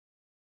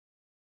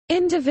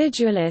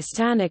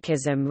Individualist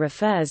anarchism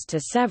refers to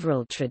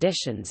several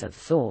traditions of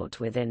thought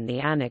within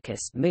the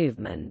anarchist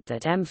movement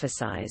that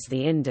emphasize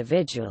the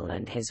individual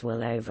and his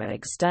will over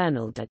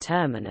external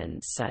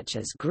determinants such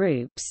as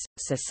groups,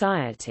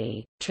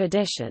 society,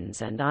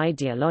 traditions and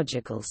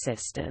ideological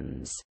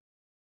systems.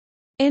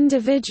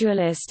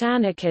 Individualist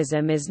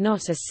anarchism is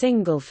not a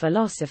single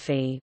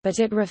philosophy, but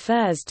it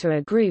refers to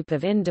a group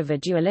of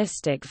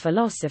individualistic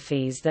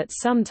philosophies that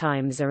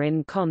sometimes are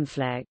in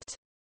conflict.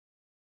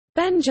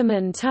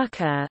 Benjamin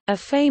Tucker, a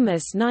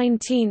famous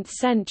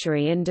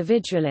 19th-century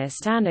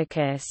individualist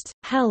anarchist,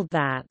 held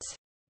that,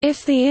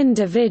 "If the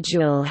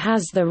individual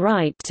has the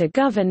right to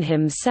govern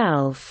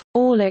himself,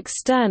 all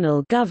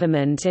external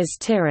government is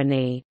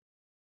tyranny."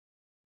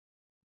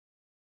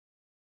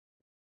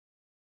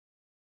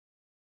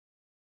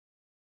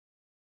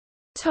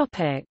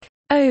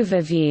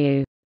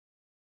 Overview.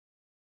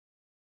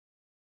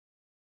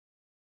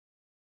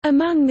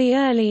 Among the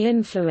early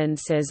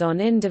influences on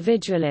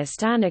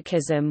individualist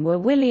anarchism were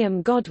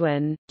William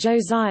Godwin,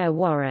 Josiah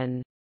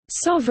Warren,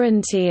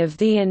 "Sovereignty of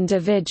the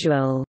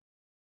Individual",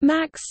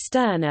 Max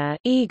Stirner,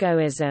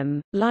 Egoism,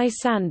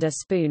 Lysander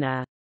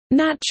Spooner,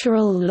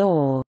 "Natural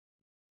Law",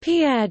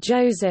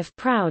 Pierre-Joseph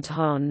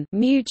Proudhon,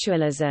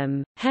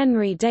 Mutualism,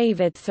 Henry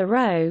David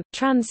Thoreau,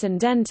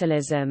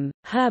 Transcendentalism,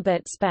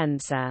 Herbert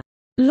Spencer,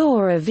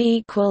 "Law of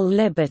Equal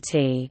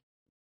Liberty",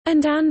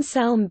 and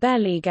Anselm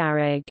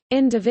Bellegarrigue.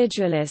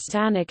 Individualist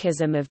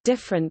anarchism of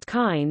different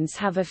kinds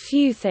have a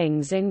few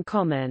things in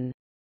common.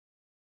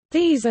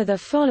 These are the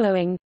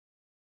following: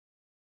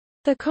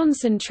 the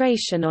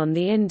concentration on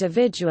the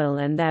individual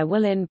and their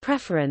will in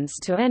preference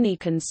to any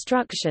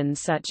construction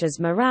such as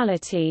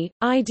morality,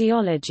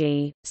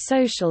 ideology,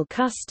 social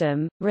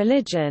custom,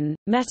 religion,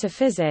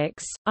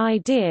 metaphysics,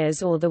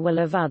 ideas or the will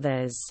of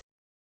others.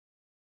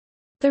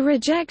 The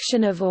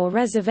rejection of or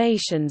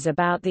reservations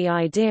about the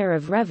idea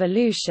of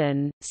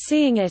revolution,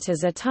 seeing it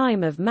as a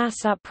time of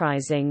mass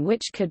uprising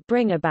which could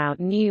bring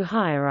about new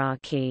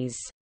hierarchies.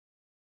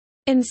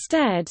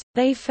 Instead,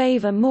 they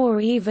favor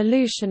more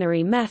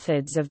evolutionary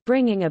methods of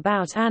bringing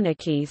about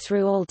anarchy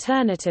through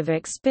alternative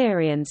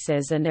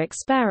experiences and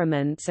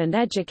experiments and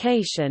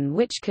education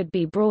which could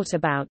be brought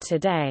about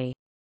today.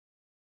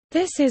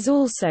 This is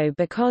also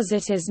because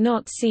it is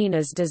not seen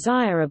as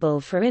desirable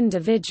for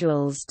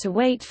individuals to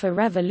wait for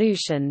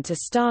revolution to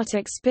start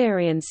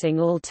experiencing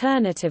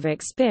alternative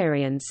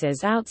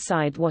experiences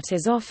outside what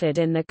is offered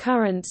in the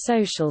current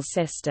social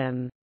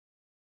system.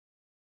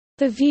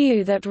 The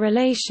view that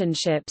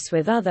relationships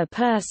with other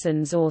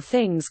persons or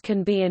things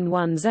can be in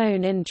one's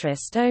own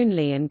interest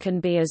only and can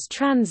be as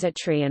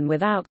transitory and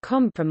without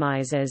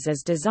compromises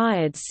as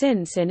desired,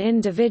 since in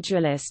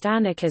individualist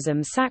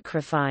anarchism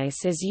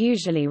sacrifice is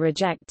usually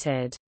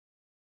rejected.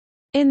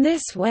 In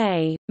this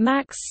way,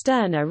 Max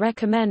Stirner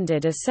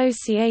recommended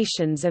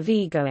associations of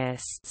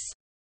egoists.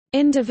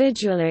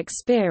 Individual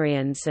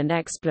experience and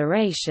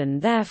exploration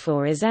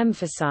therefore is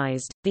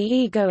emphasized. The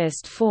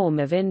egoist form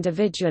of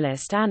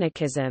individualist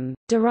anarchism,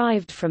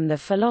 derived from the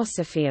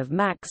philosophy of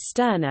Max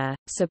Stirner,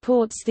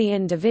 supports the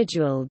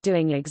individual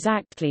doing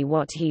exactly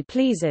what he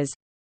pleases,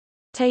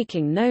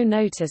 taking no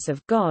notice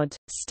of God,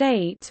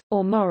 state,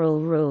 or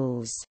moral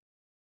rules.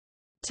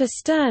 To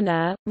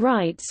Stirner,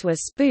 rights were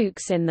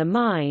spooks in the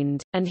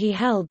mind, and he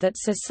held that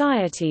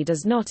society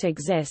does not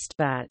exist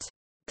but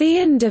the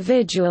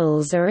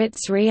individuals are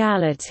its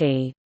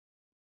reality.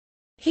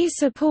 He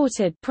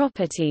supported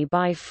property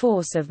by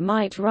force of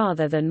might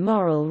rather than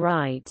moral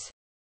right.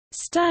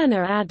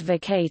 Stirner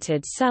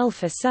advocated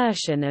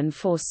self-assertion and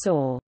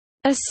foresaw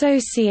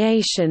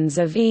associations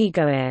of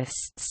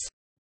egoists,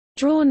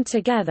 drawn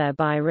together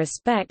by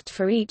respect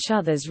for each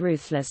other's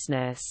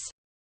ruthlessness.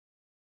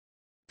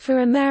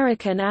 For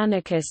American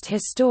anarchist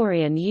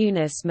historian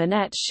Eunice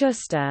Minette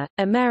Schuster,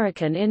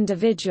 American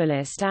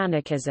individualist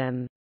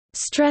anarchism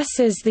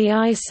stresses the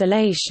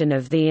isolation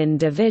of the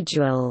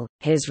individual,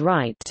 his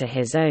right to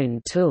his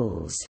own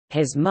tools,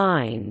 his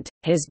mind,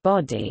 his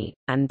body,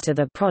 and to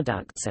the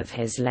products of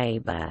his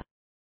labor.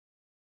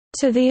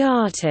 To the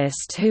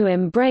artist who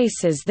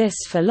embraces this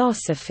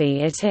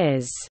philosophy it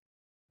is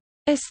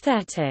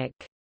aesthetic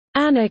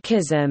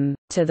anarchism,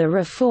 to the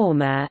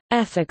reformer,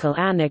 ethical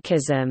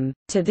anarchism,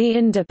 to the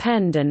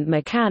independent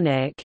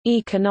mechanic,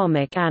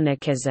 economic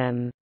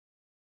anarchism.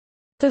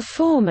 The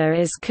former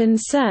is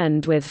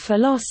concerned with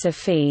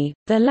philosophy,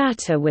 the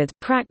latter with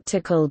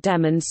practical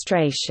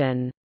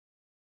demonstration.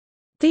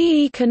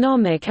 The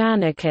economic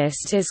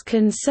anarchist is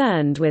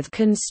concerned with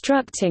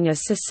constructing a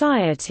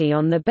society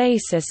on the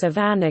basis of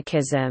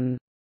anarchism.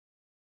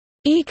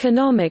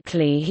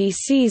 Economically, he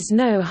sees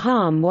no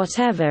harm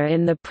whatever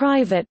in the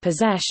private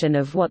possession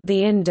of what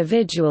the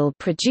individual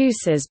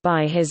produces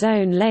by his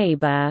own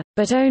labor,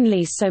 but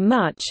only so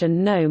much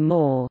and no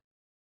more.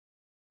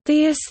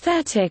 The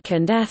aesthetic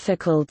and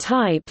ethical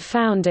type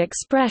found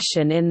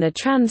expression in the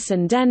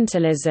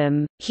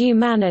transcendentalism,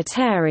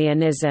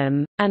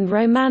 humanitarianism, and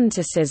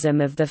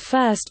romanticism of the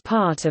first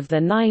part of the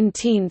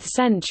 19th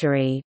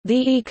century,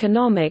 the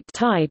economic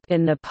type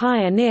in the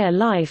pioneer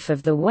life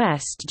of the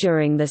West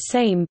during the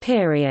same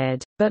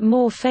period, but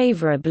more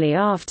favorably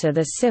after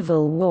the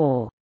Civil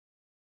War.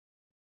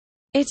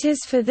 It is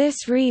for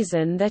this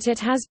reason that it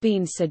has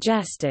been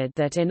suggested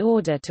that in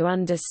order to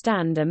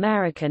understand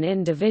American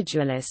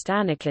individualist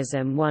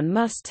anarchism one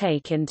must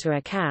take into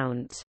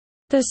account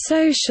the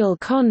social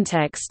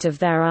context of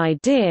their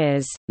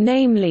ideas,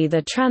 namely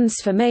the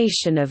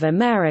transformation of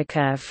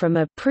America from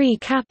a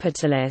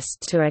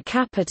pre-capitalist to a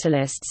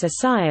capitalist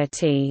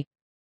society.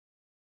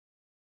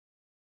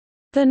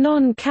 The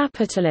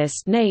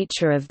non-capitalist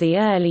nature of the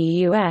early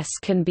U.S.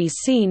 can be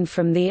seen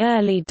from the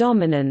early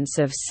dominance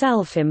of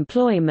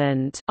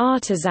self-employment,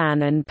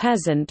 artisan and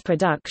peasant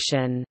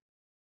production.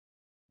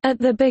 At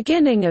the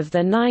beginning of the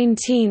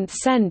 19th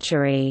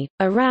century,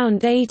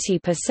 around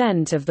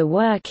 80% of the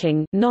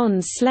working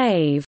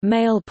non-slave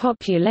male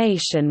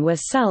population were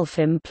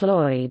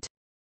self-employed.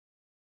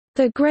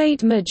 The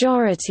great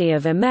majority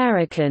of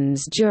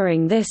Americans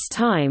during this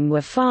time were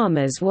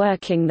farmers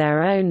working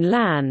their own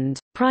land,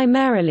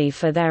 primarily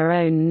for their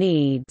own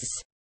needs.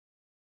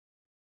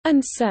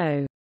 And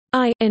so,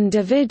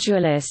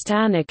 individualist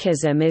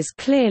anarchism is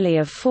clearly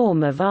a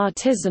form of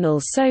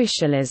artisanal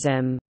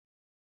socialism.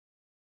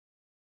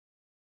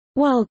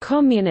 While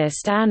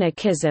communist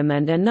anarchism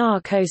and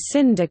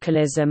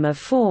anarcho-syndicalism are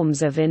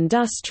forms of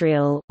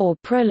industrial, or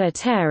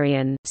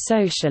proletarian,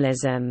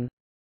 socialism.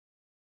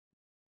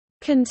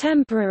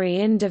 Contemporary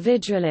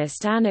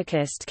individualist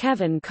anarchist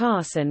Kevin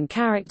Carson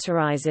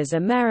characterizes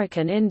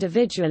American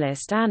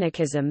individualist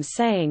anarchism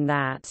saying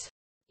that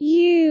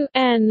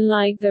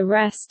like the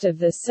rest of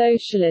the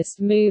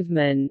socialist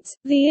movement,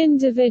 the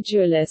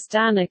individualist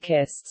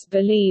anarchists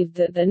believed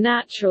that the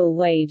natural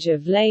wage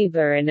of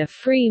labor in a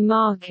free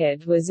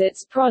market was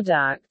its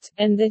product,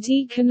 and that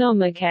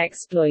economic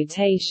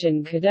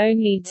exploitation could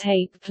only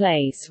take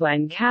place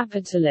when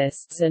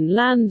capitalists and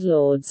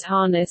landlords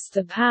harnessed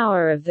the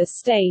power of the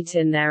state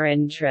in their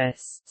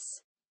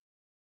interests.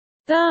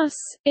 Thus,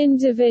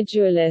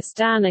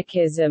 individualist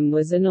anarchism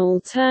was an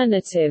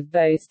alternative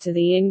both to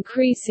the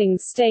increasing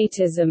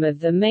statism of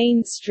the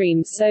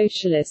mainstream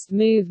socialist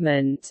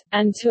movement,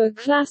 and to a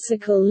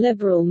classical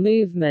liberal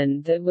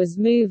movement that was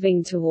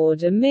moving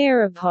toward a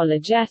mere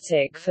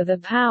apologetic for the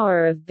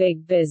power of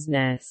big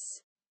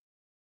business.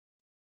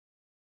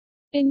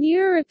 In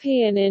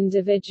European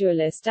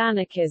individualist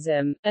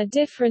anarchism, a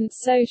different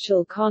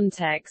social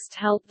context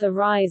helped the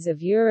rise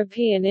of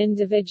European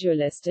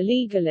individualist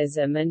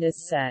illegalism, and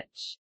as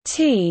such,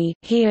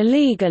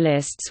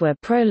 illegalists were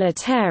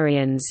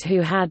proletarians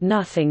who had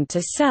nothing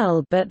to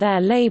sell but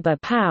their labor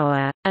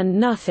power, and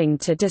nothing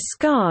to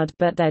discard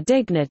but their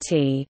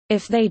dignity.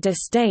 If they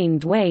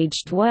disdained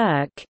waged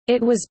work,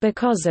 it was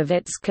because of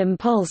its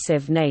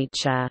compulsive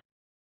nature.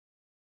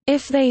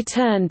 If they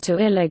turned to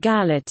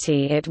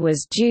illegality, it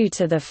was due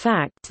to the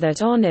fact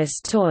that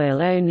honest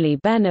toil only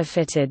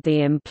benefited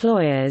the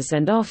employers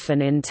and often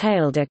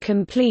entailed a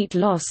complete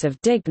loss of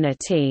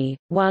dignity,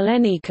 while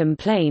any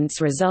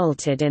complaints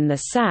resulted in the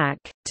sack.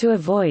 To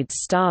avoid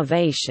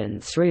starvation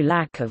through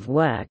lack of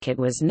work, it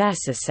was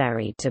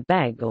necessary to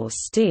beg or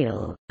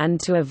steal, and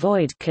to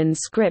avoid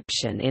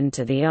conscription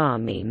into the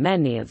army,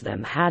 many of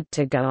them had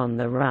to go on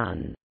the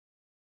run.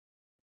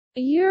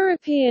 A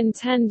European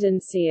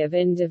tendency of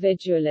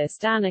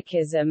individualist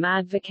anarchism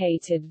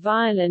advocated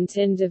violent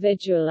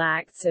individual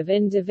acts of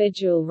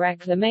individual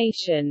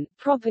reclamation,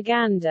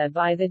 propaganda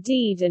by the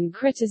deed and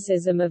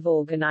criticism of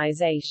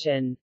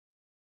organization.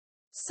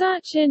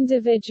 Such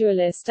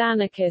individualist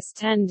anarchist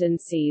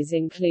tendencies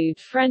include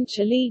French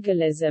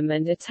illegalism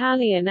and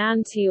Italian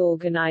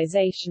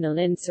anti-organizational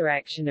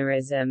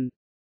insurrectionarism.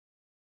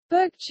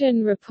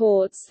 Bookchin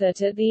reports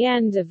that at the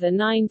end of the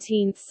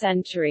 19th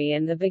century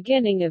and the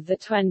beginning of the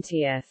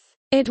 20th,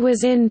 it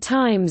was in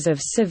times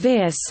of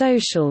severe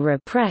social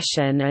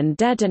repression and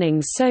deadening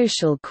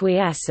social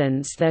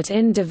quiescence that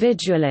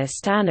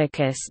individualist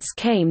anarchists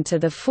came to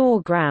the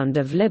foreground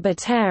of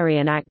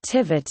libertarian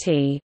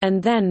activity,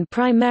 and then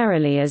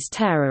primarily as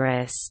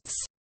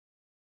terrorists.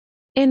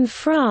 In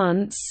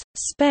France,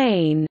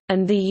 Spain,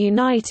 and the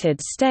United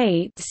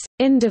States,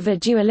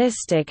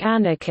 individualistic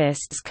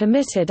anarchists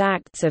committed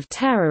acts of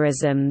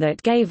terrorism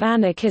that gave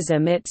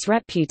anarchism its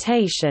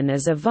reputation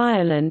as a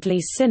violently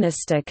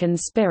sinister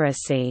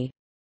conspiracy.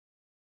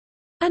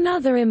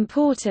 Another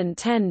important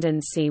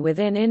tendency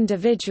within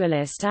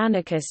individualist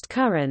anarchist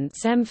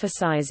currents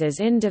emphasizes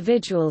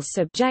individual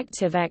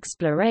subjective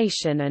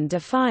exploration and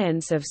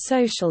defiance of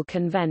social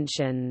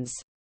conventions.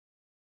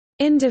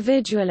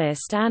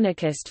 Individualist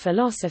anarchist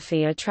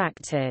philosophy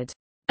attracted,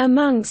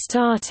 amongst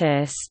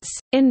artists,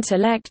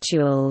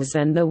 intellectuals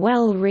and the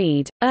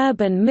well-read,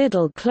 urban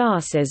middle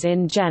classes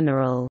in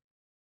general.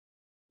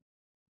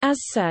 As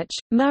such,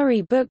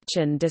 Murray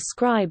Bookchin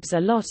describes a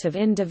lot of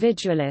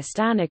individualist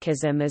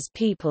anarchism as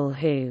people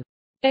who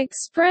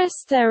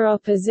expressed their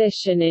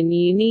opposition in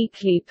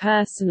uniquely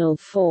personal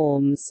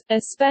forms,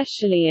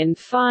 especially in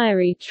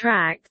fiery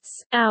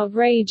tracts,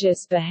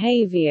 outrageous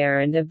behavior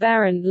and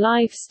aberrant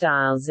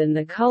lifestyles in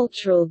the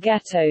cultural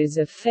ghettos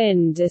of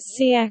fin de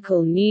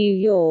siècle New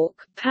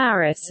York,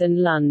 Paris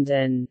and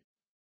London.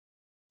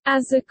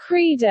 As a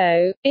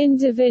credo,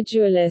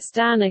 individualist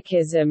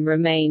anarchism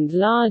remained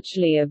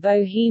largely a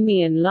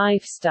bohemian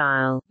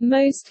lifestyle,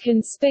 most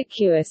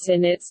conspicuous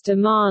in its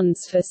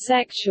demands for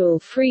sexual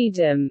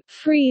freedom,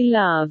 free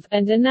love,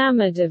 and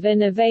enamored of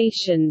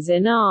innovations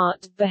in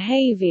art,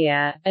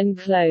 behavior, and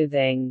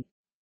clothing.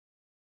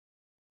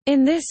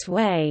 In this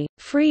way,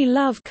 free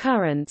love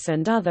currents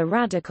and other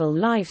radical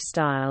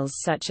lifestyles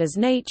such as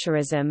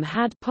naturism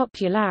had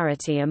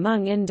popularity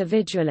among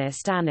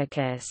individualist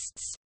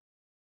anarchists.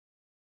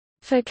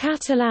 For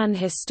Catalan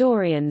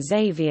historian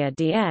Xavier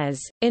Diez,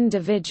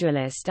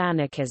 individualist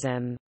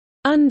anarchism,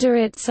 under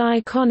its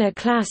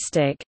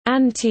iconoclastic,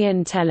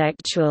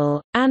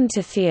 anti-intellectual,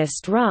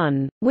 antitheist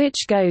run,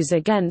 which goes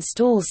against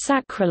all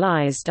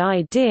sacralized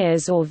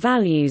ideas or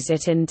values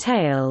it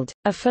entailed,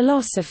 a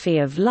philosophy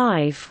of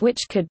life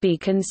which could be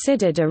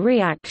considered a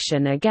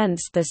reaction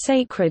against the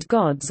sacred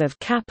gods of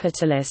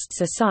capitalist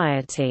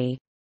society.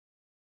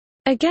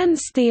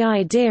 Against the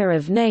idea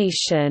of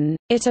nation,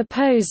 it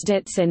opposed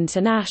its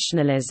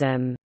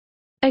internationalism.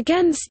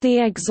 Against the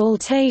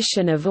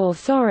exaltation of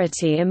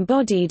authority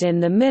embodied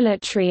in the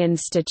military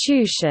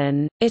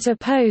institution, it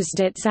opposed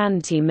its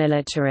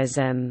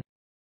anti-militarism.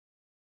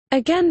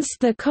 Against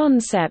the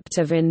concept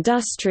of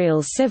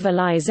industrial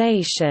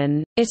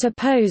civilization, it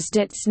opposed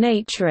its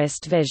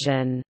naturist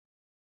vision.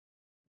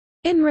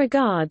 In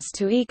regards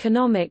to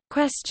economic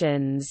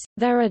questions,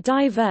 there are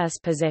diverse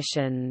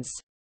positions.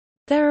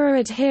 There are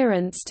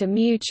adherents to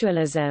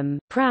mutualism,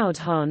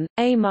 Proudhon,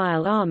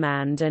 Émile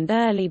Armand and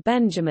early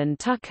Benjamin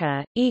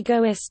Tucker,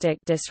 egoistic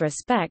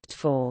disrespect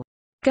for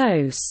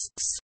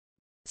 «ghosts»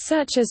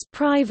 such as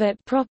private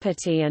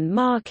property and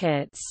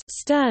markets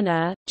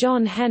Stirner,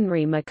 John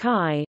Henry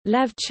Mackay,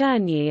 Lev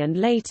Chernyi and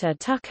later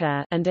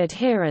Tucker and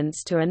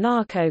adherents to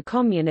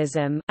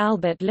anarcho-communism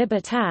Albert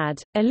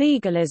Libertad,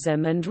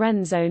 illegalism and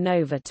Renzo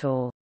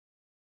Novatore.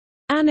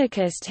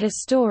 Anarchist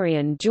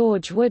historian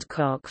George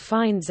Woodcock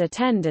finds a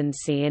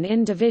tendency in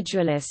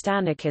individualist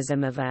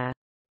anarchism of a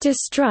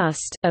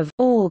distrust of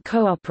all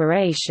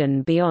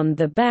cooperation beyond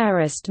the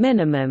barest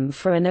minimum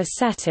for an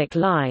ascetic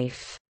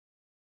life.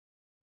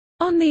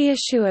 On the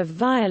issue of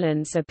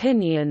violence,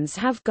 opinions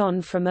have gone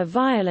from a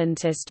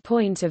violentist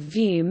point of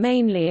view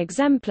mainly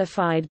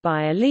exemplified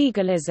by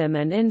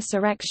illegalism and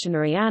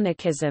insurrectionary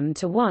anarchism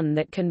to one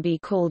that can be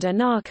called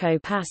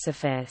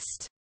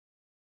anarcho-pacifist.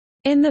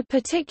 In the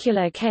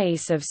particular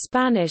case of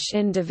Spanish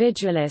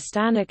individualist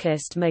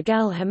anarchist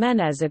Miguel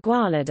Jiménez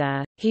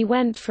Igualada, he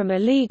went from a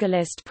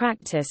legalist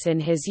practice in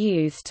his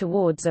youth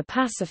towards a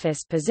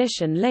pacifist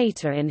position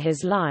later in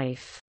his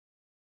life.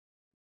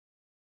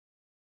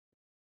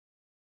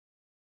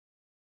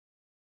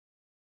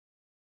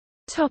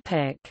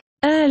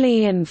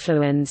 Early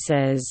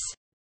influences.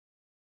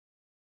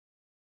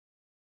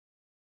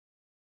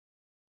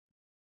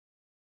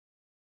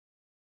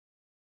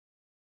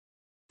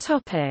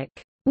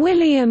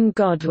 William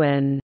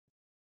Godwin.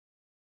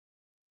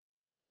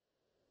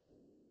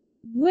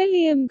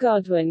 William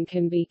Godwin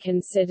can be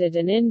considered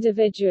an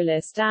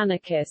individualist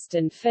anarchist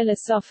and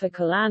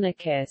philosophical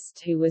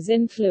anarchist who was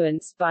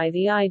influenced by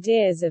the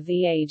ideas of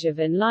the Age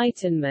of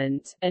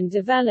Enlightenment, and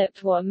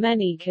developed what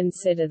many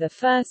consider the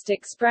first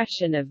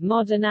expression of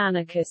modern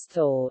anarchist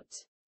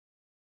thought.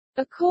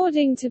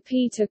 According to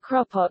Peter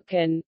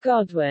Kropotkin,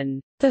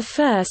 Godwin, the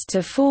first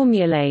to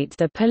formulate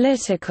the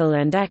political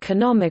and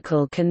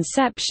economical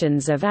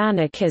conceptions of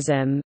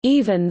anarchism,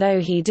 even though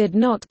he did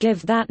not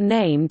give that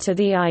name to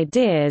the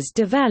ideas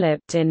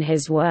developed in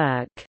his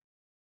work.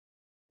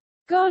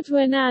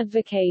 Godwin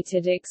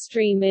advocated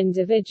extreme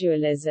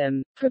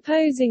individualism,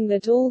 proposing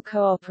that all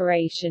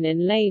cooperation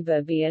in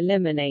labor be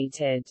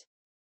eliminated.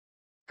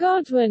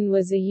 Godwin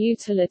was a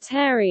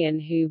utilitarian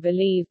who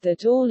believed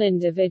that all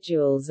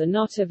individuals are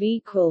not of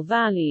equal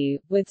value,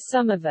 with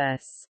some of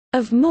us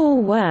of more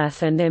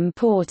worth and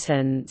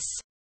importance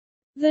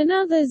than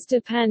others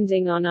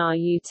depending on our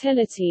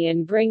utility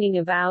in bringing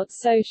about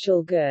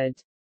social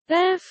good.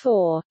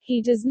 Therefore,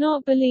 he does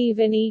not believe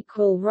in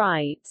equal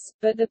rights,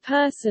 but the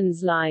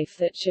person's life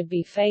that should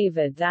be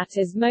favored that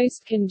is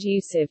most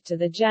conducive to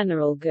the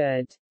general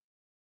good.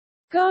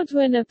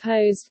 Godwin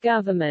opposed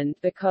government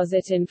because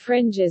it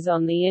infringes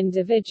on the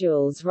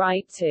individual's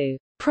right to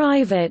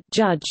private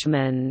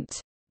judgment,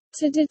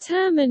 to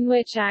determine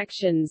which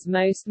actions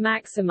most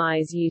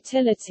maximize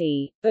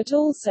utility, but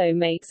also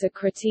makes a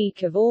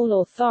critique of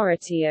all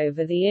authority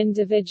over the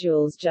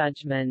individual's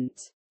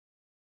judgment.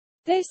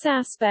 This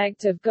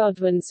aspect of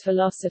Godwin's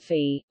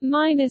philosophy,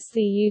 minus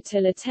the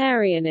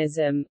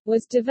utilitarianism,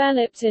 was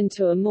developed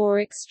into a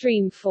more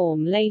extreme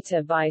form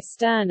later by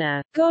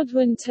Stirner.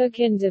 Godwin took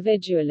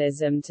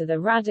individualism to the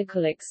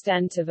radical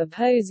extent of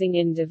opposing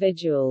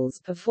individuals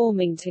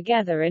performing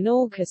together in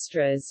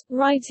orchestras,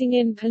 writing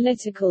in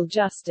Political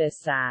Justice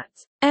that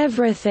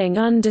 "Everything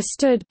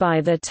understood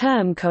by the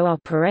term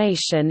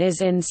cooperation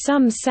is in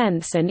some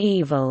sense an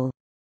evil."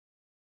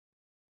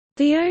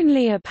 The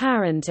only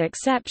apparent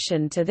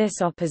exception to this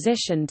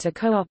opposition to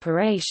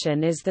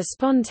cooperation is the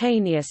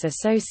spontaneous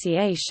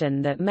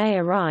association that may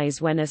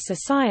arise when a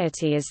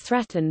society is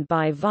threatened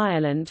by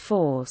violent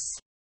force.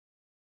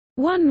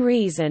 One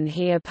reason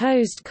he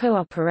opposed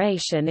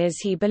cooperation is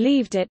he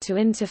believed it to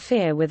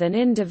interfere with an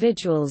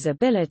individual's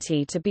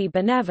ability to be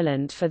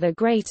benevolent for the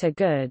greater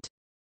good.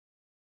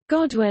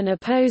 Godwin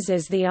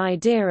opposes the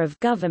idea of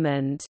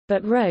government,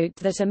 but wrote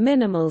that a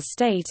minimal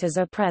state is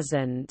a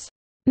present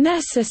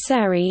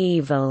necessary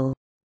evil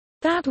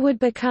that would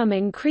become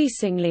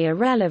increasingly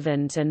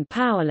irrelevant and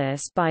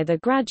powerless by the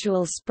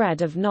gradual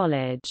spread of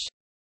knowledge.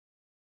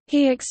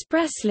 He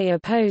expressly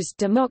opposed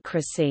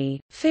democracy,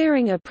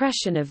 fearing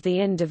oppression of the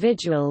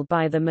individual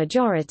by the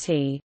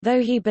majority,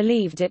 though he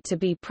believed it to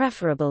be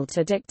preferable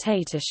to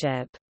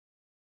dictatorship.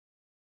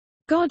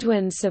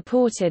 Godwin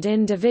supported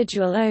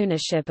individual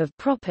ownership of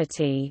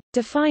property,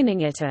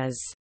 defining it as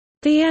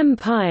the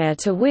empire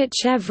to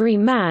which every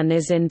man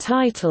is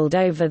entitled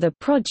over the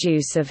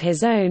produce of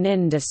his own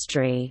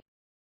industry.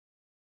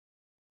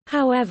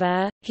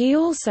 However, he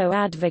also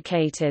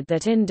advocated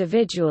that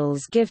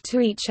individuals give to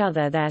each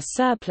other their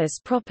surplus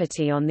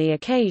property on the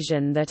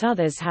occasion that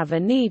others have a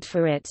need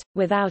for it,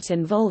 without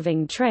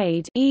involving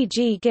trade,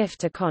 e.g.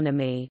 gift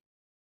economy.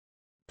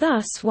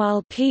 Thus,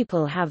 while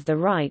people have the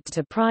right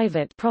to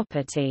private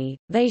property,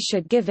 they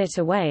should give it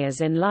away as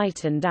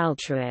enlightened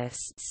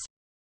altruists.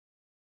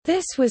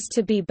 This was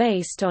to be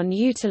based on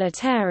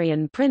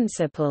utilitarian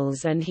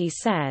principles, and he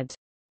said,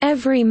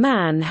 "Every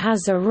man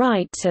has a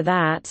right to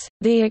that,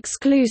 the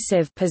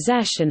exclusive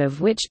possession of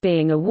which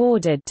being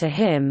awarded to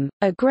him,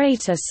 a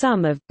greater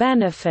sum of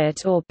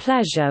benefit or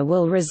pleasure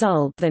will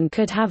result than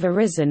could have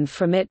arisen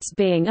from its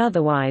being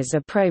otherwise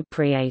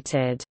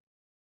appropriated."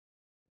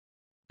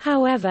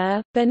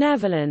 However,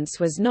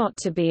 benevolence was not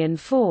to be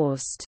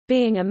enforced,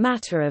 being a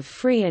matter of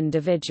free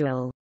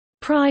individual,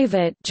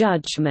 private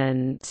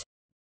judgment.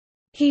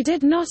 He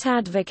did not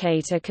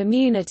advocate a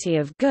community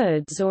of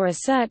goods or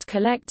assert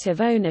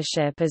collective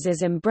ownership as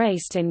is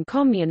embraced in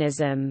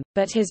communism,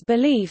 but his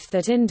belief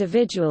that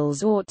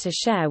individuals ought to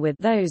share with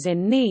those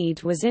in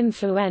need was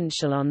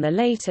influential on the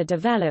later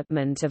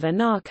development of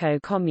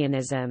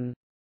anarcho-communism.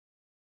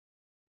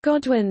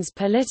 Godwin's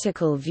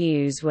political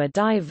views were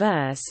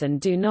diverse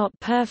and do not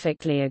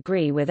perfectly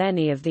agree with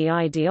any of the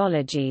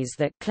ideologies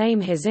that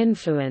claim his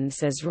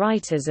influence as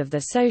writers of the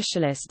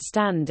Socialist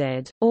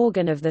Standard,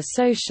 organ of the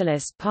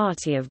Socialist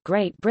Party of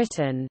Great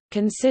Britain.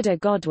 Consider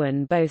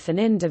Godwin both an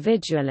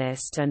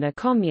individualist and a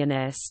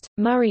communist.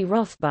 Murray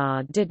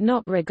Rothbard did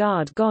not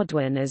regard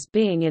Godwin as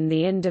being in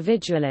the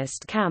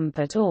individualist camp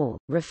at all,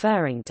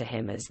 referring to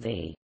him as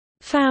the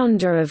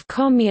founder of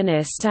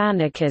communist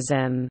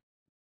anarchism.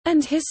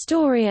 And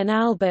historian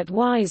Albert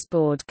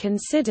Weisbord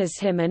considers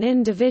him an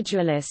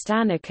individualist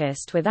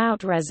anarchist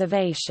without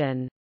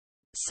reservation.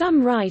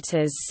 Some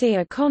writers see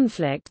a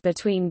conflict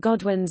between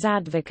Godwin's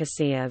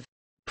advocacy of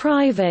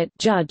private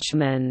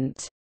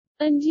judgment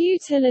and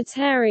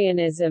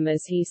utilitarianism,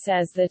 as he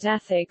says that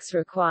ethics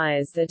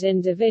requires that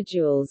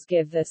individuals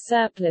give their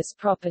surplus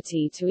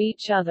property to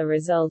each other,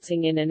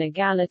 resulting in an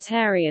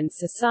egalitarian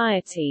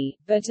society,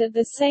 but at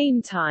the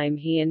same time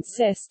he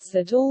insists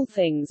that all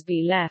things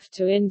be left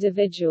to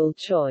individual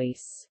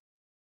choice.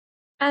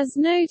 As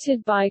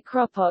noted by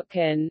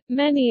Kropotkin,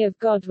 many of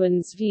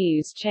Godwin's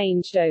views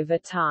changed over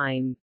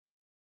time.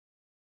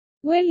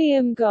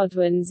 William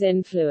Godwin's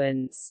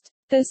influenced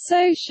the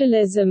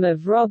socialism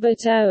of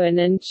Robert Owen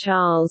and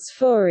Charles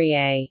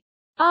Fourier.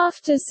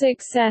 After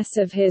success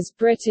of his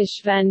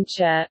British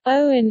venture,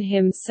 Owen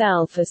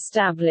himself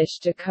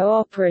established a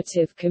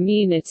cooperative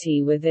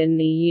community within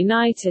the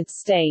United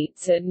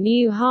States at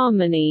New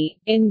Harmony,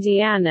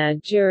 Indiana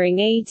during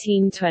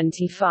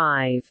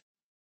 1825.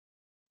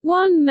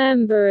 One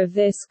member of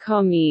this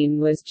commune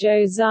was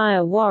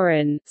Josiah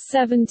Warren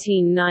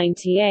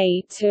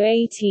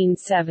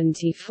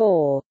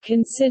 (1798–1874),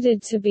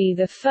 considered to be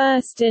the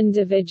first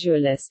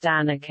individualist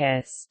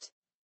anarchist.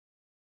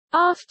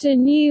 After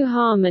New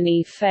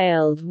Harmony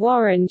failed,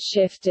 Warren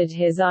shifted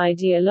his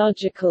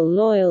ideological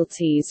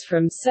loyalties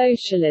from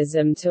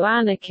socialism to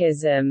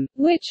anarchism,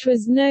 which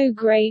was no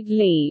great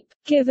leap,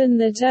 given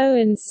that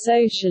Owen's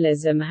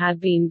socialism had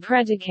been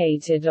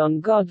predicated on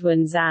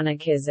Godwin's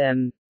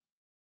anarchism.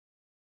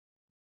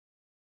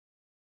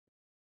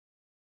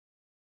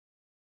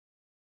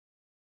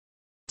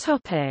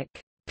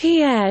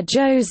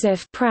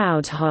 Pierre-Joseph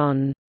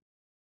Proudhon.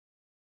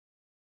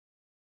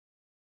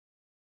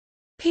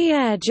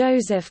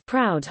 Pierre-Joseph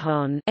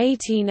Proudhon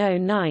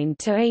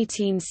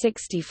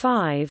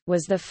 (1809–1865)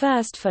 was the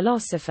first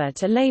philosopher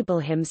to label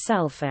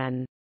himself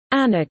an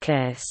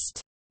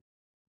anarchist.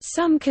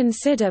 Some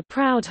consider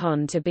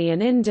Proudhon to be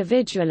an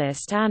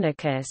individualist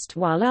anarchist,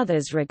 while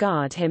others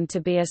regard him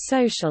to be a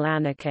social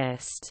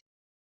anarchist.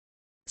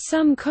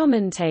 Some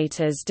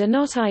commentators do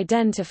not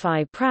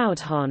identify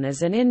Proudhon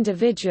as an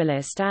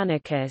individualist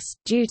anarchist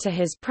due to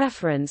his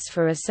preference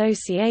for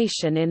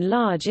association in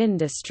large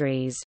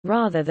industries,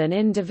 rather than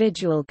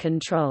individual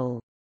control.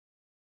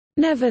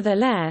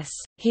 Nevertheless,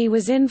 he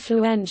was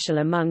influential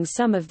among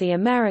some of the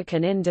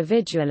American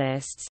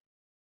individualists.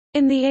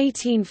 In the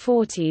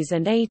 1840s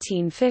and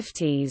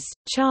 1850s,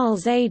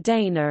 Charles A.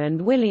 Dana and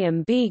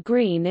William B.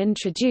 Greene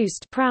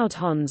introduced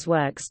Proudhon's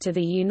works to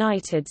the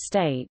United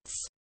States.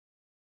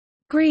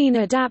 Greene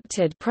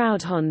adapted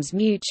Proudhon's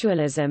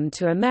Mutualism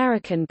to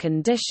American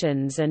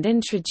conditions and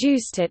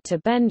introduced it to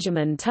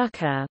Benjamin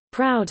Tucker.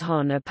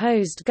 Proudhon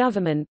opposed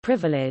government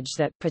privilege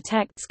that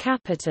protects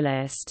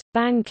capitalist,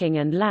 banking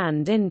and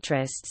land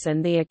interests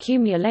and the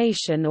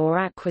accumulation or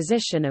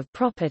acquisition of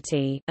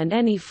property, and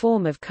any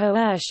form of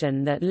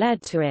coercion that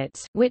led to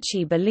it, which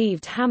he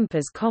believed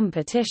hampers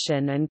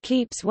competition and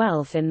keeps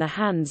wealth in the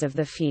hands of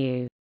the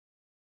few.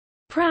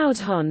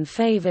 Proudhon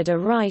favored a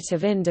right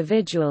of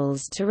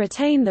individuals to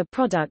retain the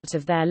product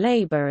of their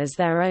labor as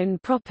their own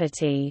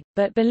property,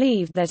 but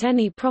believed that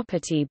any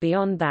property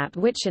beyond that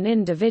which an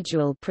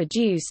individual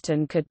produced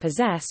and could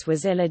possess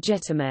was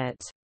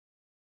illegitimate.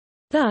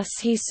 Thus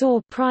he saw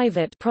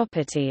private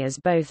property as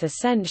both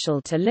essential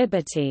to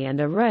liberty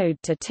and a road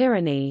to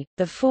tyranny,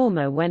 the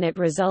former when it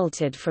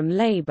resulted from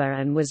labor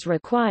and was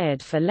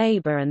required for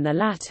labor, and the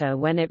latter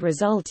when it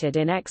resulted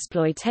in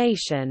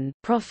exploitation,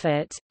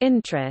 profit,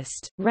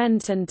 interest,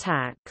 rent and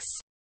tax.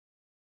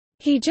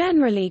 He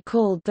generally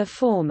called the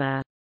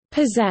former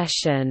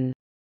possession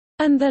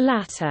and the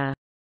latter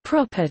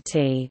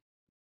property.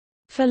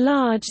 For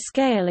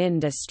large-scale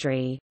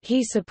industry,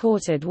 he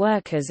supported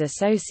workers'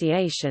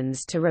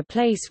 associations to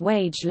replace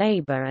wage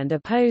labor and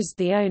opposed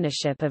the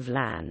ownership of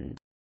land.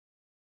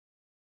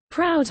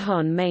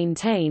 Proudhon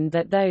maintained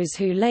that those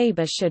who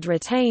labor should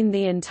retain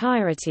the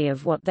entirety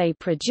of what they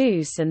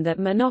produce and that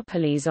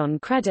monopolies on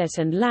credit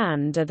and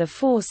land are the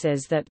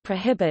forces that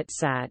prohibit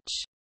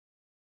such.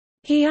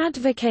 He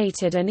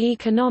advocated an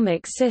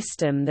economic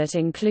system that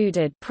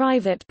included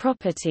private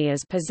property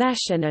as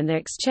possession and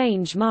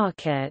exchange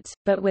market,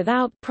 but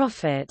without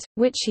profit,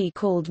 which he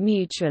called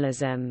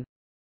mutualism.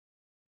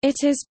 It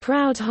is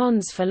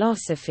Proudhon's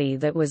philosophy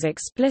that was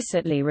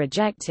explicitly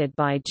rejected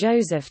by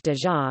Joseph de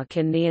Jacques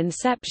in the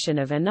inception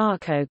of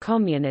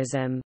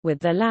anarcho-communism, with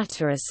the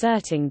latter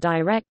asserting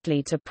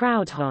directly to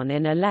Proudhon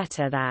in a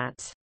letter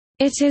that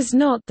it is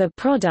not the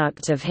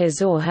product of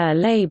his or her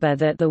labor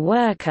that the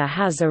worker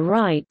has a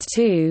right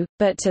to,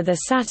 but to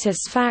the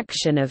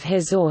satisfaction of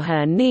his or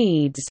her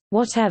needs,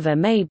 whatever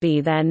may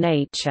be their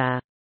nature.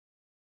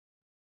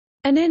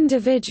 An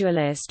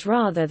individualist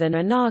rather than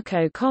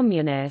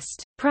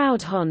anarcho-communist,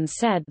 Proudhon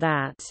said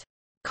that,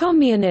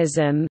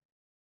 "Communism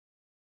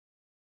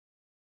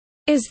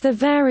is the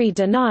very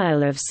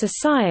denial of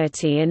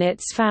society in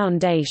its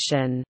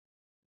foundation,"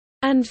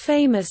 and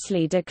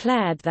famously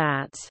declared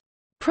that,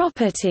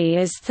 "Property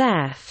is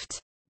theft,"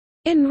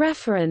 in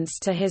reference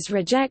to his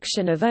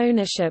rejection of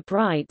ownership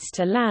rights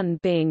to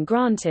land being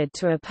granted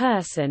to a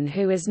person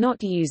who is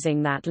not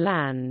using that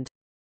land.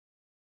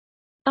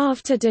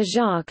 After de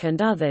Jacques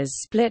and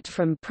others split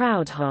from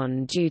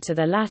Proudhon due to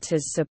the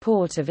latter's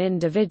support of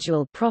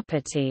individual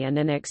property and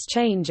an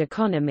exchange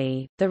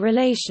economy, the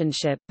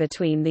relationship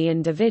between the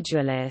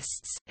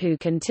individualists, who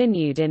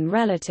continued in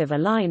relative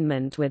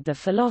alignment with the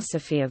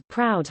philosophy of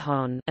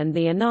Proudhon, and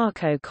the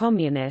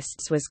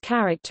anarcho-communists was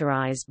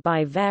characterized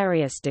by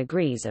various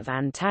degrees of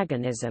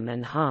antagonism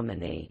and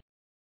harmony.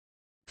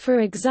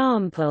 For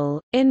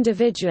example,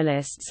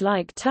 individualists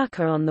like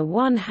Tucker on the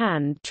one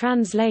hand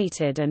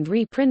translated and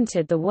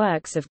reprinted the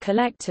works of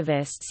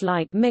collectivists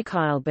like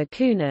Mikhail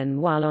Bakunin,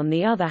 while on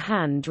the other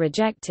hand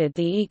rejected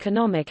the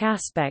economic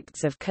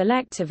aspects of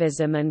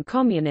collectivism and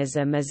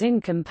communism as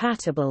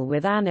incompatible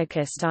with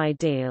anarchist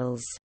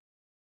ideals.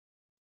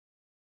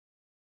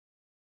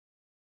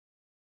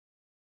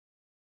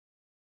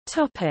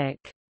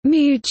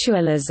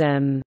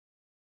 Mutualism.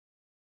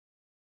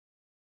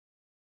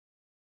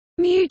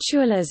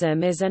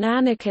 Mutualism is an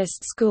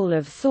anarchist school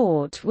of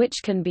thought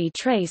which can be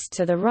traced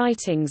to the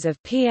writings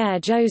of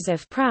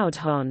Pierre-Joseph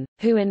Proudhon,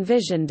 who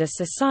envisioned a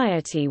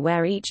society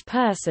where each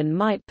person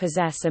might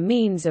possess a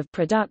means of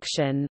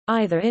production,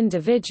 either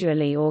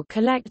individually or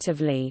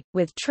collectively,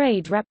 with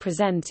trade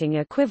representing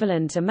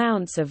equivalent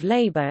amounts of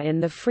labor in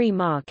the free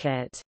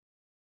market.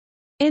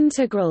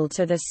 Integral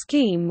to the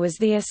scheme was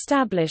the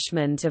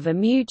establishment of a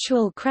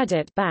mutual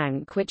credit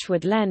bank which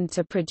would lend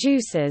to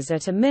producers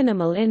at a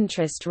minimal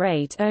interest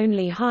rate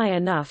only high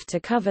enough to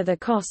cover the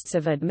costs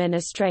of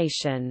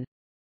administration.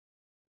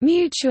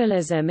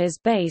 Mutualism is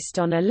based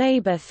on a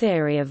labor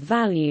theory of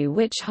value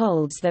which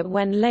holds that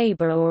when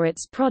labor or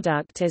its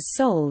product is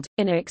sold,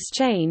 in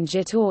exchange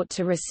it ought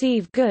to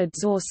receive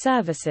goods or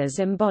services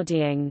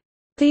embodying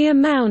the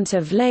amount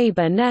of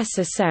labor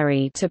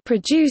necessary to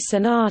produce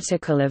an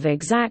article of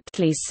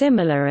exactly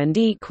similar and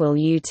equal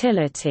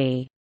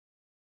utility.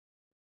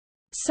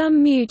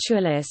 Some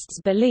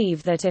mutualists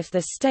believe that if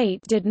the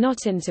state did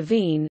not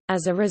intervene,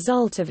 as a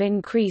result of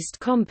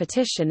increased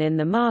competition in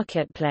the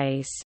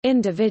marketplace,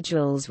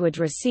 individuals would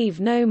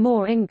receive no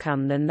more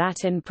income than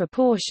that in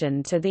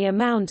proportion to the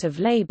amount of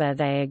labor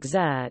they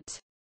exert.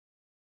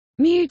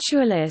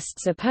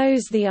 Mutualists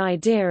oppose the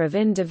idea of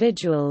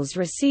individuals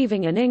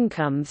receiving an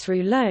income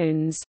through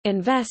loans,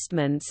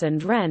 investments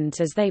and rent,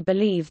 as they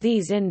believe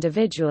these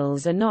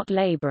individuals are not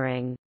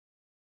laboring.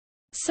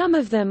 Some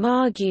of them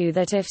argue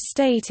that if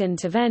state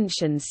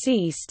intervention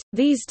ceased,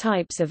 these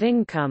types of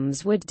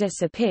incomes would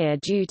disappear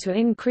due to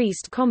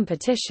increased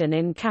competition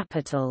in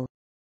capital.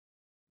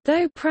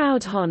 Though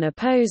Proudhon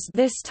opposed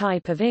this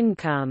type of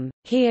income,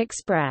 he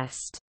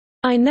expressed,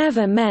 "I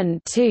never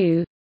meant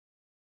to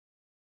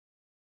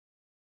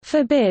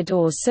forbid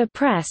or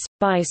suppress,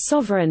 by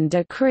sovereign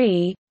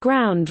decree,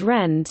 ground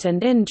rent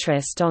and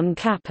interest on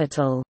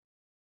capital.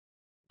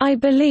 I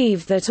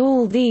believe that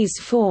all these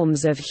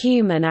forms of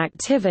human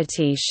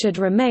activity should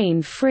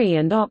remain free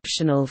and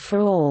optional for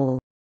all,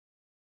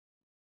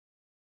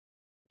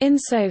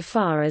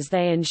 insofar as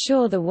they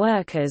ensure the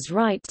workers'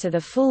 right to the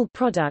full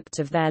product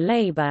of their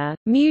labor."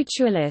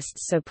 Mutualists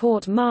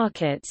support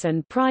markets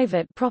and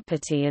private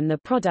property in the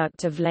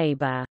product of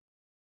labor.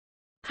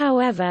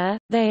 However,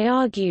 they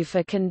argue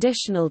for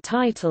conditional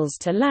titles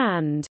to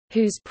land,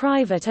 whose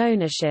private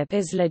ownership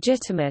is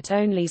legitimate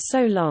only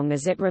so long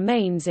as it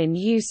remains in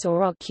use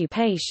or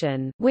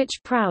occupation, which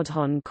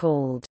Proudhon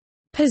called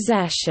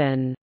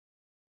possession.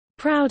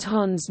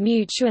 Proudhon's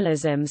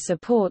mutualism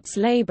supports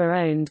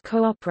labor-owned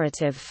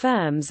cooperative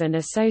firms and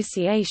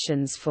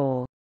associations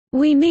for,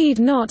 "We need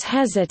not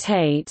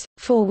hesitate,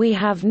 for we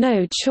have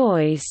no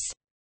choice.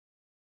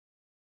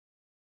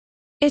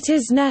 It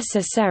is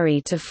necessary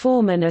to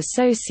form an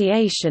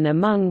association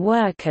among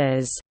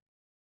workers,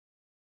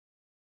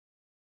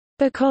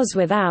 because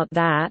without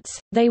that,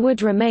 they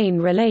would remain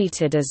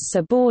related as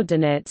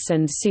subordinates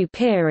and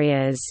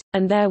superiors,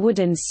 and there would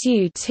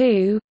ensue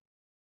two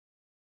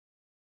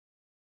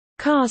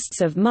castes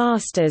of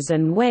masters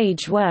and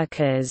wage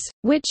workers,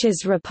 which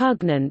is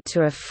repugnant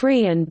to a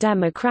free and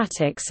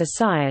democratic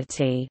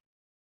society.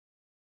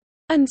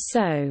 And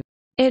so,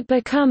 it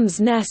becomes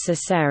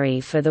necessary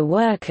for the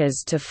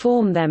workers to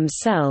form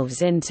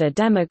themselves into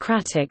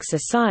democratic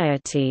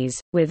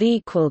societies, with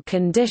equal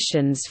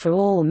conditions for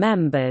all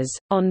members,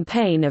 on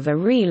pain of a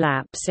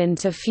relapse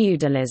into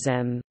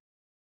feudalism.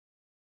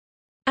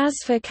 As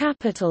for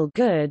capital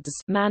goods,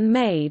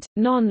 man-made,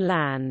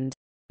 non-land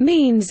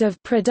means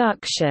of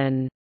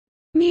production,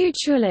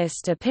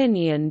 mutualist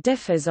opinion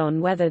differs on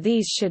whether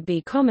these should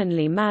be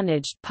commonly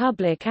managed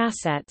public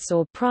assets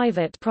or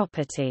private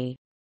property.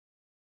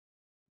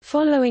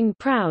 Following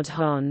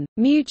Proudhon,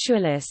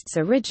 mutualists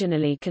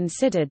originally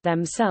considered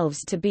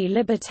themselves to be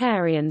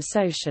libertarian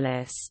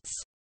socialists.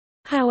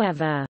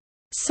 However,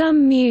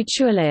 some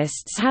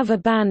mutualists have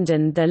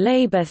abandoned the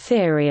labor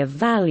theory of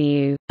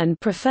value, and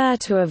prefer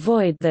to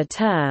avoid the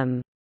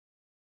term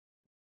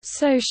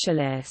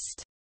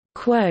socialist.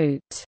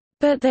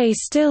 But they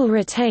still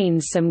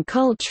retain some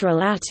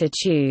cultural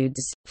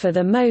attitudes, for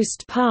the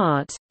most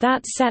part,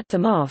 that set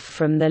them off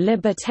from the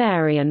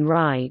libertarian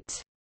right.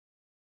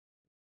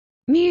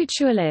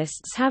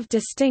 Mutualists have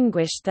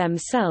distinguished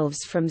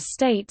themselves from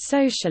state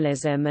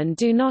socialism and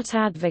do not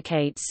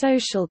advocate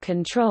social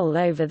control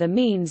over the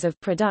means of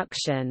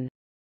production.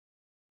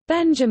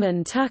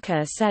 Benjamin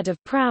Tucker said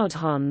of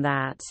Proudhon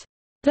that,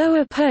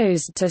 though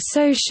opposed to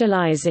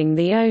socializing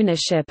the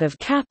ownership of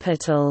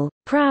capital,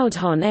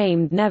 Proudhon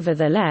aimed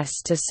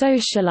nevertheless to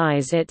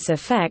socialize its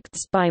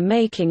effects by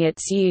making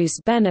its use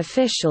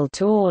beneficial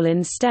to all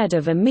instead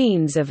of a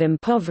means of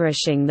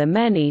impoverishing the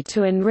many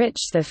to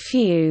enrich the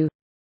few.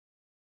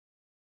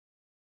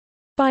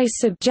 By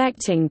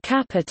subjecting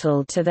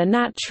capital to the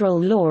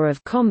natural law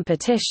of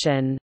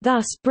competition,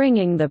 thus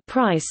bringing the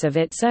price of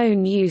its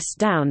own use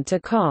down to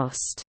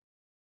cost.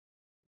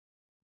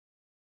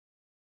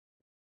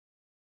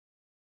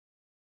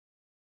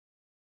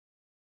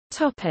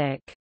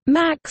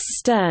 Max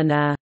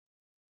Stirner.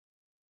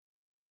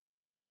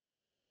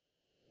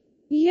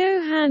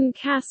 Johann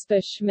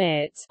Caspar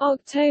Schmidt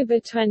 (October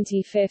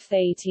 25,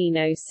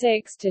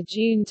 1806 to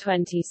June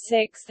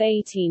 26,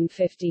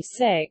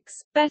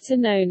 1856), better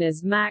known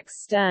as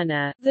Max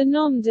Stirner, the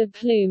nom de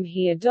plume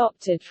he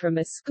adopted from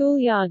a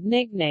schoolyard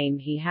nickname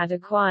he had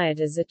acquired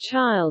as a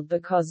child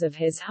because of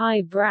his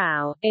high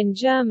brow, in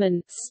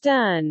German,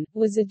 Stern,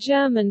 was a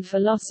German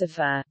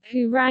philosopher,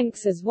 who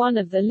ranks as one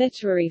of the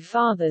literary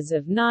fathers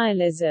of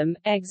nihilism,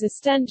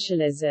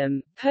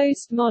 existentialism,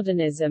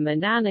 postmodernism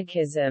and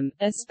anarchism,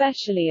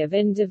 especially of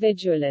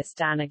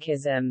individualist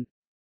anarchism.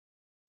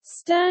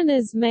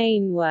 Stirner's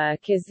main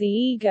work is The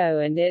Ego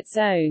and Its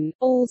Own,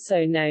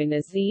 also known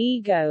as The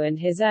Ego and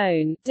His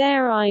Own,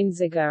 Der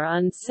Einzige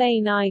und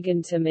sein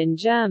Eigentum in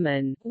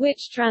German,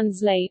 which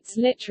translates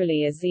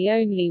literally as The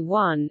Only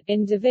One,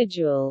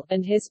 Individual,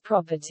 and His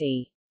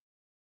Property.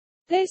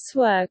 This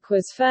work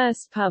was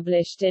first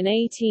published in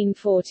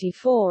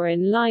 1844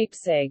 in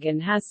Leipzig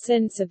and has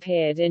since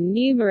appeared in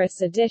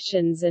numerous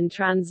editions and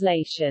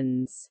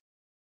translations.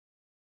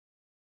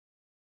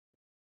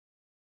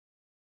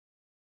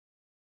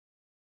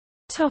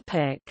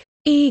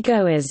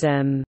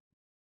 Egoism.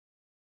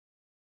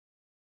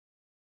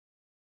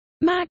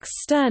 Max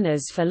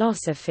Stirner's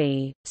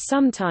philosophy,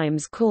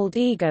 sometimes called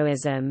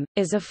egoism,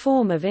 is a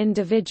form of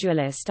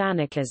individualist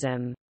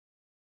anarchism.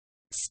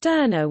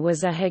 Stirner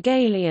was a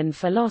Hegelian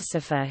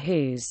philosopher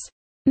whose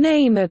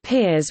name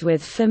appears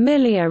with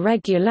familiar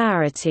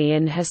regularity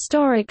in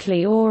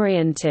historically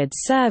oriented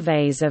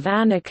surveys of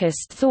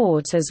anarchist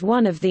thought as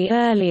one of the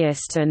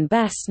earliest and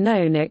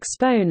best-known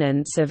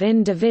exponents of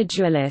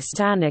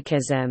individualist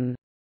anarchism.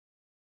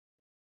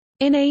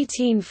 In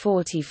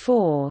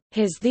 1844,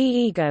 his The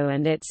Ego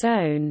and Its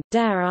Own,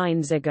 Der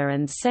Einzige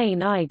und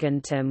sein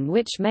Eigentum,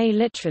 which may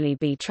literally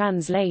be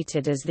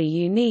translated as The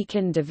Unique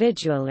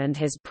Individual and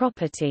His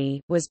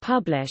Property, was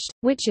published,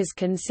 which is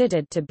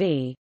considered to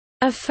be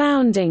a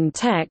founding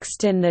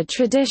text in the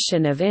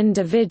tradition of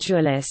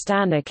individualist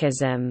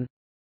anarchism.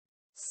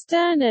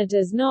 Stirner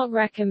does not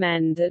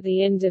recommend that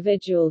the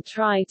individual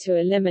try to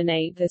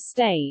eliminate the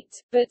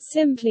state, but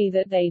simply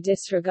that they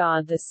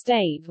disregard the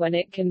state when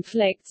it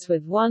conflicts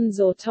with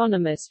one's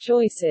autonomous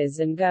choices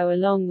and go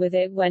along with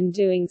it when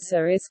doing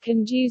so is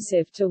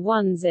conducive to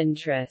one's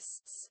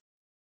interests.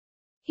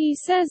 He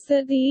says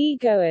that the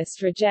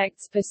egoist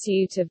rejects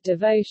pursuit of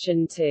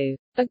devotion to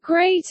a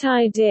great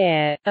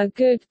idea, a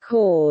good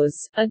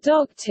cause, a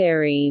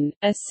doctrine,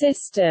 a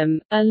system,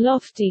 a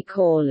lofty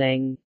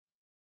calling,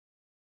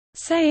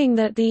 saying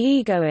that the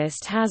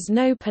egoist has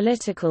no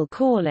political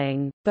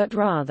calling, but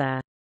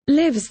rather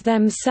lives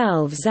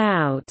themselves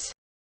out,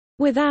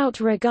 without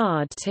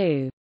regard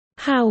to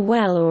how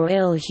well or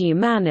ill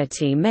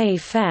humanity may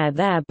fare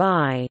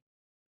thereby.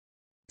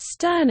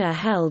 Stirner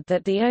held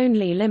that the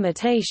only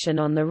limitation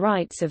on the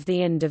rights of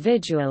the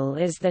individual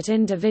is that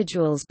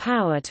individual's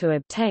power to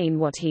obtain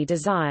what he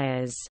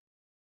desires.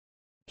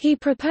 He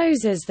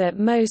proposes that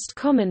most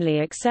commonly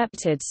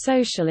accepted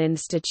social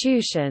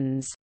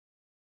institutions,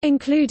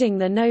 including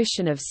the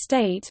notion of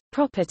state,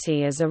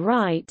 property as a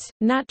right,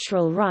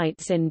 natural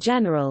rights in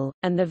general,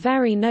 and the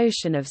very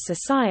notion of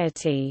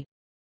society,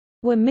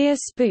 were mere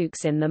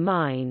spooks in the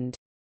mind.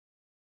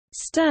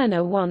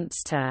 Stirner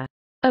wants to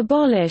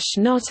abolish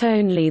not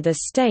only the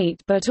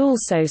state but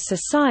also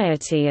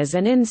society as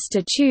an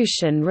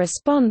institution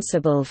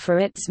responsible for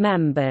its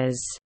members.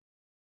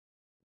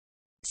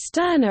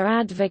 Stirner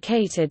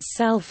advocated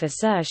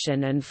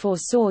self-assertion and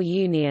foresaw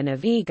union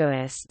of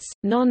egoists,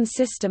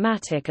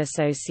 non-systematic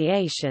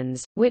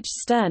associations, which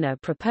Stirner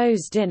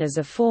proposed in as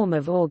a form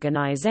of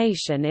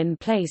organization in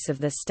place of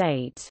the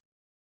state.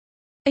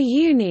 A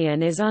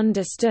union is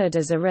understood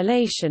as a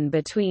relation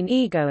between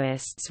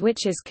egoists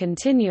which is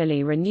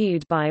continually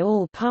renewed by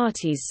all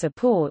parties'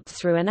 support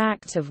through an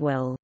act of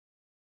will.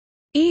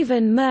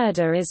 Even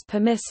murder is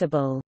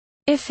permissible,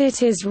 if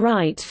it is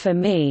right for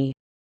me.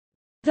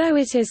 Though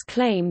it is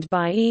claimed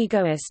by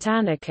egoist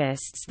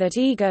anarchists that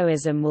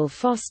egoism will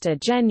foster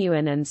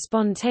genuine and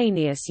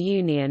spontaneous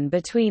union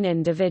between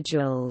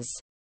individuals.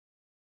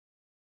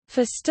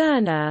 For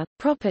Stirner,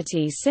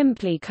 property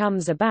simply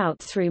comes about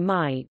through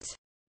might.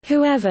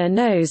 Whoever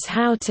knows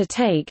how to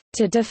take,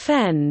 to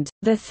defend,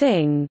 the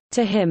thing,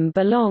 to him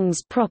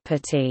belongs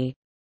property.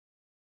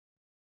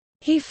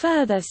 He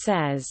further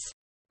says,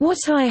 "What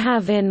I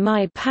have in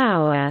my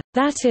power,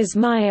 that is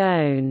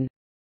my own.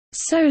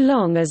 So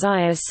long as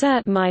I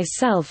assert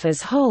myself as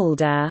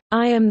holder,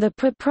 I am the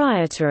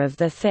proprietor of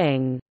the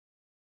thing."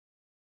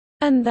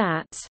 And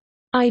that,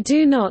 "I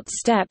do not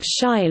step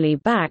shyly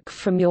back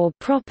from your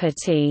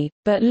property,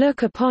 but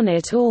look upon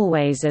it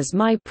always as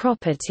my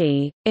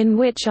property, in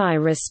which I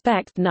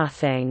respect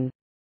nothing.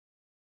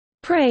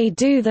 Pray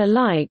do the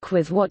like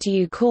with what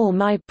you call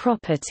my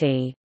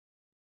property."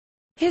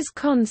 His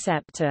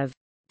concept of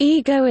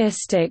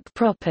egoistic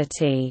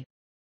property,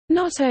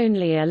 not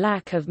only a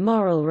lack of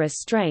moral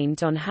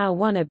restraint on how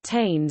one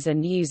obtains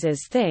and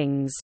uses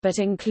things, but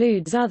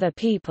includes other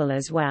people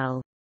as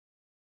well.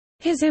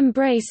 His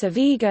embrace of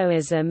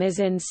egoism is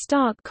in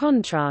stark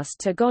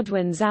contrast to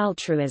Godwin's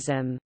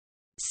altruism.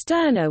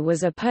 Stirner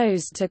was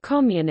opposed to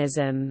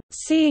communism,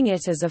 seeing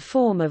it as a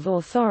form of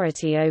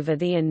authority over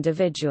the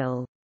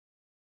individual.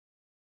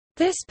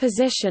 This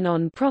position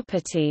on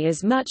property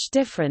is much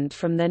different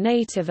from the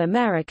Native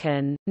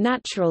American,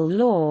 natural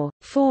law,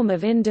 form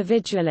of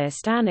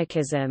individualist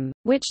anarchism,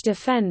 which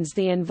defends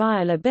the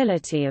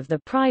inviolability of the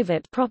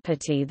private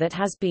property that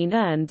has been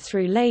earned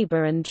through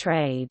labor and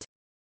trade.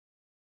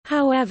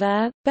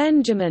 However,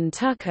 Benjamin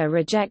Tucker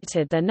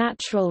rejected the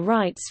natural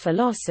rights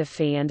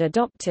philosophy and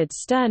adopted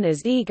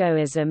Stirner's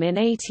egoism in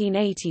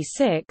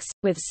 1886,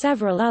 with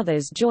several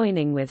others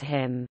joining with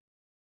him.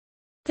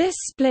 This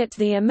split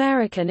the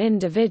American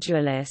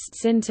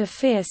individualists into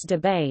fierce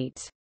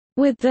debate,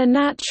 with the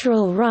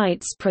natural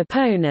rights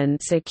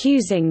proponents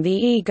accusing the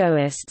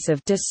egoists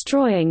of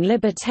destroying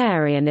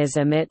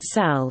libertarianism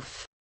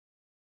itself.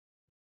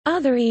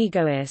 Other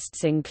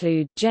egoists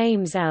include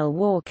James L.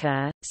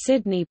 Walker,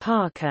 Sidney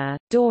Parker,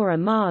 Dora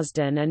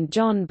Marsden and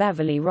John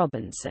Beverly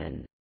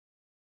Robinson.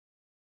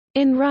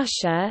 In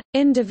Russia,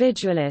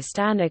 individualist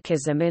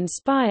anarchism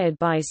inspired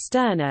by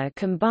Stirner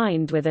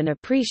combined with an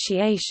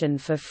appreciation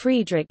for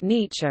Friedrich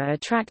Nietzsche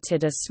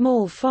attracted a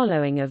small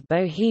following of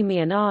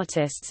bohemian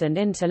artists and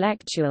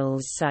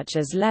intellectuals such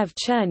as Lev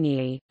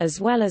Cherny, as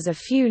well as a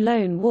few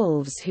lone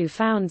wolves who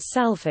found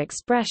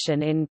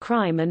self-expression in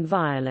crime and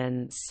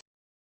violence.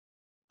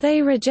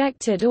 They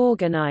rejected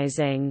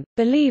organizing,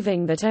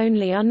 believing that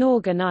only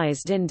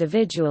unorganized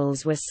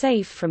individuals were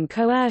safe from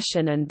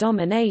coercion and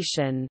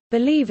domination,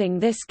 believing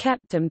this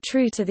kept them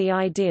true to the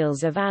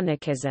ideals of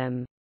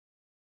anarchism.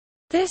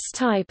 This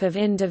type of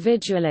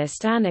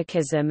individualist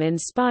anarchism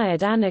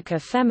inspired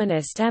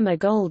anarcha-feminist Emma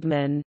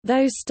Goldman.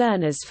 Though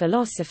Stirner's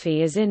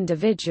philosophy is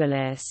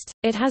individualist,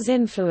 it has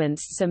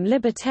influenced some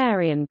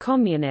libertarian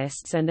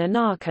communists and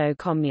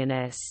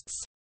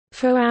anarcho-communists.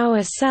 For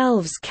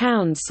ourselves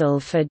Council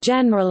for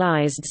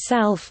Generalized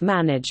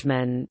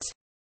Self-Management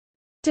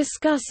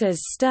discusses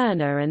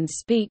Stirner and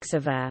speaks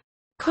of a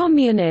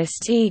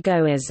communist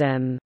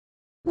egoism,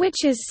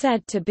 which is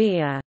said to be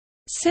a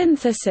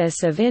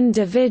synthesis of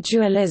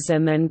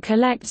individualism and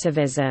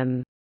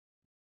collectivism,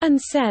 and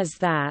says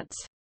that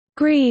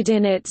greed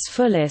in its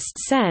fullest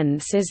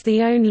sense is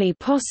the only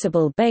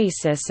possible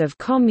basis of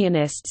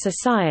communist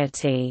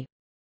society.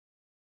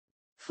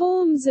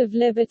 Forms of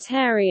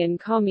libertarian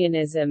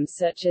communism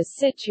such as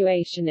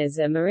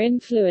situationism are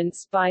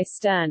influenced by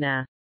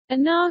Stirner.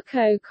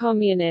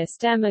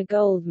 Anarcho-communist Emma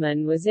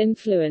Goldman was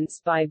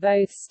influenced by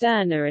both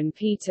Stirner and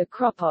Peter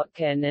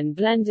Kropotkin and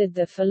blended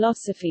the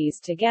philosophies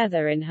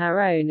together in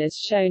her own as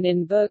shown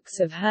in books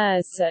of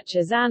hers such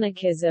as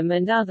Anarchism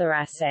and other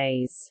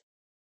essays.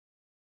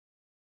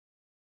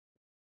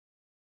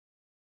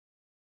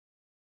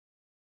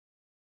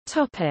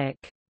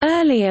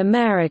 Early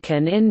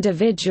American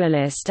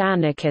individualist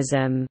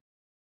anarchism.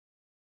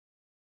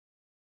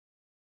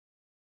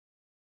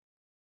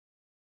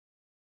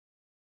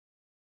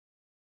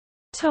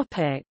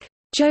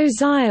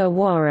 Josiah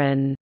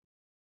Warren.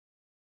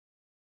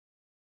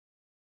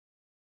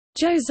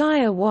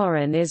 Josiah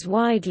Warren is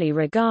widely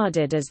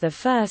regarded as the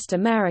first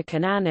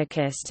American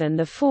anarchist, and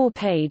the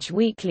 4-page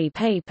weekly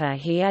paper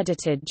he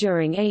edited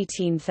during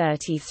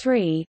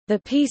 1833, The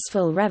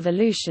Peaceful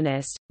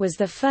Revolutionist, was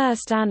the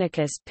first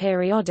anarchist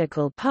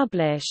periodical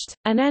published,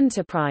 an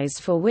enterprise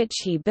for which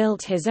he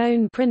built his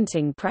own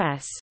printing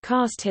press,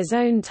 cast his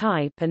own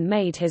type and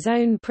made his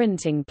own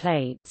printing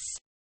plates.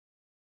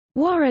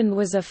 Warren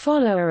was a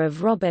follower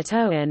of Robert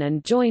Owen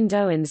and joined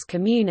Owen's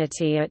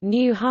community at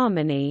New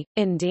Harmony,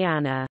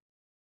 Indiana.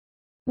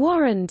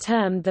 Warren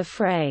termed the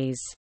phrase,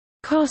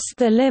 "cost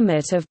the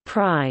limit of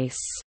price,"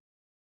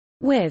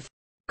 with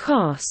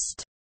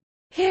 "cost"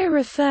 here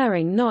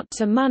referring not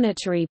to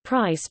monetary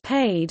price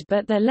paid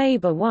but the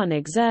labor one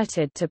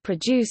exerted to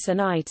produce an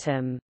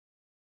item.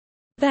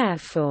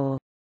 Therefore,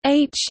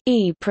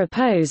 He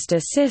proposed a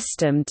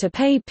system to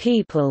pay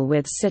people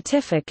with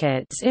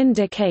certificates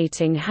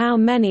indicating how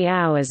many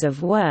hours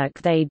of work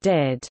they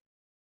did.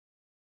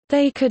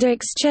 They could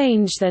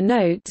exchange the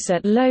notes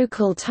at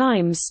local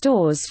time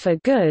stores for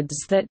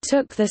goods that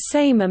took the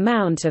same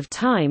amount of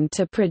time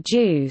to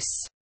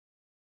produce.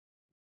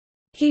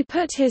 He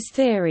put his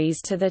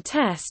theories to the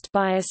test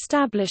by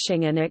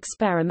establishing an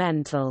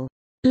experimental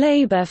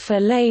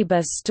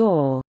labor-for-labor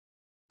store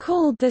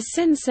called the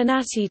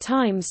Cincinnati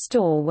Time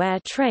Store, where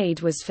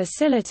trade was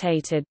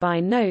facilitated by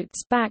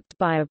notes backed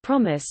by a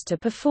promise to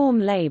perform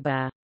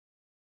labor.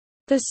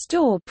 The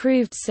store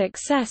proved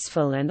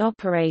successful and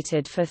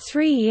operated for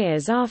 3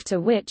 years, after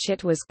which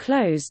it was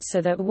closed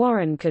so that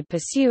Warren could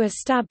pursue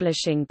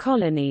establishing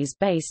colonies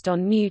based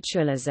on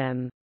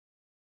mutualism.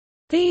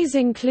 These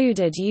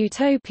included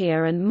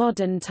Utopia and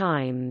Modern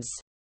Times.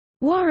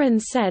 Warren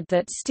said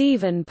that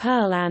Stephen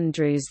Pearl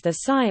Andrews' The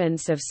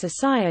Science of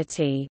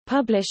Society,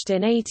 published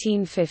in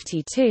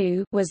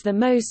 1852, was the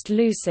most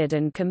lucid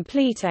and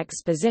complete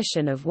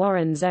exposition of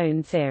Warren's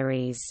own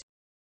theories.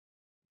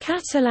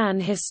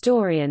 Catalan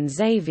historian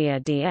Xavier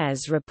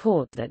Diez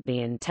report that the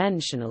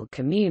intentional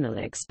communal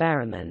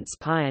experiments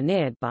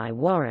pioneered by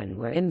Warren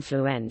were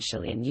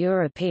influential in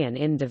European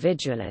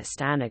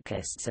individualist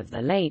anarchists of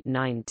the late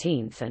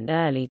 19th and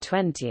early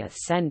 20th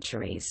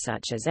centuries,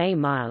 such as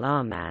Émile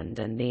Armand,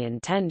 and the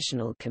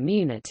intentional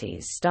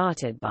communities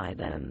started by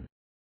them.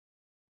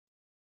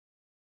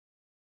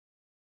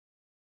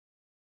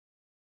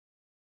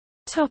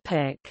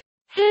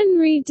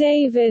 Henry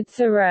David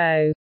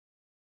Thoreau.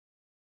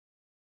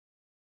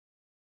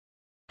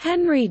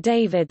 Henry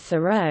David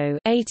Thoreau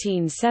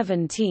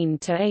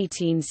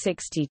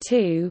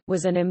 (1817–1862)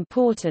 was an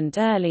important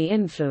early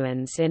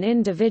influence in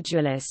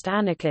individualist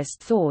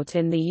anarchist thought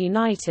in the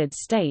United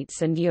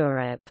States and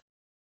Europe.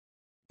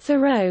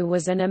 Thoreau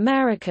was an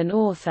American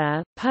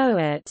author,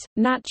 poet,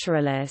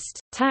 naturalist,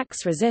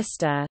 tax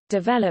resister,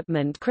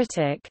 development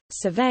critic,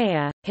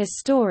 surveyor,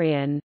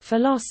 historian,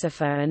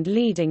 philosopher and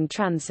leading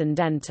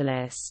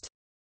transcendentalist.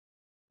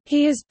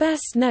 He is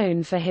best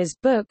known for his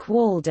book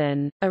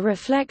Walden, a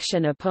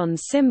reflection upon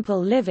simple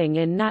living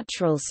in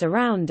natural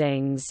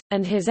surroundings,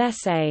 and his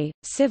essay,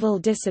 Civil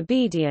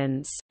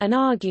Disobedience, an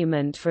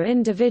argument for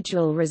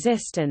individual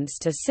resistance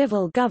to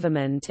civil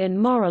government in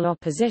moral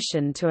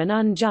opposition to an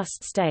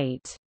unjust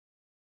state.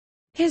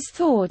 His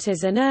thought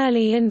is an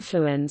early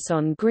influence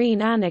on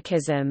green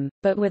anarchism,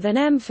 but with an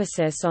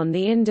emphasis on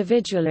the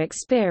individual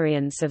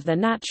experience of the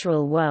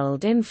natural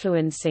world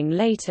influencing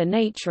later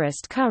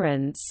naturist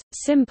currents.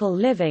 Simple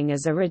living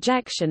as a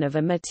rejection of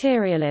a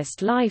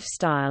materialist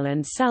lifestyle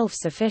and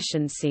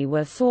self-sufficiency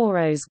were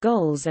Thoreau's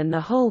goals, and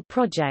the whole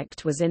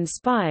project was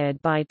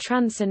inspired by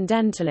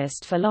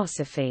transcendentalist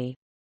philosophy.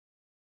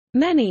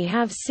 Many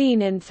have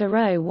seen in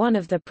Thoreau one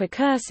of the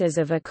precursors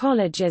of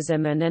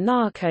ecologism and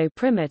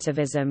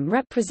anarcho-primitivism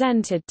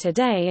represented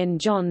today in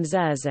John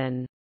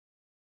Zerzan.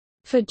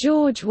 For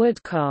George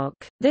Woodcock,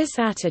 this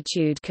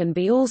attitude can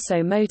be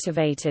also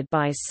motivated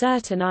by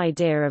certain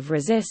idea of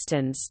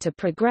resistance to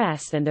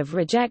progress and of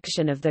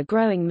rejection of the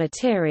growing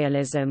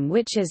materialism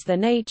which is the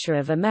nature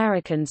of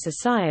American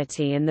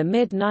society in the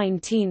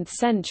mid-19th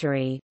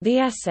century. The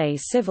essay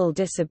Civil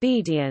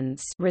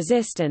Disobedience,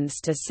 Resistance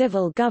to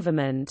Civil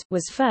Government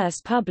was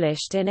first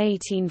published in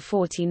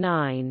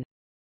 1849.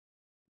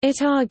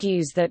 It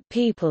argues that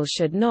people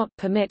should not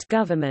permit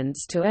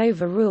governments to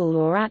overrule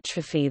or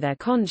atrophy their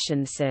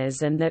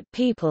consciences, and that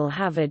people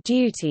have a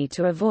duty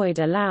to avoid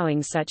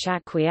allowing such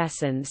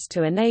acquiescence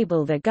to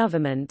enable the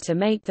government to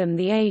make them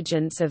the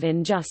agents of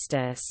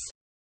injustice.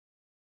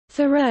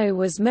 Thoreau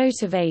was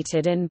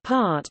motivated in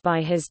part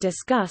by his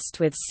disgust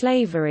with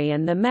slavery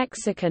and the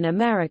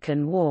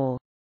Mexican-American War.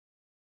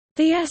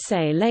 The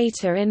essay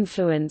later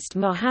influenced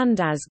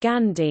Mohandas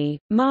Gandhi,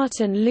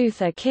 Martin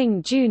Luther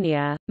King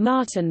Jr.,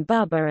 Martin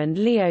Buber and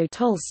Leo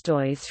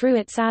Tolstoy through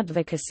its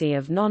advocacy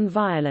of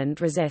nonviolent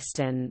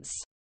resistance.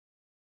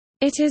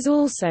 It is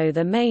also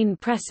the main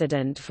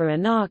precedent for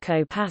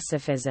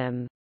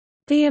anarcho-pacifism.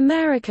 The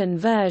American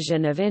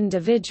version of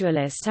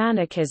individualist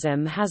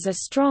anarchism has a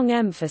strong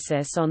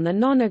emphasis on the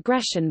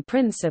non-aggression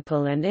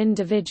principle and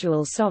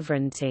individual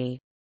sovereignty.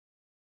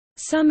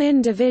 Some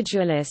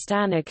individualist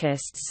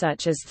anarchists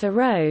such as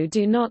Thoreau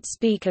do not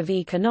speak of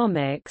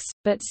economics,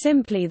 but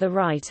simply the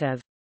right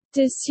of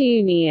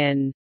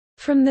disunion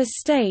from the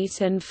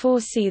state and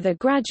foresee the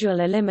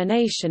gradual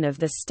elimination of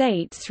the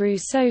state through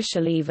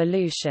social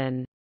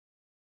evolution.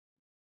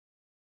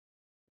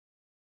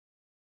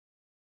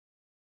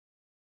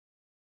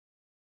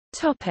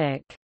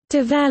 Topic: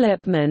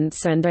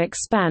 Developments and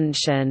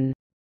expansion.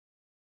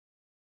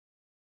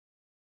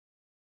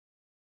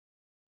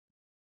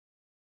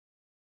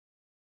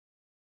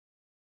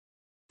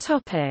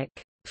 Topic: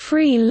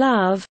 Free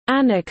love,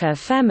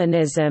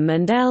 anarcha-feminism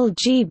and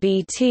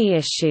LGBT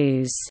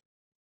issues.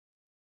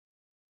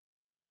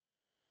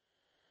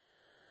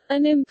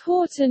 An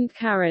important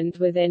current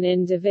within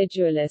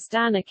individualist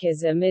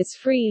anarchism is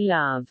free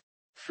love.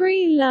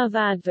 Free love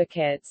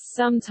advocates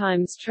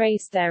sometimes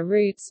trace their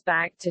roots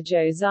back to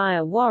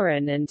Josiah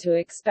Warren and to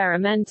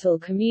experimental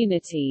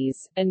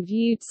communities, and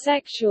viewed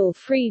sexual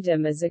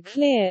freedom as a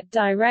clear,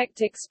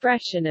 direct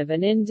expression of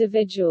an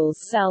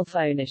individual's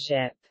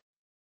self-ownership.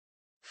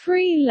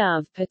 Free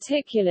love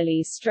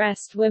particularly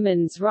stressed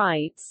women's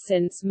rights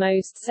since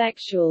most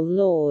sexual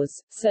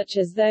laws, such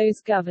as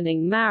those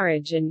governing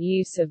marriage and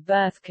use of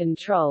birth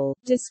control,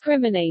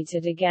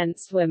 discriminated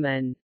against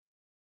women.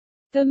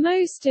 The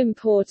most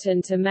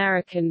important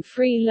American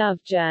free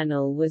love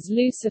journal was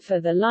Lucifer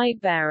the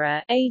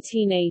Lightbearer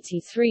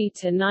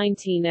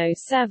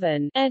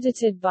 (1883–1907),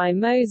 edited by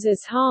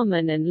Moses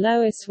Harman and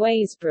Lois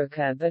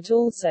Weisbrucker, but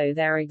also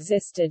there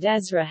existed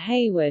Ezra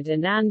Hayward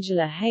and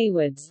Angela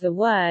Hayward's The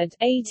Word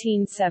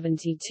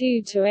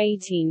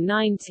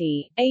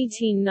 (1872–1890),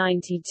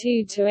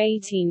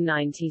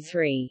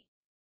 1892–1893.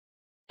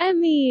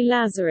 M. E.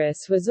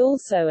 Lazarus was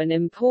also an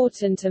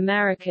important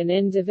American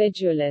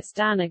individualist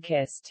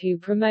anarchist who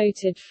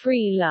promoted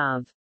free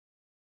love.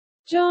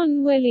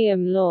 John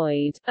William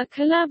Lloyd, a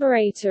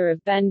collaborator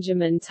of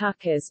Benjamin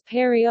Tucker's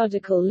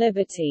periodical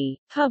Liberty,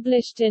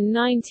 published in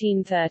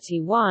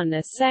 1931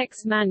 a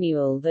sex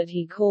manual that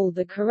he called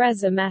the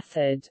Carezza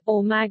Method,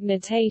 or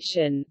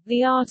Magnetation,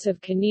 the Art of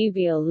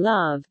Connubial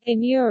Love.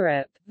 In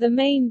Europe, the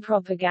main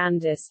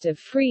propagandist of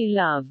free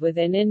love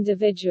within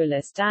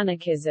individualist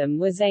anarchism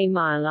was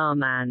Émile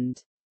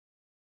Armand.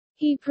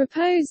 He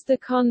proposed the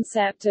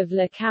concept of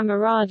la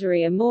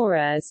camaraderie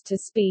amoureuse to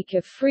speak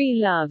of free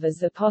love as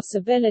the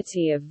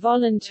possibility of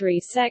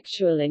voluntary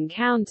sexual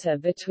encounter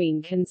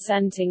between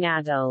consenting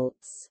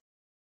adults.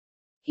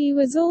 He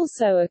was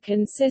also a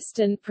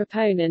consistent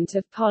proponent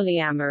of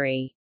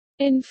polyamory.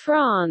 In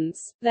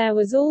France, there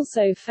was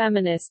also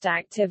feminist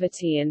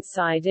activity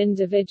inside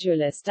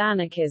individualist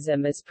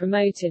anarchism as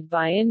promoted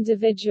by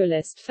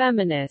individualist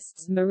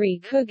feminists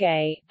Marie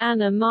Cuget,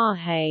 Anna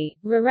Mahe,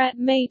 Rorette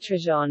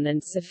Maitrejean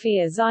and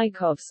Sofia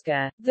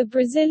Zajkowska. The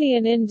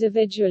Brazilian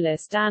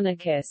individualist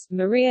anarchist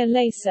Maria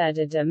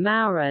Lacerda de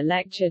Moura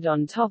lectured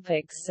on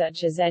topics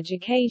such as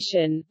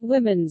education,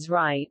 women's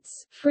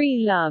rights,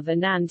 free love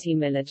and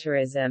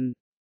anti-militarism.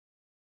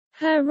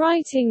 Her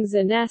writings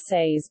and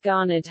essays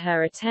garnered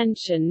her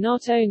attention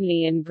not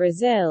only in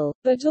Brazil,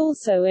 but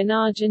also in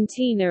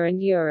Argentina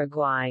and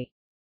Uruguay.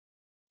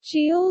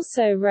 She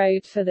also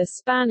wrote for the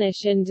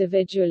Spanish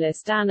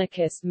individualist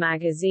anarchist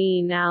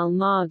magazine Al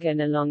Margen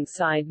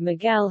alongside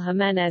Miguel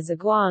Jiménez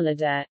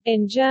Igualada.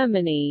 In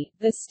Germany,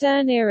 the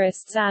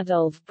Stirnerists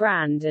Adolf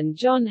Brand and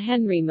John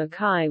Henry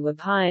Mackay were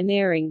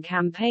pioneering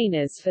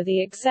campaigners for the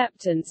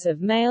acceptance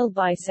of male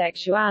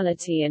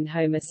bisexuality and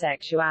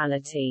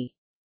homosexuality.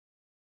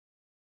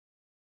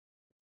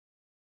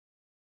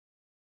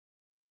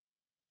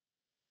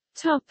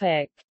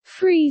 Topic: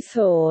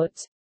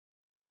 Freethought.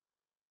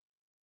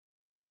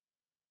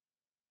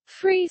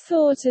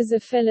 Freethought as a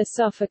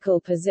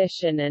philosophical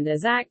position and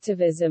as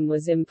activism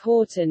was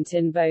important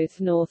in both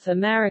North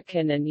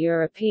American and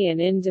European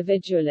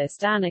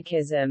individualist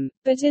anarchism,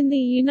 but in the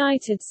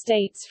United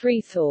States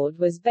Freethought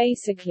was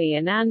basically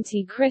an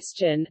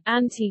anti-Christian,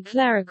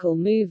 anti-clerical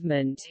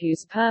movement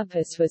whose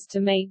purpose was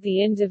to make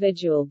the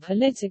individual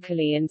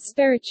politically and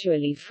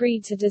spiritually free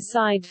to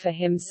decide for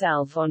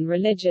himself on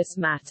religious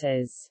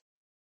matters.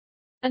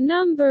 A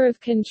number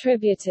of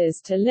contributors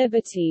to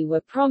liberty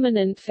were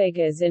prominent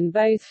figures in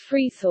both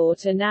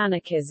Freethought and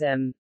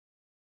anarchism.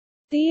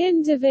 The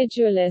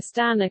individualist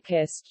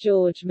anarchist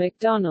George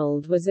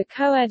MacDonald was a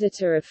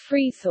co-editor of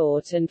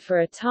Freethought and for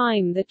a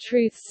time the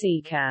Truth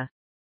Seeker.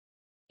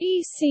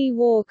 E. C.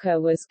 Walker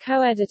was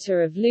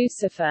co-editor of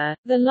Lucifer,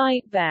 the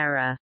Light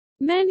Bearer.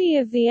 Many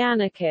of the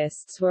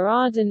anarchists were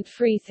ardent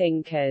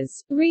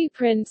freethinkers.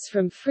 Reprints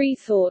from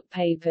Freethought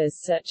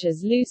papers such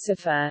as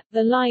Lucifer,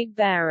 The Light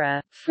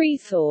Bearer,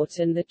 Freethought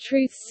and The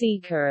Truth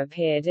Seeker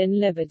appeared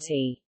in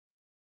Liberty.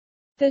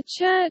 The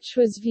Church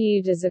was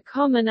viewed as a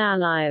common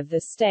ally of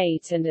the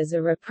state and as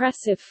a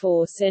repressive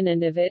force in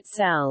and of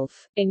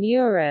itself. In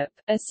Europe,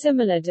 a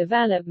similar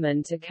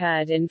development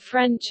occurred in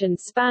French and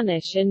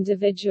Spanish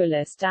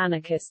individualist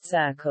anarchist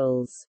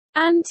circles.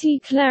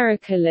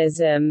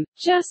 Anti-clericalism,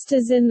 just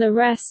as in the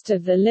rest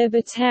of the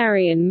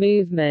libertarian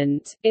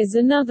movement, is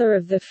another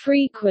of the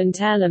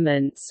frequent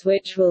elements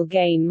which will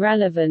gain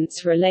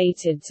relevance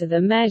related to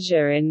the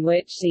measure in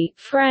which the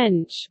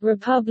French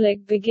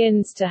Republic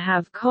begins to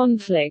have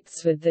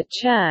conflicts with the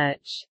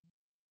Church.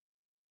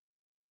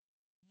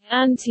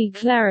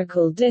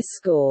 Anti-clerical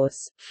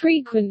discourse,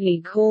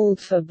 frequently called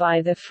for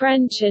by the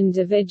French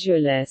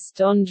individualist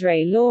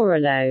André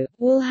Laurelot,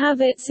 will have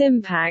its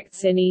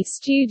impacts in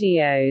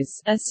Estudios,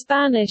 a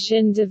Spanish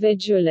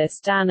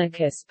individualist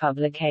anarchist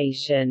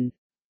publication.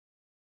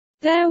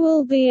 There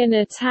will be an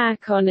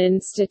attack on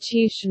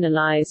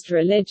institutionalized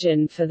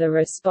religion for the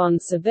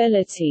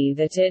responsibility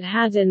that it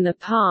had in the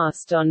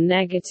past on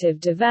negative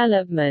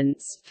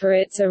developments, for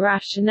its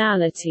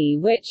irrationality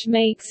which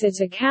makes it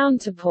a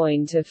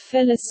counterpoint of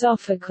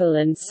philosophical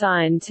and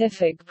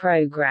scientific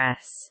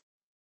progress.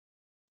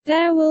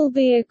 There will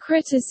be a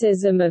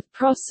criticism of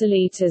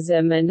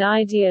proselytism and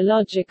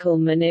ideological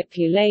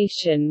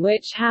manipulation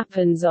which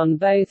happens on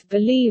both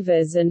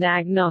believers and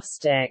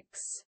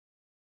agnostics.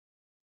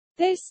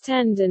 These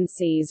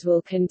tendencies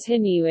will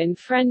continue in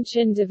French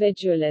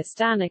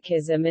individualist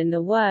anarchism in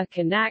the work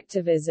and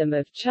activism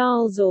of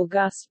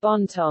Charles-Auguste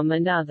Bonhomme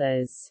and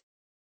others.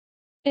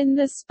 In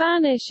the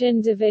Spanish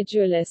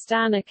individualist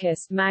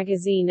anarchist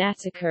magazine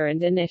Ética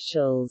and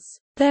Initials,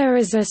 there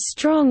is a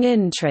strong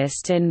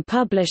interest in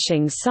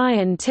publishing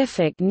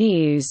scientific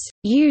news,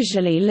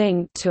 usually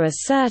linked to a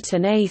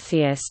certain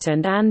atheist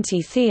and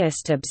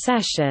anti-theist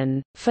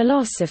obsession,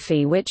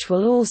 philosophy which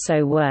will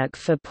also work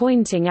for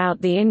pointing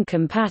out the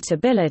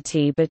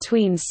incompatibility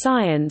between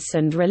science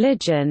and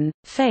religion,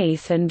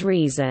 faith and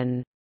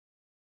reason.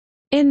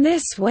 In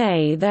this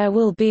way there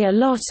will be a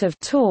lot of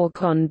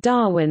talk on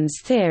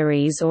Darwin's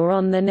theories or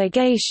on the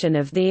negation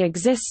of the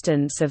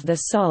existence of the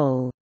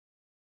soul.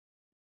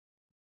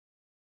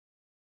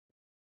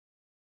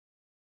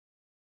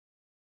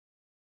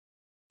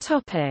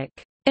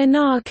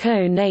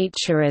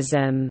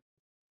 Anarcho-naturism.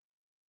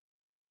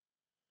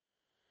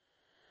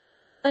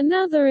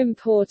 Another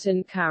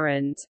important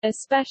current,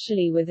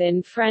 especially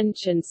within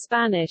French and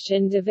Spanish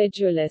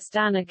individualist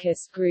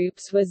anarchist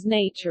groups, was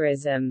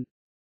naturism.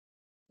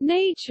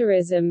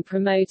 Naturism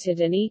promoted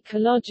an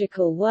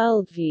ecological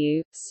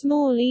worldview,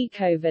 small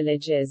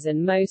eco-villages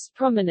and most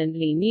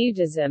prominently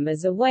nudism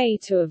as a way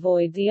to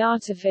avoid the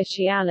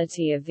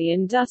artificiality of the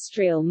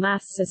industrial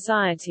mass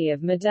society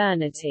of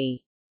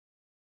modernity.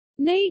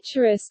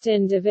 Naturist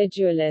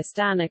individualist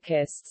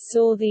anarchists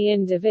saw the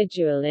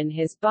individual in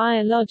his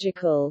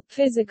biological,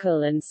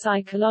 physical and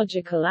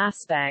psychological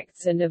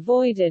aspects and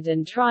avoided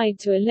and tried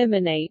to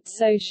eliminate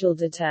social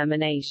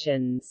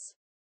determinations.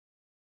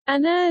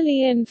 An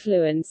early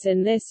influence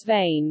in this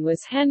vein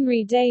was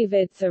Henry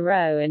David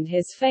Thoreau and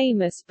his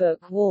famous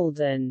book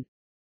Walden.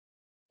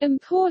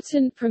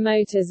 Important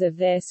promoters of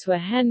this were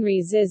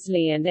Henry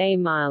Zisley and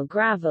Émile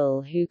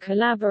Gravel, who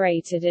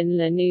collaborated in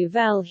La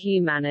Nouvelle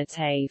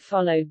Humanité,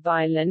 followed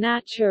by Le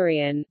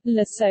Naturien,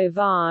 Le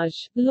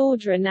Sauvage,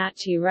 L'Ordre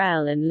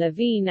Naturel and La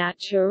Vie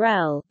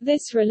Naturelle.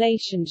 This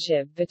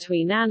relationship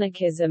between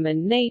anarchism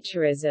and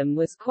naturism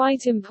was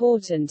quite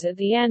important at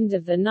the end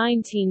of the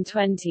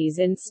 1920s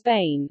in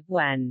Spain,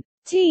 when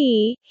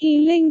he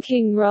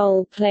linking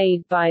role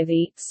played by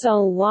the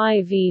Sol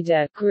y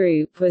Vida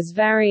group was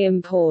very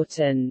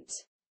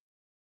important.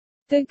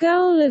 The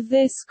goal of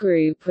this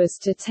group was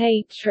to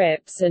take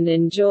trips and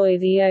enjoy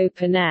the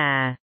open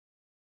air.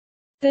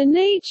 The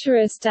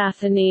naturist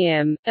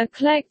Athenaeum,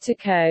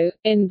 Eclectico,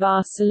 in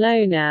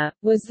Barcelona,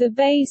 was the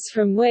base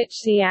from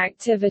which the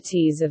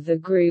activities of the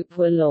group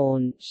were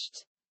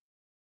launched.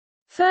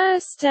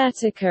 First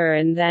Etica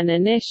and then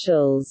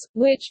Initials,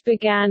 which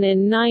began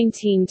in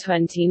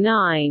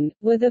 1929,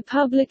 were the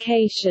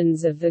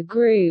publications of the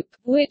group,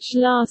 which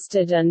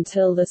lasted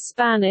until the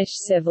Spanish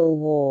Civil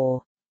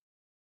War.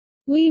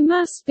 We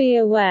must be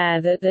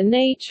aware that the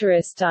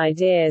naturist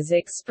ideas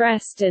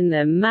expressed in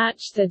them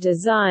matched the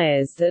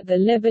desires that the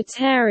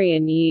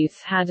libertarian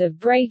youth had of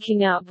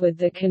breaking up with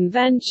the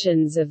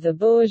conventions of the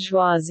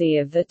bourgeoisie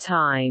of the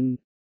time.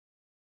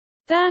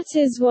 That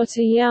is what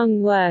a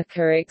young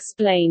worker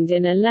explained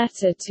in a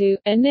letter to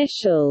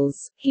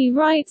Initials. He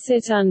writes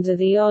it under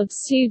the odd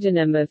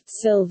pseudonym of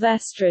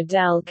Silvestre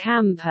del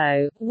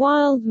Campo,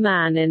 wild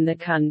man in the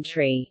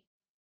country.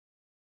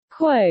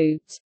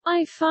 Quote,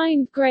 I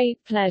find great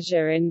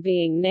pleasure in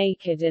being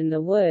naked in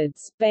the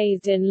woods,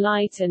 bathed in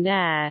light and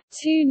air,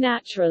 two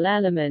natural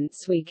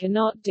elements we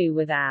cannot do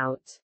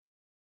without.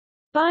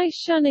 By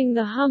shunning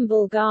the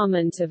humble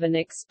garment of an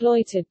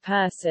exploited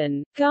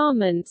person,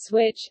 garments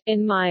which,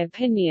 in my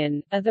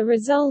opinion, are the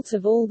result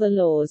of all the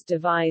laws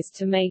devised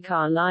to make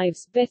our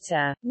lives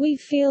bitter, we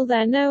feel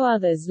there no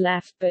others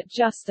left but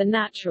just the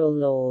natural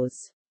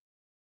laws.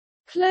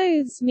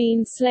 Clothes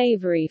mean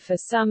slavery for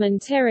some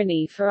and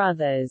tyranny for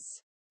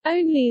others.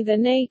 Only the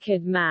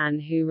naked man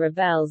who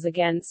rebels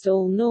against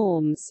all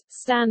norms,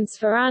 stands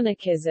for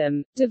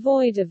anarchism,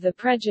 devoid of the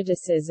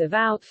prejudices of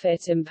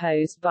outfit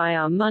imposed by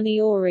our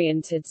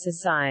money-oriented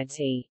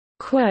society.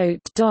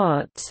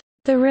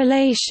 The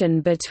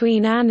relation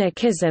between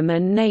anarchism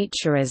and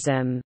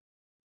naturism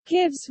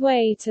gives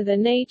way to the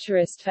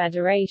Naturist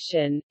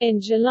Federation,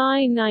 in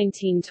July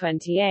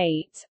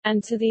 1928,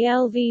 and to the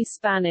LV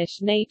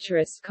Spanish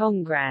Naturist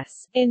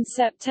Congress, in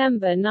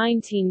September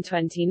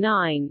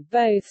 1929,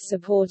 both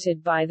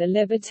supported by the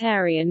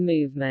libertarian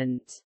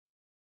movement.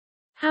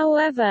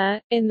 However,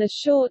 in the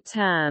short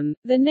term,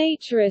 the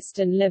naturist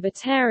and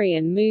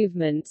libertarian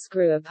movements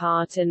grew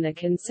apart in the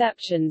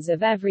conceptions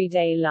of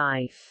everyday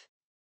life.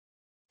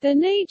 The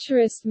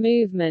naturist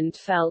movement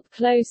felt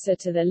closer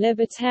to the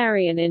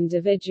libertarian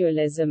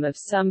individualism of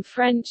some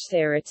French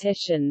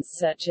theoreticians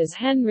such as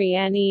Henry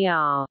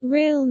Ner,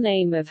 real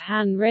name of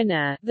Han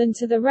Rinner, than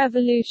to the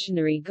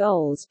revolutionary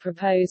goals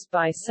proposed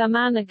by some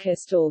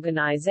anarchist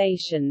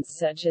organizations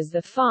such as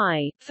the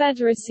FI,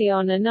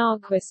 Federación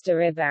Anarquista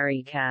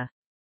Ibérica.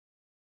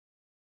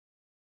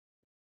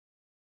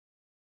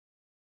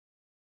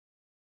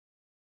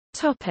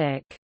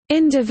 Topic: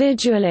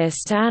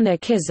 Individualist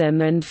anarchism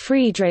and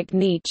Friedrich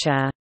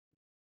Nietzsche.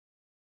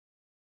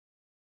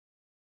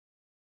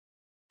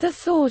 The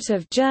thought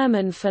of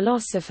German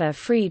philosopher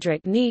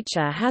Friedrich Nietzsche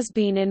has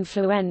been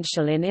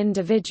influential in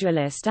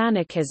individualist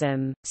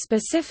anarchism,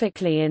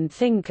 specifically in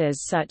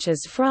thinkers such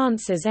as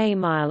France's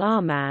Émile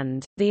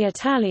Armand, the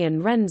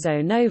Italian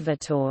Renzo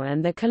Novatore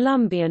and the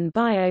Colombian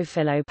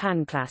Biophilo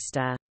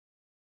Panclasta.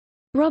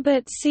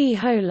 Robert C.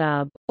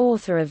 Holub,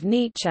 author of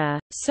Nietzsche,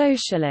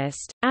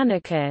 socialist,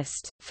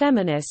 anarchist,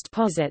 feminist,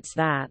 posits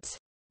that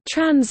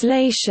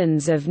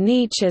translations of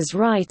Nietzsche's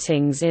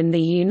writings in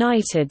the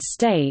United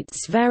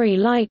States very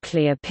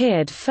likely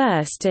appeared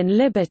first in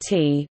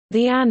Liberty,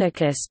 the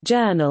anarchist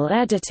journal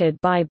edited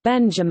by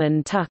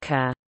Benjamin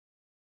Tucker.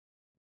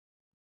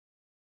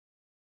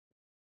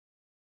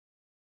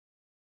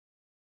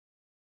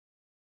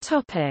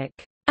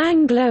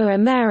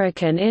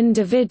 Anglo-American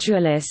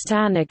individualist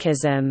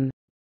anarchism.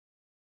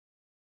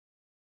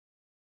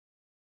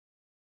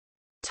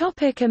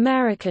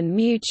 American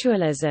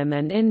mutualism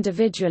and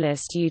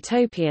individualist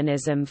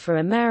utopianism. For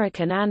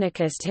American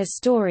anarchist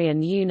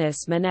historian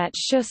Eunice Minette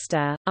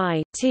Schuster,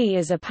 it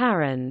is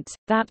apparent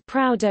that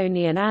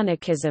Proudhonian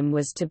anarchism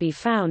was to be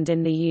found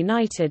in the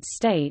United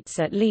States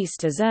at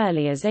least as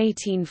early as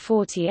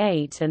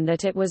 1848 and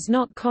that it was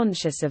not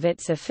conscious of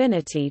its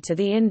affinity to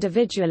the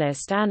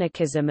individualist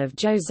anarchism of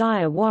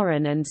Josiah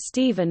Warren and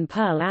Stephen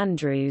Pearl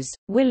Andrews.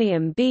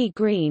 William B.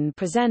 Greene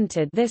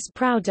presented this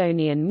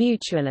Proudhonian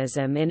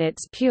mutualism in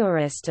its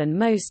purest and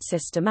most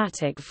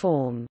systematic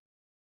form.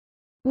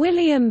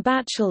 William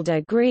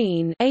Batchelder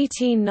Greene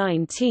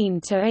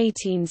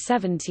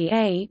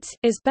 (1819–1878)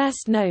 is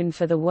best known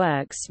for the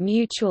works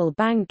Mutual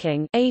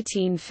Banking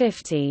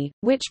 (1850),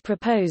 which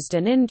proposed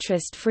an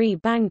interest-free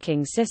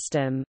banking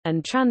system,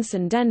 and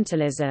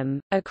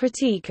Transcendentalism, a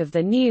critique of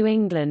the New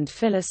England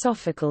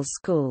philosophical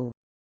school.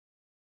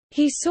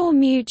 He saw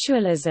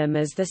mutualism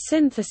as the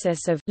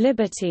synthesis of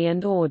liberty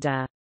and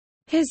order.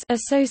 His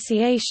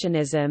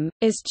associationism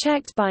is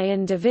checked by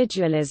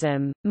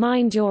individualism,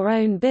 mind your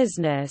own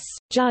business,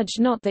 judge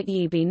not that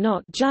ye be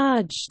not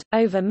judged,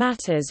 over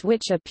matters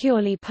which are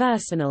purely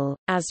personal,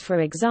 as for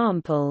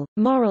example,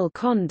 moral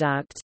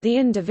conduct. The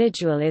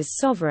individual is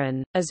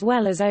sovereign, as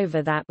well as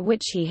over that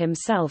which he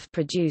himself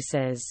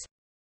produces.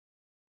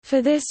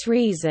 For this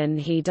reason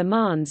he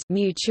demands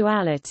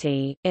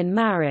mutuality in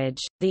marriage,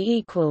 the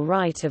equal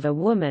right of a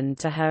woman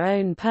to her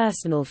own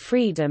personal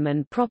freedom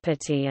and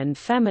property, and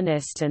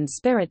feminist and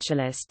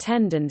spiritualist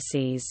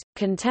tendencies.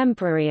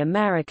 Contemporary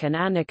American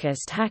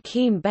anarchist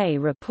Hakeem Bey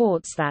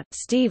reports that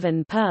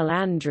Stephen Pearl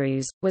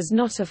Andrews was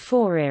not a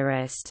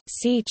Fourierist,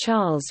 see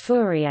Charles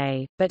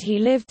Fourier, but he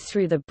lived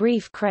through the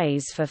brief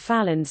craze for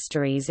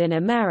phalansteries in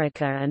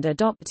America and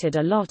adopted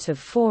a lot of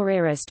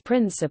Fourierist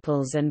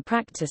principles and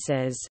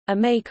practices, a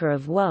maker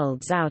of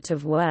worlds out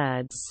of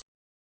words.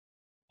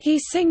 He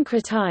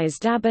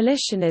syncretized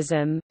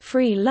abolitionism,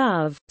 free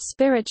love,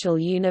 spiritual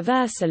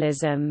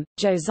universalism,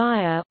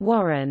 Josiah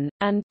Warren,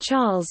 and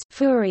Charles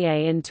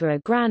Fourier into a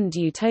grand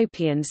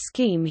utopian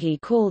scheme he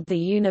called the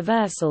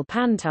Universal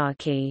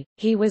Pantarchy.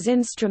 He was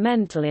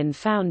instrumental in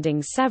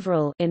founding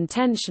several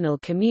intentional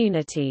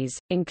communities,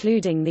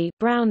 including the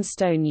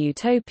Brownstone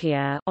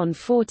Utopia on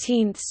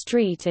 14th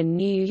Street in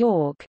New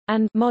York,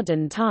 and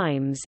Modern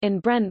Times in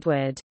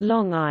Brentwood,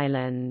 Long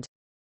Island.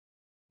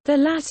 The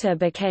latter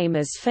became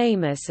as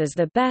famous as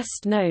the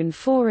best-known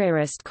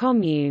Fourierist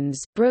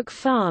communes, Brook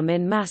Farm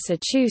in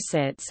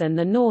Massachusetts and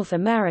the North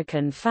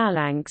American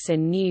Phalanx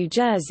in New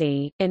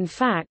Jersey. In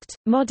fact,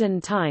 Modern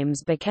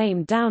Times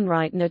became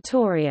downright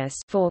notorious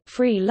for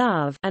free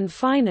love and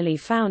finally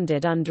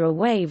founded under a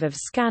wave of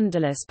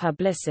scandalous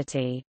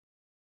publicity.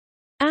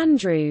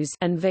 Andrews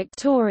and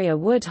Victoria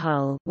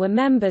Woodhull were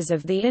members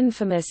of the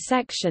infamous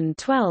Section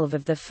 12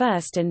 of the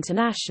First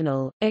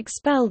International,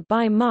 expelled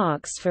by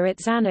Marx for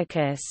its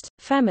anarchist,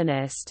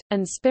 feminist,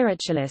 and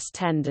spiritualist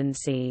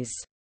tendencies.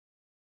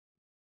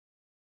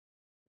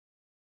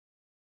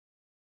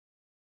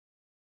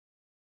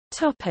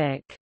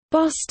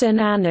 Boston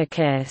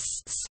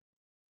anarchists.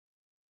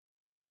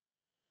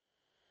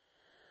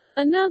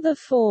 Another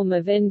form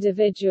of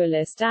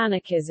individualist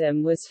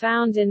anarchism was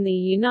found in the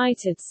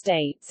United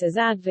States as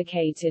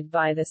advocated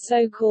by the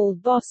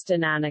so-called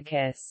Boston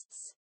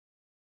anarchists.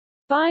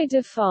 By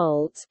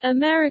default,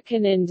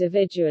 American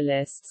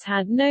individualists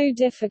had no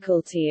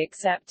difficulty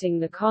accepting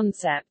the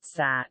concepts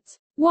that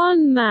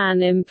one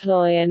man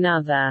employ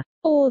another,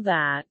 or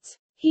that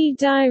he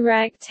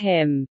direct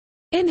him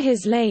in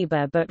his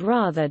labor, but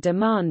rather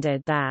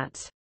demanded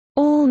that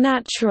all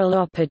natural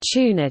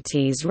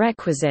opportunities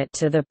requisite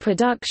to the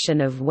production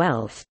of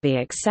wealth be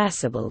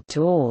accessible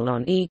to all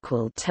on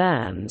equal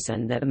terms,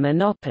 and that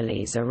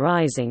monopolies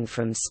arising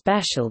from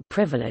special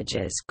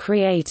privileges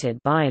created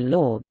by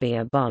law be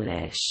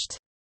abolished.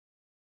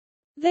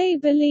 They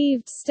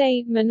believed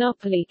state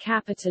monopoly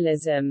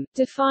capitalism,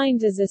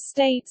 defined as a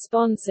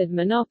state-sponsored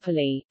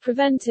monopoly,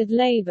 prevented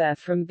labor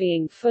from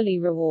being fully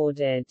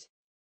rewarded.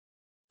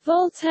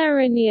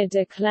 Voltaire-Regnier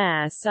de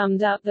Cleyre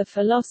summed up the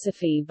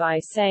philosophy by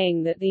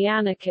saying that the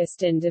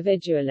anarchist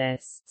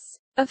individualists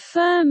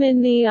affirm in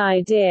the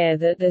idea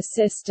that the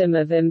system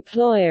of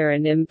employer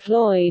and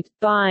employed,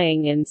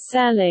 buying and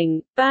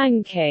selling,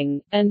 banking,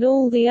 and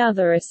all the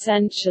other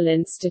essential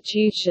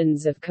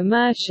institutions of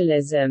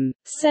commercialism,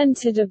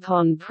 centered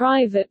upon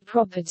private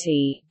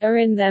property, are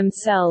in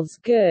themselves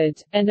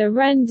good, and are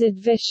rendered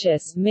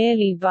vicious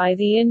merely by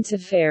the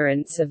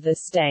interference of the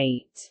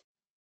state.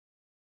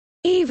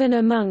 Even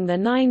among the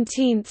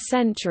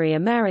 19th-century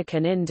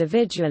American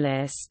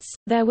individualists,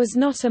 there was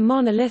not a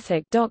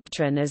monolithic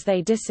doctrine, as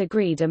they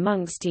disagreed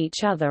amongst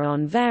each other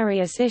on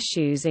various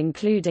issues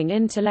including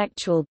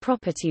intellectual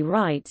property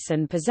rights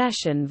and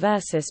possession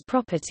versus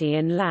property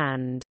in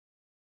land.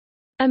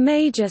 A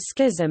major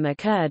schism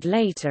occurred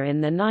later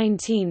in the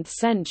 19th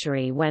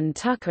century when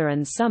Tucker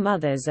and some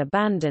others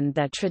abandoned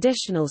their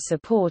traditional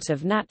support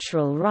of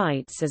natural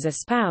rights as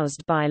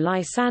espoused by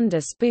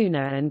Lysander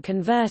Spooner and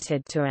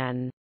converted to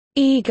an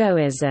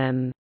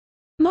egoism,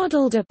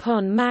 modeled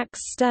upon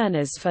Max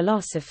Stirner's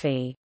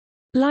philosophy.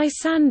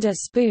 Lysander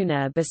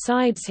Spooner,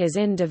 besides his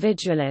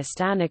individualist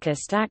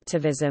anarchist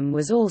activism,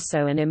 was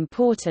also an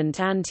important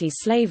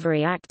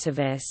anti-slavery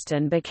activist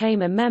and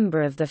became a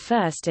member of the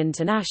First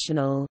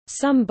International.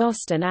 Some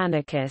Boston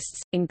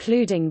anarchists,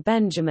 including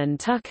Benjamin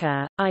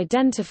Tucker,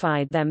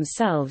 identified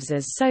themselves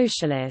as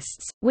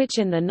socialists, which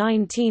in the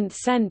 19th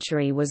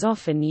century was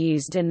often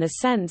used in the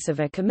sense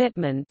of a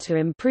commitment to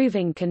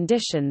improving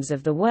conditions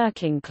of the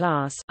working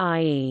class,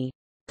 i.e.,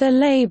 the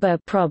labor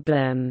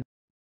problem.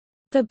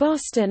 The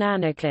Boston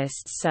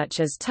anarchists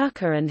such as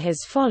Tucker and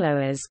his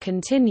followers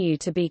continue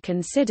to be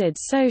considered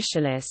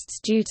socialists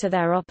due to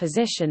their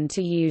opposition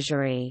to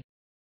usury.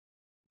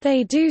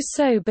 They do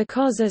so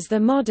because, as the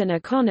modern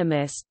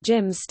economist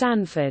Jim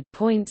Stanford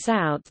points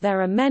out, there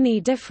are many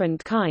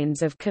different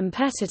kinds of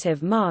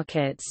competitive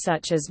markets,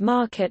 such as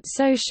market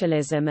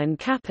socialism, and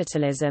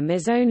capitalism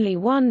is only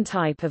one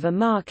type of a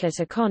market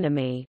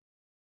economy.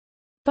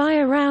 By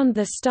around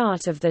the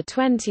start of the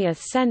 20th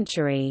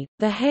century,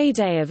 the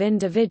heyday of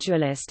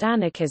individualist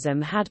anarchism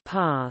had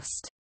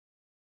passed.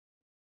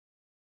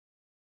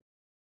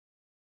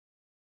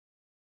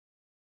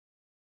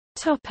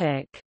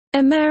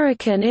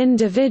 American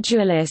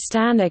individualist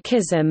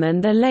anarchism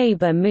and the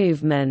labor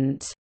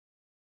movement.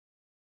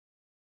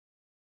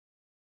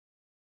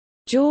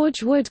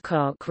 George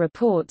Woodcock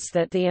reports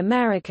that the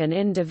American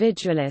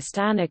individualist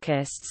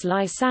anarchists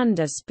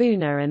Lysander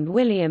Spooner and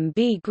William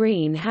B.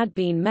 Greene had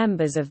been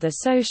members of the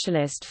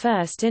Socialist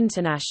First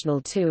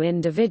International. Two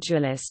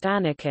individualist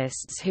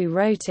anarchists who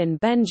wrote in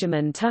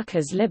Benjamin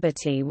Tucker's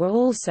Liberty were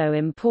also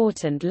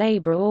important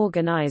labor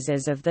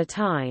organizers of the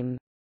time.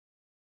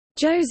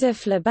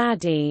 Joseph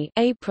Labadie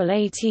 (April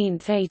 18,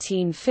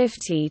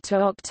 1850 to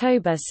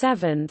October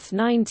 7,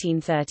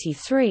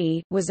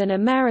 1933) was an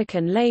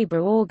American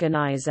labor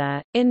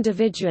organizer,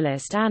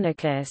 individualist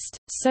anarchist,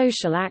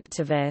 social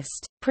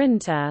activist,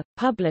 printer,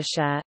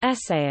 publisher,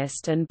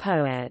 essayist and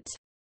poet.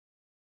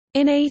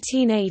 In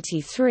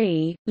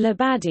 1883,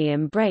 Labadie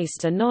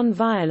embraced a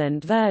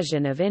non-violent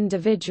version of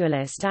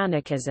individualist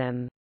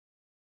anarchism.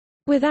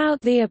 Without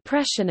the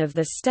oppression of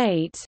the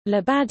state,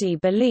 Labadie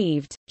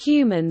believed,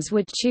 humans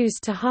would choose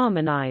to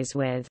harmonize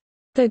with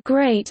the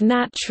great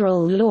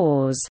natural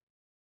laws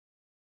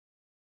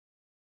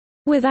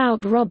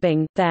without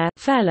robbing their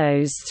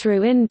fellows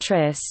through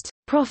interest,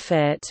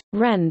 profit,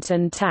 rent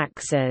and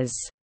taxes.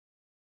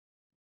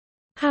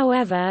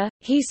 However,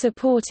 he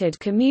supported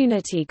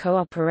community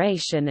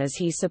cooperation as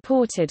he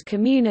supported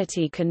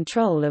community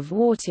control of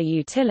water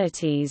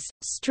utilities,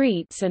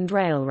 streets and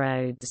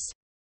railroads.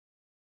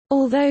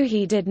 Although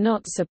he did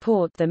not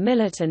support the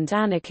militant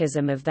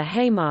anarchism of the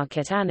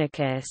Haymarket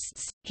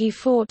anarchists, he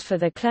fought for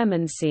the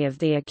clemency of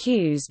the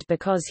accused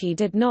because he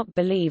did not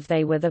believe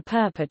they were the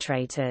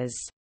perpetrators.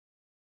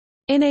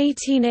 In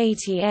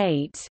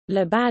 1888,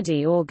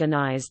 Labadie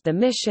organized the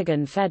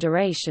Michigan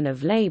Federation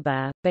of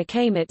Labor,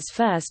 became its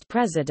first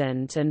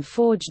president and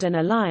forged an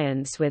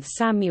alliance with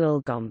Samuel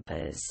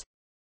Gompers.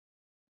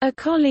 A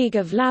colleague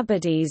of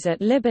Labadie's at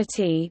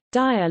Liberty,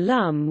 Dyer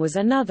Lum was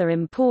another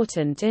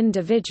important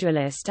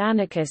individualist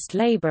anarchist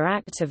labor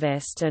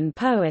activist and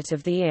poet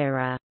of the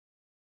era.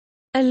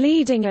 A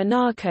leading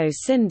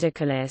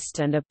anarcho-syndicalist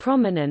and a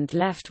prominent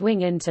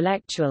left-wing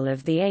intellectual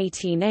of the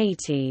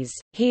 1880s,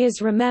 he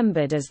is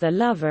remembered as the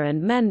lover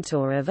and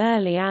mentor of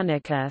early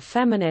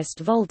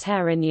anarcha-feminist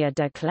Voltairine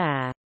de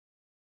Cleyre.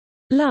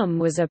 Lum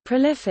was a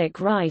prolific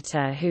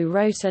writer who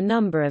wrote a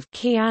number of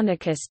key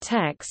anarchist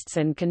texts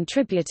and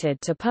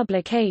contributed to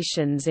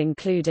publications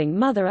including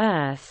Mother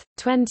Earth,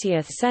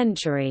 20th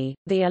Century,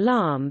 The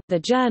Alarm, the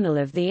Journal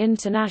of the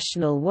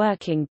International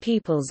Working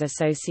People's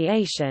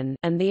Association,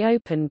 and The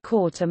Open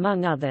Court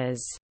among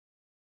others.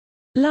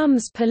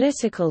 Lum's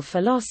political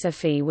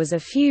philosophy was a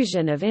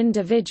fusion of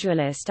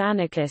individualist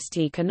anarchist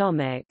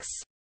economics,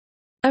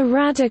 a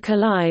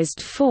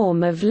radicalized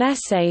form of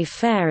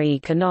laissez-faire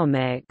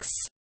economics,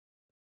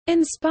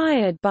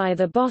 inspired by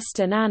the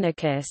Boston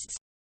anarchists,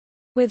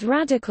 with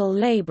radical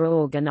labor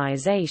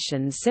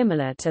organization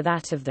similar to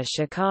that of the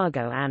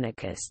Chicago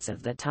anarchists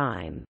of the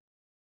time.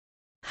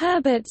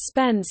 Herbert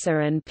Spencer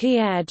and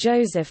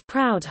Pierre-Joseph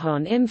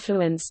Proudhon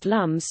influenced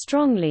Lum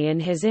strongly in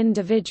his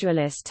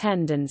individualist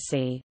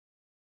tendency.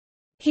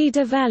 He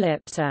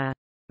developed a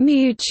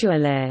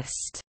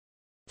mutualist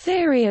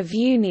theory of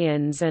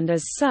unions and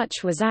as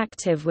such was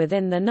active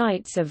within the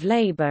Knights of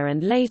Labor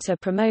and later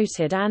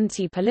promoted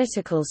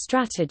anti-political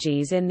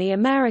strategies in the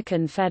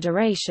American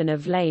Federation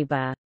of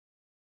Labor.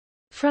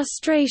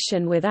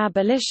 Frustration with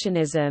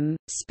abolitionism,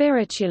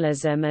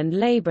 spiritualism and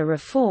labor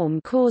reform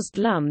caused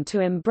Lum to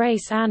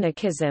embrace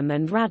anarchism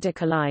and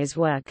radicalize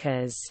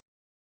workers.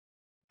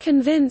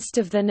 Convinced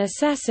of the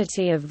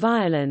necessity of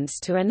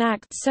violence to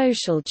enact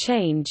social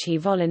change, he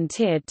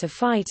volunteered to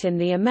fight in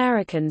the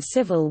American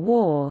Civil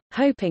War,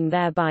 hoping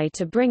thereby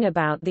to bring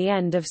about the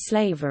end of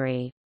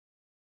slavery.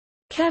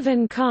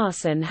 Kevin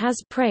Carson has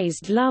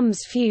praised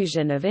Lum's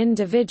fusion of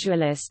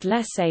individualist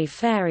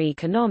laissez-faire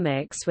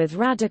economics with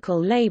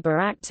radical labor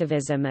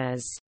activism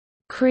as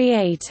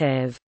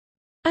creative,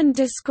 and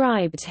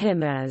described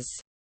him as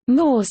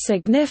more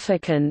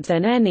significant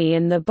than any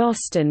in the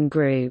Boston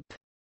group.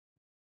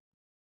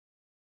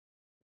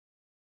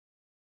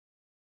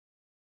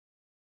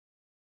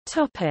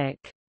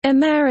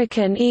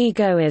 American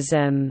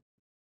egoism.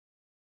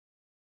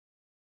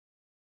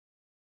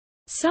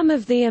 Some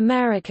of the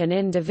American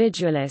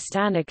individualist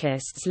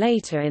anarchists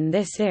later in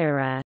this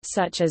era,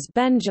 such as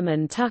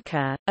Benjamin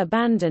Tucker,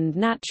 abandoned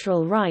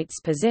natural rights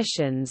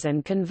positions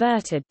and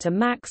converted to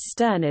Max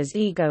Stirner's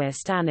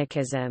egoist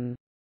anarchism.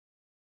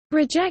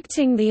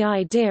 Rejecting the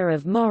idea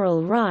of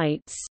moral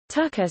rights,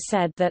 Tucker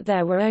said that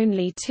there were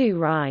only two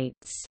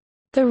rights,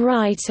 the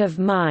right of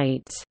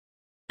might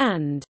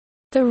and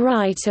the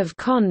right of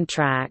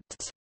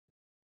contract.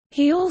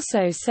 He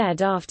also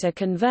said after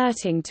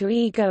converting to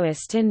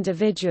egoist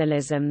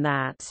individualism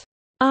that,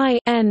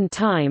 in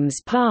times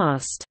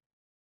past,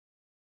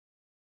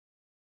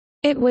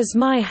 it was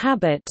my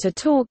habit to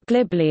talk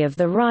glibly of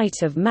the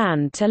right of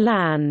man to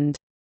land.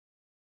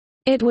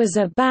 "It was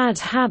a bad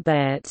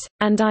habit,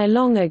 and I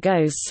long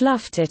ago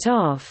sloughed it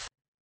off.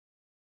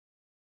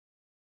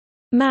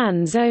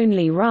 Man's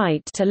only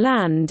right to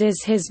land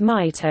is his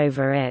might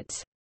over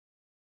it."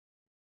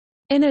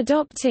 In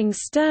adopting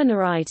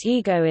Stirnerite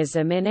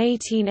egoism in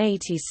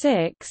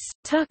 1886,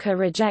 Tucker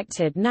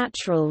rejected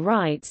natural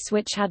rights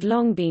which had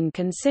long been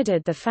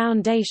considered the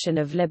foundation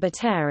of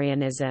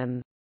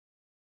libertarianism.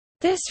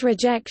 This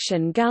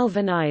rejection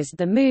galvanized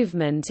the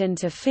movement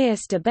into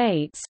fierce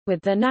debates,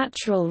 with the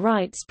natural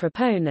rights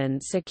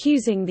proponents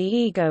accusing the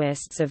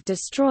egoists of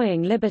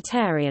destroying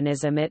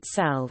libertarianism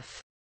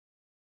itself.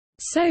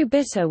 So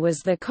bitter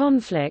was the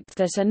conflict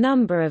that a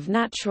number of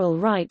natural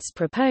rights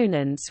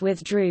proponents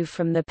withdrew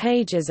from the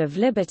pages of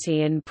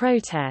Liberty in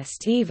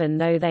protest, even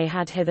though they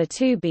had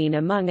hitherto been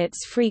among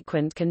its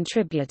frequent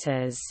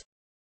contributors.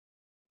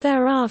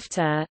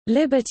 Thereafter,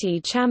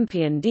 Liberty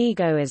championed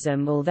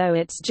egoism, although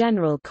its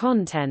general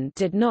content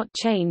did not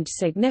change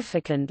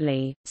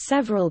significantly.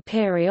 Several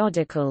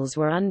periodicals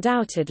were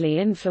undoubtedly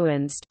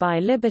influenced by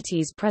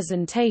Liberty's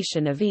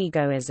presentation of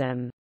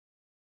egoism.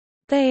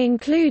 They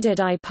included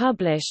I,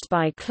 published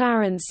by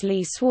Clarence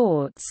Lee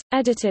Swartz,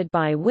 edited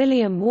by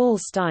William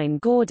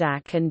Wallstein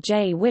Gordak and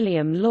J.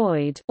 William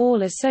Lloyd,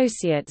 all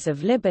associates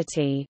of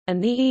Liberty,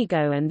 and The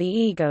Ego and the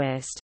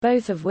Egoist,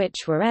 both of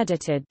which were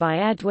edited by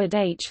Edward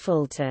H.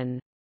 Fulton.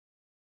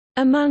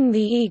 Among the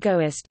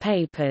egoist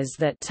papers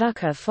that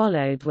Tucker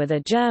followed were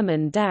the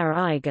German Der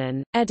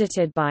Eigen,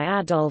 edited by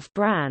Adolf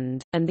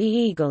Brand, and The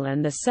Eagle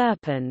and the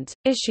Serpent,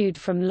 issued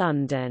from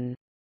London.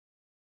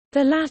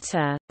 The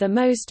latter, the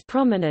most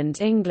prominent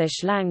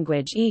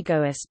English-language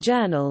egoist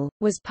journal,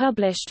 was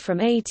published from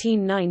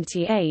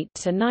 1898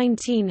 to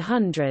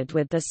 1900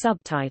 with the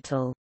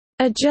subtitle,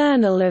 "A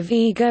Journal of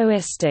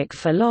Egoistic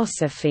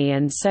Philosophy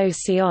and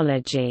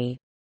Sociology."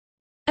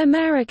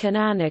 American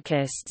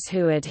anarchists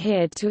who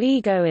adhered to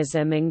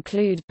egoism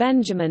include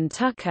Benjamin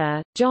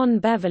Tucker, John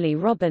Beverly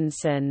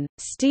Robinson,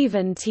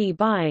 Stephen T.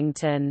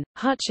 Byington,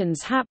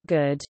 Hutchins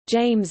Hapgood,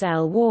 James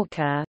L.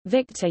 Walker,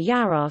 Victor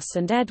Yaros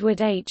and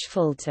Edward H.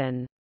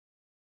 Fulton.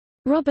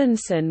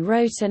 Robinson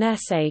wrote an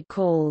essay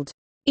called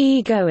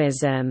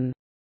Egoism,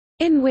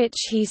 in which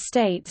he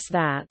states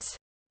that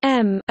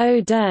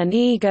modern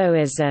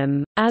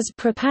egoism, as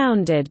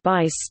propounded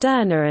by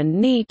Stirner and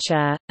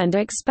Nietzsche, and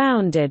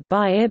expounded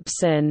by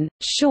Ibsen,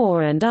 Shaw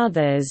and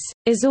others,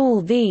 is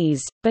all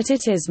these, but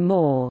it is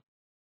more.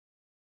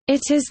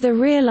 It is the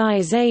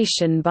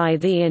realization by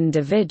the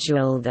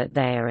individual that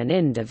they are an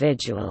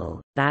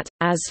individual, that,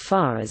 as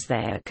far as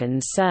they are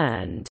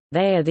concerned,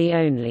 they are the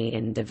only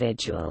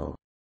individual.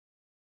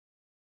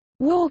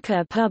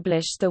 Walker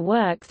published the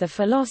work The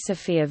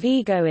Philosophy of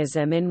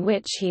Egoism, in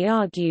which he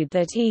argued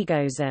that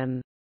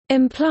egoism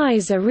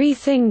implies a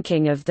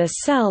rethinking of the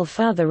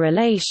self-other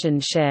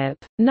relationship,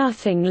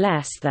 nothing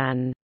less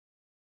than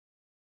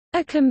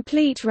a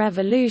complete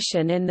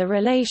revolution in the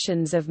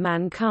relations of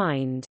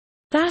mankind,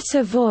 that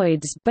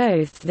avoids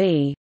both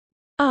the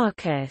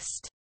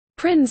anarchist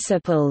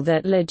principle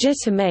that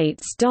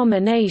legitimates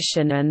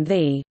domination and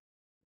the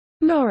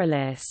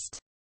moralist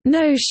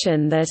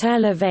notion that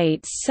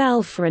elevates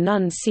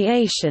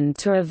self-renunciation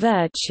to a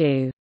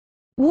virtue.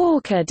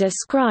 Walker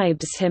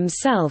describes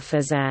himself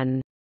as an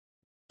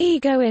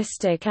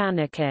egoistic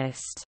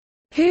anarchist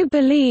who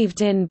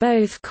believed in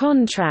both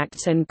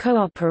contract and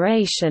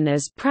cooperation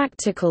as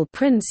practical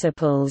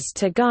principles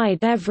to guide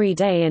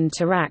everyday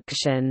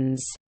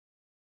interactions.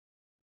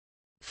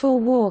 For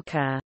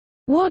Walker,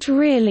 what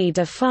really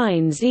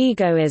defines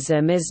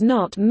egoism is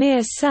not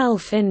mere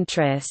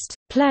self-interest,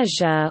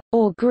 pleasure,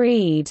 or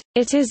greed,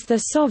 it is the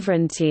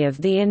sovereignty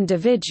of the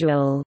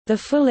individual, the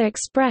full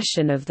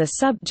expression of the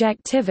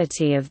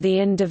subjectivity of the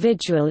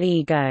individual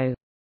ego.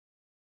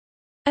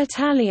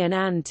 Italian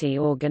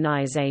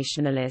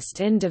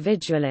anti-organizationalist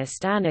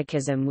individualist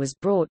anarchism was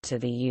brought to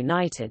the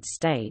United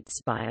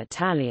States by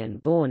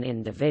Italian-born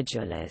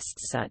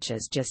individualists such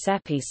as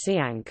Giuseppe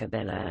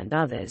Ciancabilla and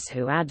others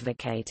who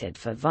advocated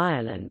for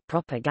violent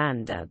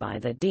propaganda by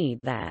the deed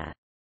there.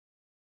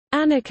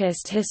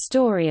 Anarchist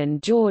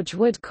historian George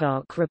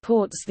Woodcock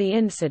reports the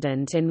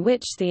incident in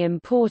which the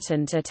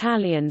important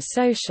Italian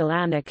social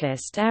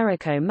anarchist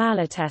Enrico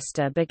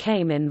Malatesta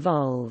became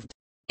involved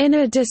in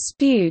a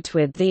dispute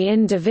with the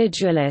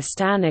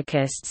individualist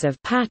anarchists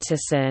of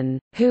Paterson,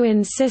 who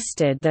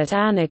insisted that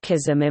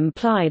anarchism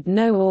implied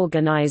no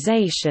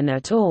organization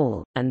at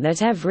all, and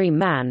that every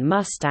man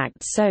must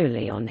act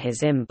solely on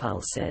his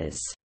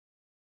impulses.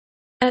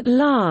 At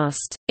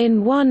last,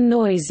 in one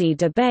noisy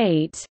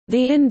debate,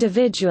 the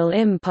individual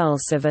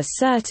impulse of a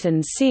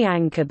certain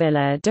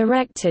Ciancabilla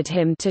directed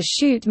him to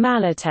shoot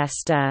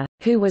Malatesta,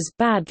 who was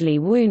badly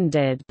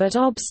wounded but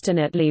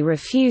obstinately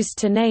refused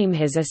to name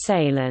his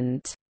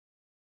assailant.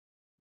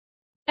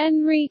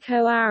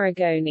 Enrico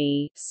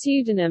Arrigoni,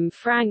 pseudonym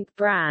Frank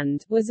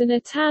Brand, was an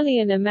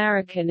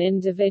Italian-American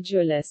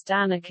individualist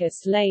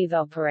anarchist lathe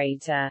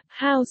operator,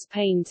 house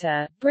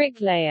painter,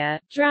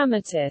 bricklayer,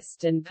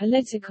 dramatist and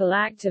political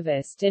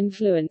activist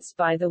influenced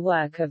by the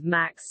work of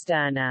Max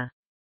Stirner.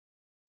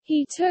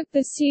 He took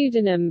the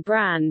pseudonym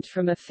Brand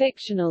from a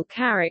fictional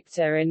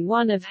character in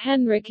one of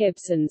Henrik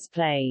Ibsen's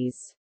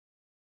plays.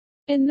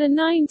 In the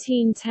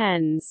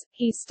 1910s,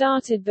 he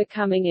started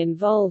becoming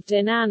involved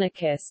in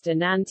anarchist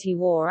and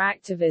anti-war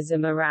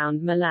activism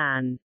around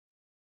Milan.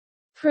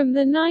 From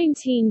the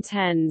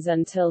 1910s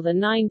until the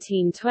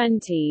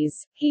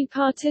 1920s, he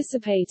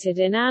participated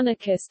in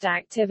anarchist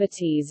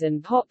activities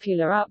and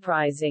popular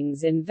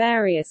uprisings in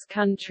various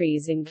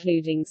countries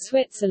including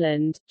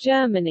Switzerland,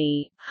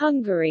 Germany,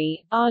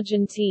 Hungary,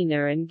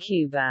 Argentina and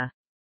Cuba.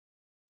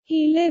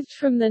 He lived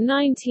from the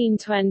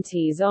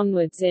 1920s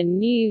onwards in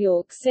New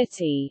York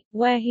City,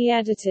 where he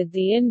edited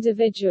the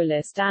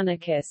individualist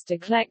anarchist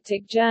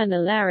eclectic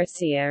journal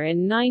Eresia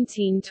in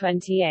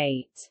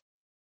 1928.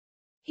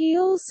 He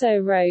also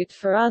wrote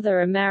for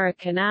other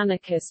American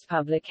anarchist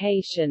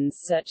publications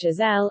such as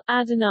El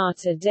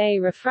Adonata dei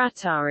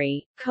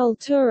Refrattari,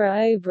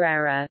 Cultura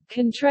Obrera,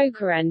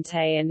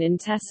 Controcorrente and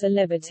Intesa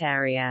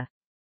Libertaria.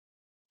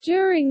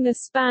 During the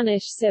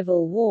Spanish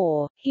Civil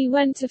War, he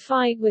went to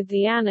fight with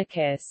the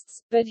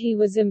anarchists, but he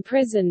was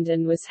imprisoned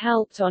and was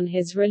helped on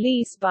his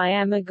release by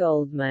Emma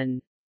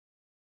Goldman.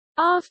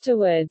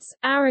 Afterwards,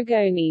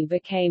 Arrigoni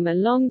became a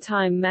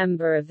longtime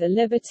member of the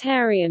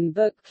Libertarian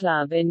Book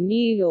Club in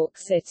New York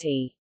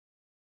City.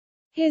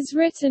 His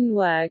written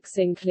works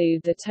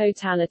include The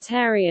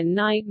Totalitarian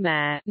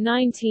Nightmare,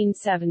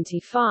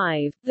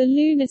 1975, The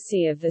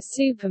Lunacy of the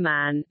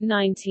Superman,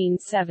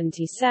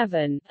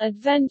 1977,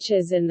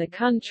 Adventures in the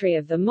Country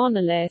of the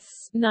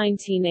Monoliths,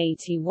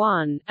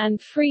 1981,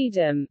 and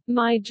Freedom,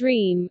 My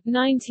Dream,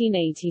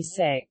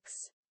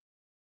 1986.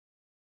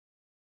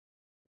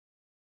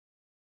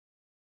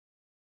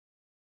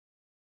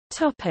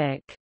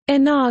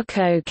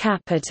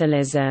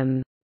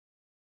 Anarcho-capitalism.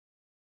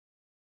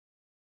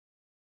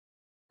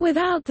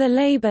 Without the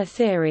labor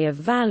theory of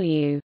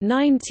value,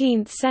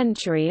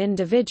 19th-century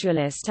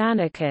individualist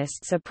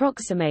anarchists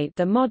approximate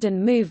the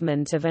modern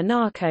movement of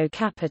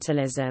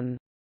anarcho-capitalism.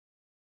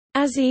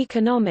 As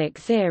economic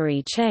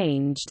theory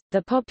changed,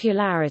 the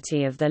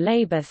popularity of the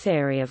labor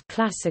theory of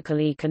classical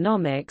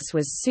economics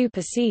was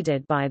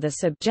superseded by the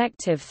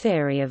subjective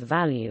theory of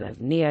value of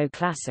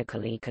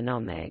neoclassical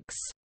economics.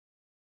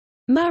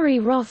 Murray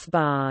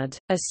Rothbard,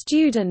 a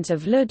student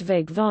of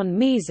Ludwig von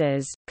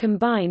Mises,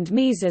 combined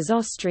Mises'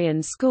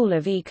 Austrian school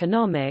of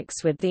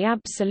economics with the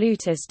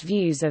absolutist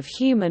views of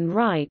human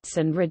rights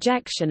and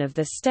rejection of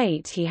the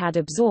state he had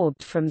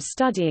absorbed from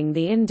studying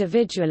the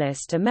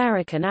individualist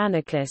American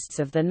anarchists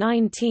of the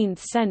 19th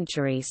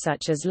century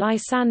such as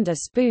Lysander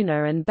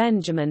Spooner and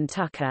Benjamin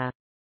Tucker.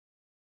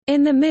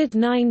 In the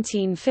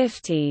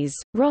mid-1950s,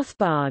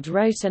 Rothbard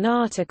wrote an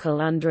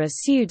article under a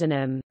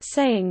pseudonym,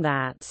 saying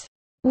that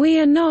 "We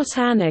are not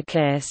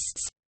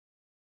anarchists,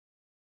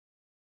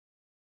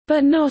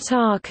 but not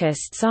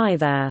archists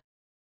either.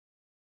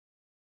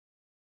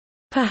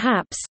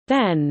 Perhaps,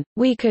 then,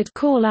 we could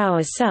call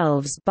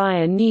ourselves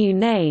by a new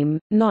name,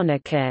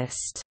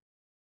 nonarchist."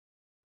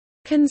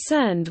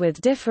 Concerned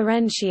with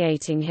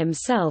differentiating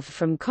himself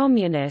from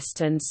communist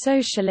and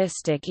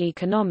socialistic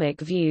economic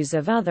views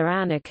of other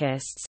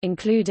anarchists,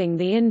 including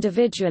the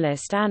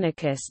individualist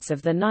anarchists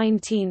of the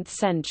 19th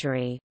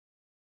century.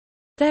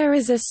 There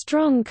is a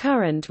strong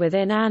current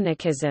within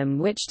anarchism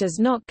which does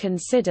not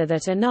consider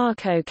that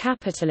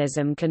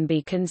anarcho-capitalism can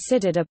be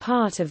considered a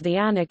part of the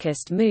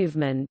anarchist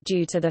movement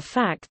due to the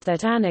fact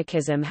that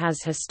anarchism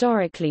has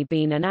historically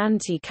been an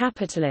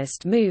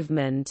anti-capitalist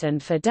movement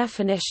and for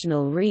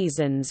definitional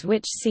reasons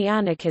which see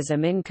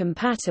anarchism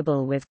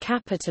incompatible with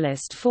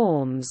capitalist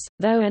forms.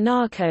 Though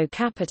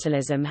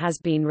anarcho-capitalism has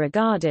been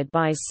regarded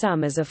by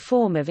some as a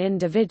form of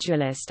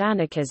individualist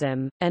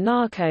anarchism,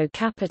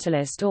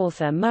 anarcho-capitalist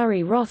author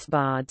Murray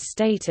Rothbard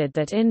stated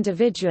that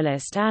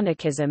individualist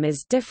anarchism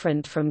is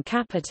different from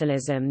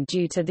capitalism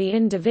due to the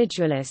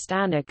individualist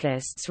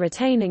anarchists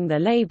retaining the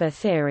labor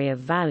theory of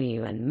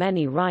value, and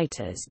many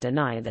writers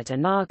deny that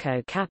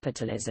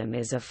anarcho-capitalism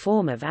is a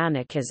form of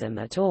anarchism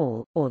at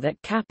all, or that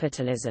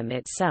capitalism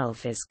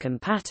itself is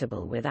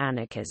compatible with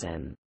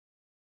anarchism.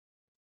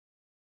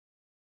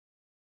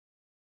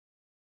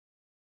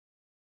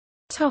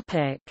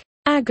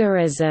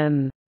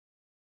 Agorism.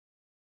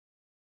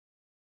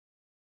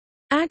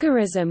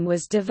 Agorism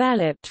was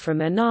developed from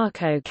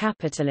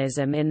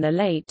anarcho-capitalism in the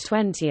late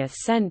 20th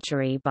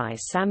century by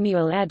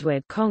Samuel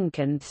Edward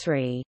Konkin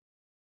III.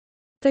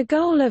 The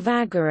goal of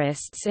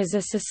agorists is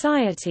a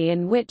society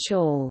in which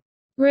all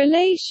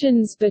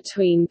relations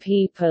between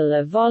people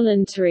are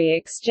voluntary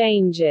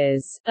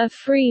exchanges, a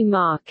free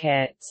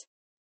market.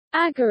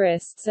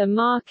 Agorists are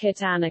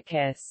market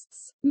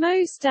anarchists.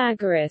 Most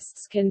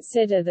agorists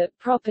consider that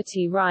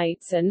property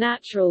rights are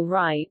natural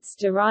rights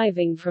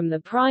deriving from the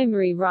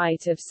primary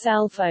right of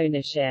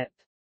self-ownership.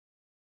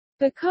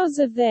 Because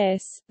of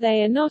this,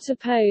 they are not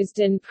opposed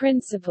in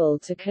principle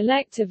to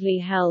collectively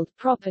held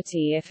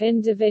property if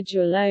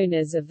individual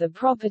owners of the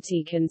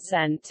property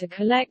consent to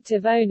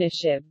collective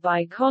ownership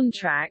by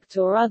contract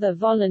or other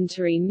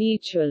voluntary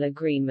mutual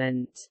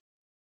agreement.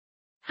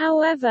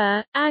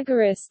 However,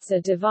 agorists are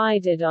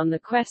divided on the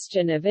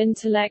question of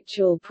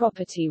intellectual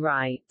property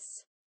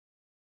rights.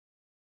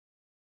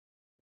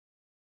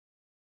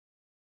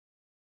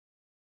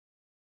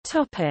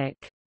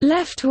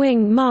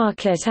 Left-wing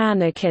market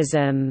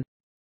anarchism.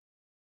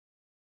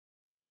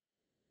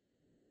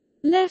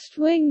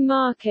 Left-wing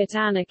market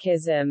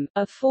anarchism,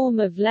 a form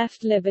of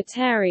left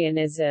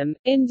libertarianism,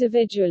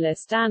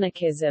 individualist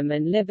anarchism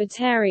and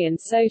libertarian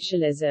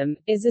socialism,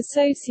 is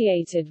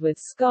associated with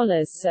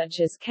scholars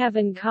such as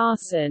Kevin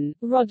Carson,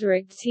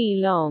 Roderick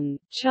T. Long,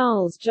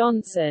 Charles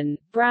Johnson,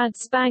 Brad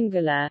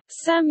Spangler,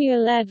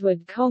 Samuel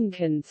Edward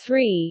Konkin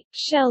III,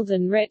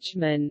 Sheldon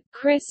Richman,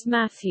 Chris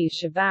Matthew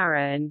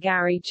Shabara and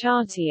Gary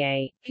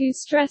Chartier, who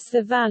stress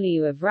the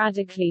value of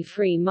radically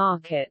free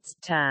markets,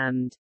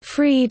 termed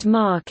freed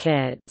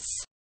markets,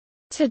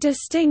 to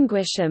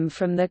distinguish them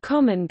from the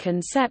common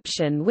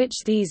conception which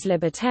these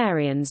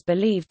libertarians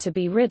believe to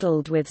be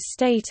riddled with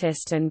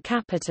statist and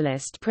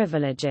capitalist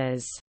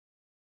privileges.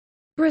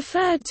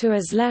 Referred to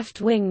as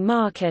left-wing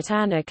market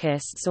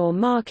anarchists or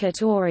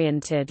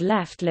market-oriented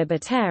left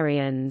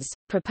libertarians,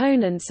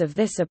 proponents of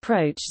this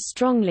approach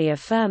strongly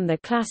affirm the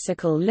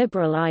classical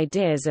liberal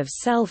ideas of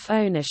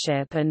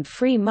self-ownership and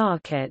free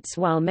markets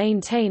while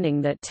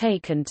maintaining that,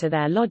 taken to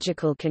their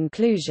logical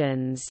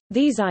conclusions,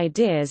 these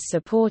ideas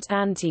support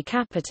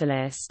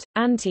anti-capitalist,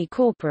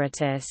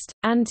 anti-corporatist,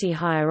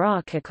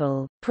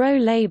 anti-hierarchical,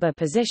 pro-labor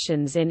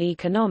positions in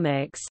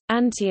economics,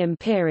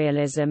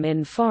 anti-imperialism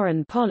in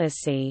foreign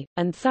policy,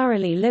 and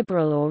thoroughly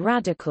liberal or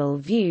radical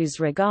views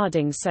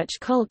regarding such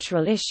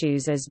cultural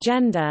issues as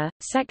gender,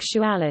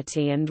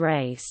 sexuality and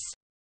race.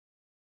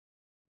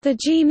 The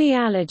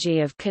genealogy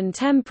of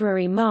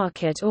contemporary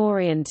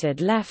market-oriented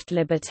left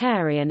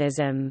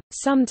libertarianism,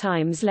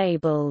 sometimes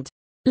labeled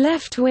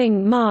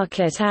left-wing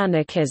market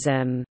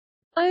anarchism,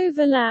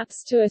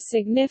 overlaps to a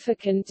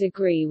significant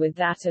degree with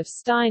that of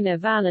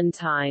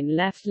Steiner-Vallentyne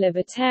left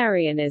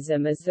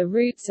libertarianism, as the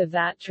roots of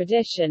that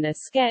tradition are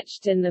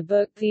sketched in the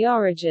book The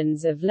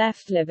Origins of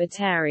Left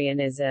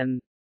Libertarianism.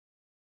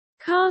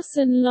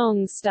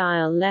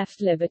 Carson-Long-style left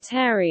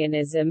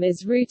libertarianism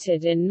is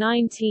rooted in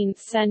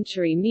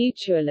 19th-century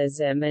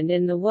mutualism and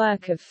in the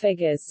work of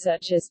figures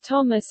such as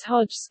Thomas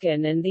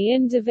Hodgkin and the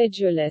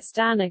individualist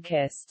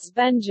anarchists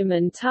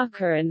Benjamin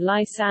Tucker and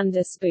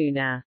Lysander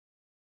Spooner.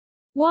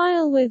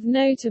 While with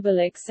notable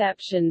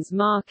exceptions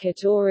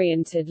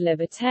market-oriented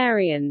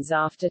libertarians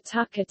after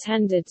Tucker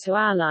tended to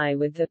ally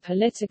with the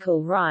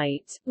political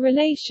right,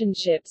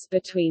 relationships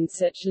between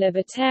such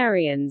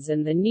libertarians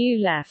and the New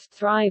Left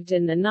thrived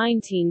in the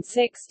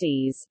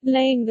 1960s,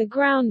 laying the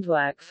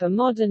groundwork for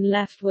modern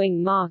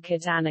left-wing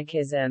market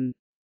anarchism.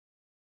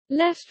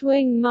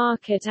 Left-wing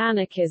market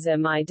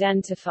anarchism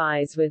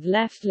identifies with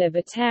left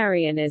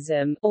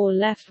libertarianism, or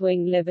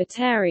left-wing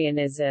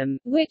libertarianism,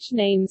 which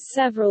names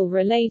several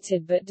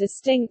related but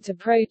distinct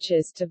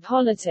approaches to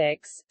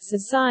politics,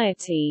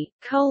 society,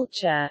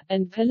 culture,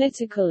 and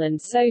political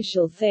and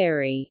social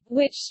theory,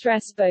 which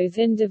stress both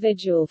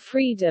individual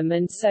freedom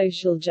and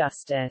social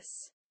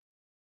justice.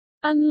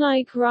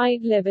 Unlike right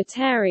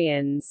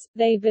libertarians,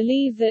 they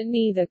believe that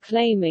neither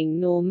claiming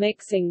nor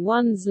mixing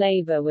one's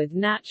labor with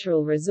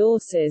natural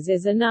resources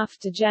is enough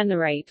to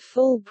generate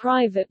full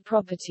private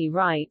property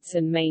rights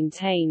and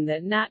maintain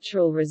that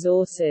natural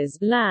resources,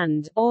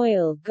 land,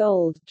 oil,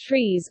 gold,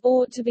 trees,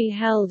 ought to be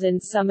held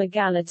in some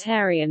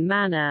egalitarian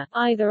manner,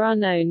 either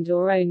unowned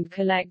or owned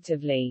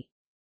collectively.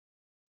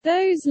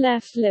 Those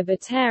left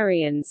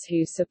libertarians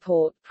who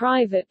support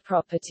private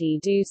property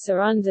do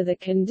so under the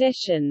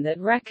condition that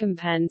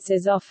recompense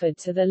is offered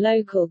to the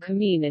local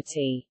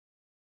community.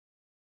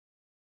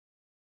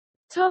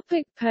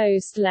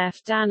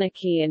 Post-left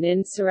anarchy and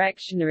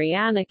insurrectionary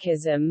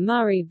anarchism.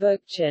 Murray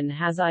Bookchin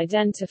has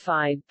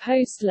identified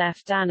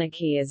post-left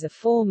anarchy as a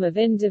form of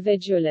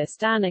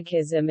individualist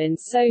anarchism in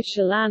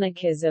social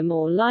anarchism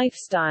or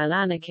lifestyle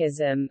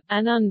anarchism,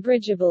 an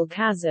unbridgeable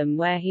chasm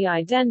where he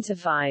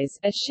identifies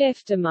a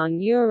shift among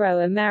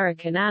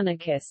Euro-American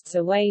anarchists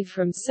away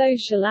from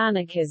social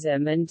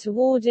anarchism and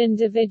toward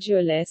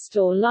individualist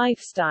or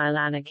lifestyle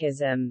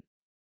anarchism.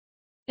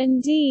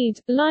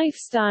 Indeed,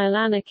 lifestyle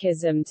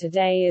anarchism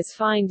today is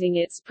finding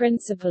its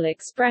principal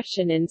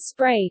expression in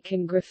spray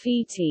can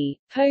graffiti,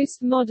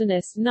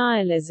 postmodernist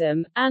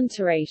nihilism,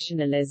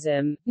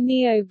 antirationalism,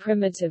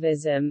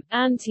 neo-primitivism,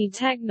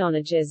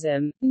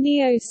 anti-technologism,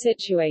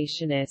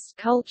 neo-situationist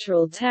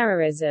cultural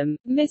terrorism,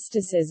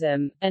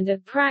 mysticism, and a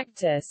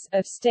practice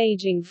of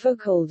staging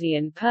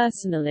Foucauldian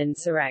personal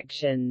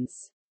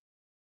insurrections.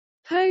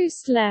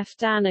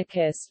 Post-left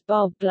anarchist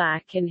Bob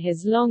Black, in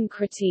his long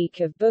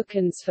critique of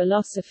Bookchin's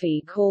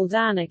philosophy called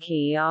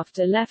Anarchy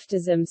After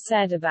Leftism,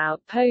 said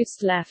about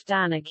post-left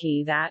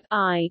anarchy that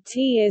it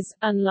is,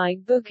 unlike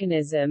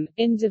Bookchinism,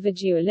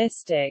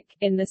 individualistic,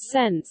 in the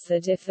sense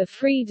that if the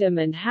freedom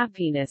and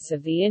happiness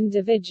of the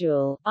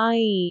individual,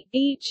 i.e.,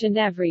 each and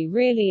every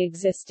really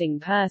existing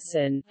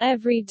person,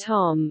 every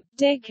Tom,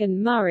 Dick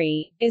and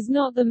Murray, is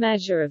not the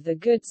measure of the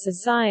good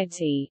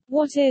society,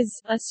 what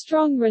is, a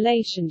strong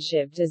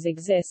relationship does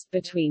exist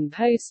between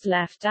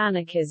post-left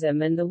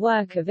anarchism and the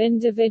work of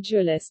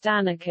individualist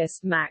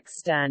anarchist Max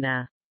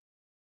Stirner.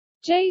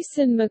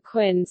 Jason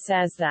McQuinn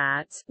says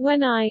that,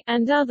 when I,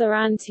 and other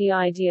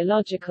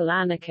anti-ideological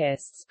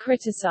anarchists,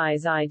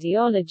 criticize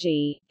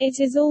ideology, it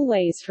is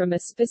always from a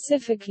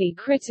specifically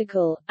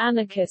critical,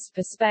 anarchist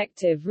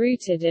perspective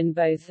rooted in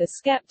both the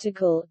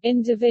skeptical,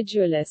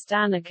 individualist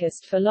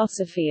anarchist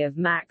philosophy of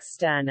Max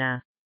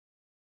Stirner.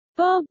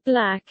 Bob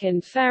Black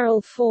and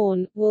Ferrell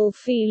Fawn,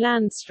 Wolf E.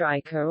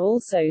 Landstreicher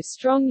also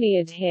strongly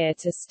adhere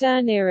to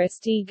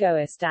Stirnerist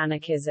egoist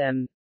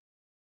anarchism.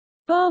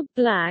 Bob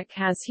Black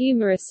has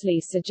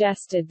humorously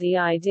suggested the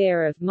idea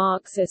of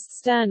Marxist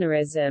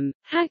Stirnerism.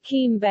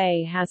 Hakim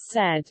Bey has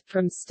said,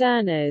 from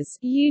Stirner's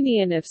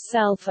union of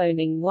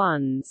self-owning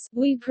ones,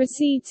 we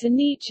proceed to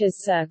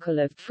Nietzsche's circle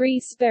of free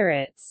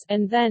spirits,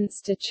 and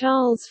thence to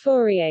Charles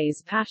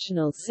Fourier's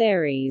passional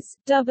series,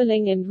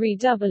 doubling and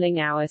redoubling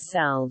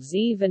ourselves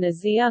even as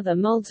the other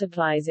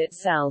multiplies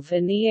itself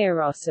in the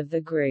eros of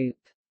the group.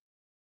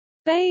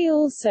 Bey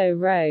also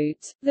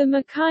wrote, "The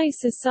Mackay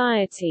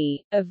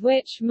Society, of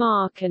which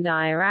Mark and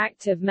I are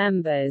active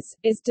members,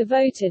 is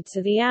devoted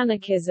to the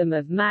anarchism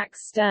of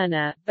Max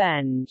Stirner,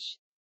 Benj.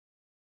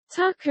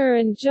 Tucker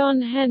and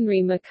John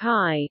Henry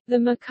Mackay." The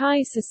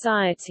Mackay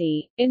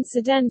Society,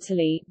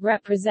 incidentally,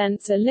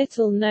 represents a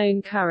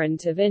little-known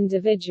current of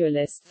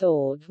individualist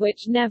thought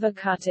which never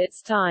cut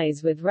its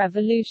ties with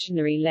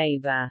revolutionary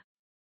labor.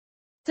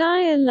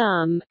 Dyer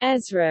Lum,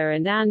 Ezra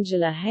and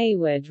Angela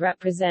Hayward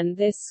represent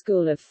this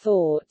school of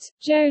thought.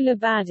 Joe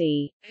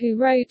Labadie, who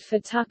wrote for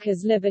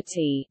Tucker's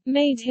Liberty,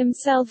 made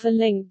himself a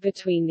link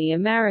between the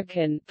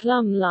American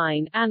plumb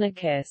line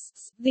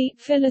anarchists, the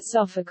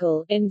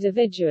philosophical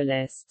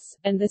individualists,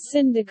 and the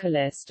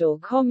syndicalist or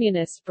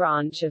communist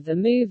branch of the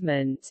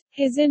movement.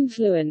 His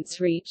influence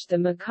reached the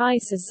Mackay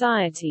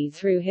Society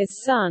through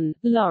his son,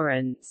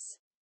 Lawrence.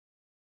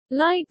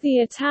 Like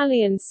the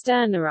Italian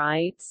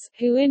Stirnerites,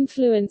 who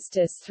influenced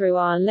us through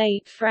our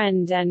late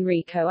friend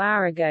Enrico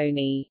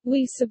Arrigoni,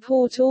 we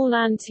support all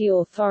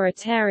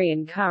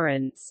anti-authoritarian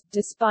currents,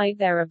 despite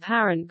their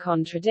apparent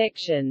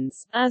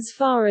contradictions. As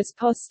far as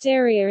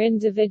posterior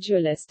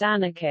individualist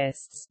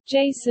anarchists,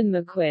 Jason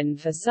McQuinn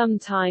for some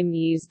time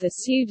used the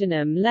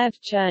pseudonym Lev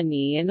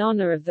Cherny in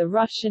honor of the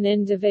Russian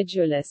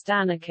individualist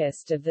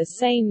anarchist of the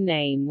same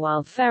name,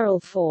 while Ferrell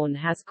Fawn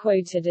has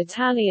quoted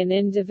Italian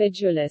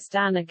individualist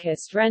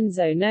anarchist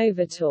Renzo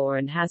Novatore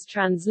and has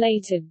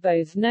translated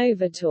both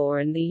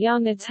Novatore and the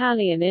young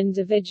Italian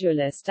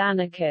individualist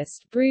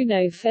anarchist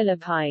Bruno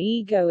Filippi.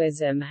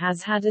 Egoism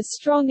has had a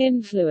strong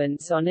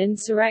influence on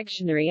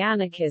insurrectionary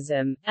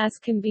anarchism, as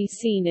can be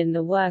seen in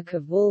the work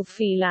of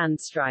Wolf E.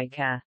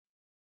 Landstreicher.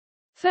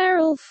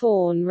 Ferrell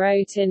Fawn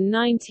wrote in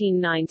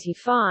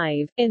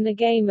 1995, in The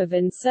Game of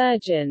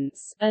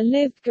Insurgents, a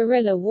lived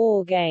guerrilla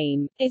war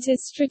game, it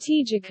is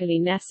strategically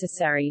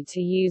necessary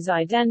to use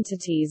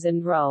identities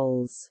and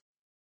roles.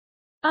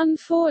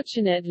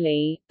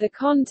 Unfortunately, the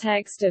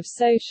context of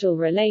social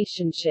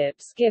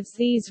relationships gives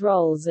these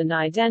roles and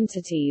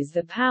identities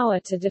the power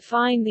to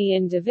define the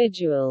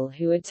individual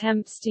who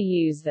attempts to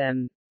use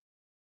them.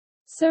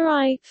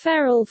 Sarai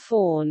Ferrell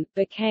Fawn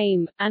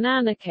became an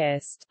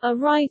anarchist, a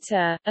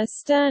writer, a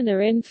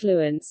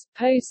Stirner-influenced,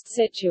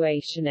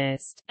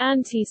 post-situationist,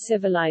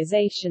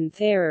 anti-civilization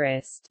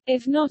theorist,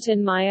 if not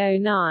in my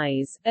own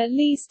eyes, at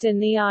least in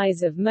the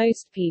eyes of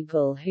most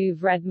people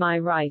who've read my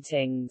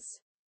writings.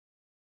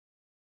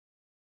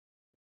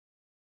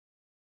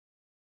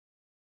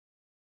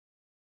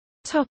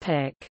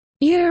 Topic: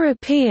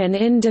 European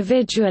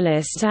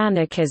individualist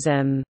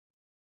anarchism.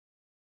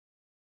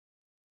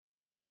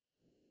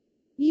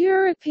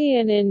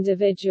 European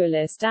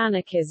individualist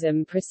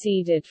anarchism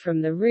proceeded from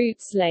the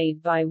roots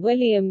laid by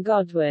William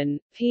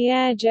Godwin,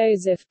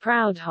 Pierre-Joseph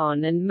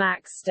Proudhon and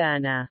Max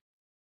Stirner.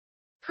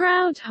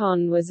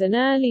 Proudhon was an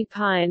early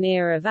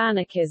pioneer of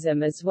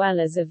anarchism as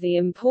well as of the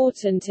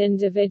important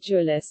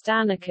individualist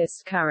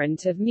anarchist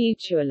current of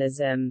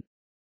mutualism.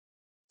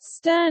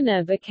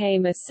 Stirner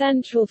became a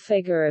central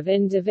figure of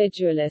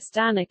individualist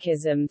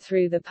anarchism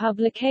through the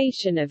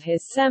publication of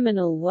his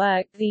seminal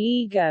work The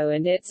Ego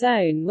and Its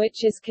Own,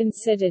 which is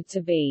considered to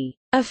be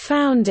a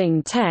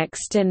founding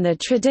text in the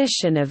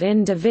tradition of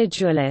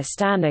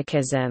individualist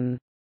anarchism.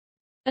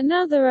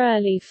 Another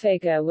early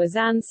figure was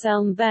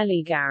Anselm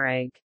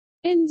Bellegarrigue.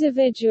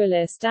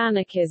 Individualist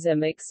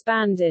anarchism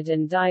expanded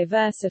and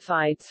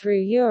diversified through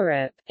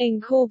Europe,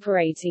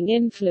 incorporating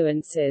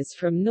influences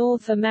from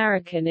North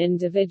American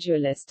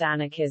individualist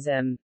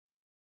anarchism.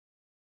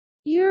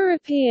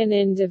 European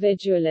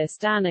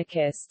individualist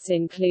anarchists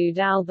include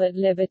Albert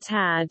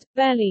Libertad,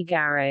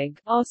 Bellegarrigue,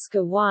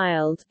 Oscar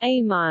Wilde,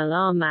 Émile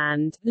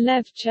Armand,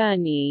 Lev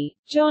Cherny,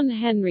 John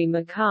Henry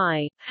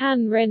Mackay,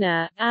 Han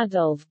Rinner,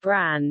 Adolf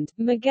Brand,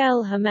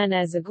 Miguel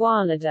Jiménez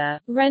Igualada,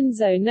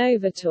 Renzo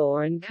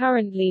Novatore and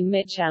currently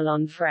Michel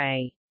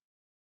Onfray.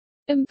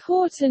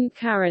 Important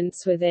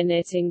currents within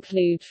it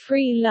include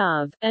free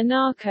love,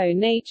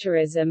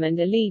 anarcho-naturism and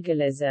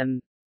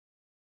illegalism.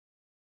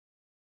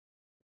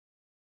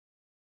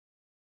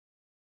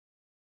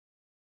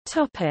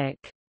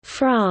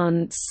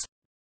 France.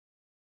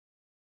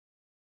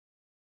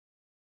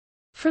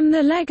 From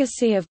the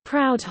legacy of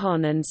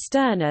Proudhon and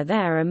Stirner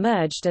there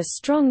emerged a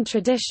strong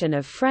tradition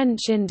of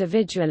French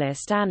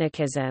individualist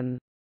anarchism.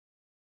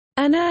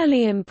 An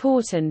early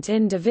important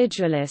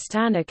individualist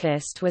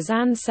anarchist was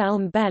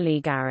Anselme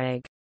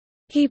Bellegarrigue.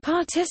 He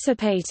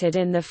participated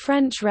in the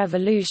French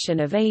Revolution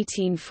of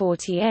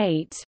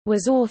 1848,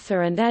 was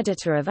author and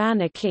editor of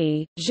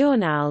Anarchy,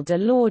 Journal de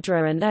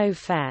l'Ordre and Au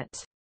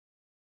fait,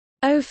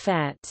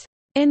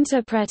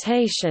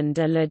 Interprétation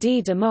de la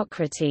vie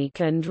démocratique,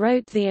 and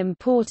wrote the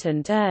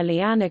important early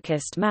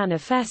anarchist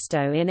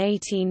manifesto in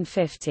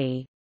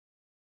 1850.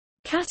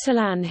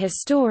 Catalan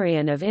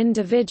historian of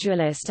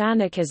individualist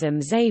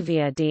anarchism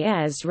Xavier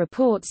Diez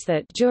reports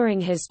that during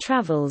his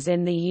travels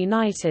in the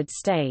United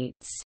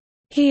States,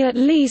 he at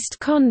least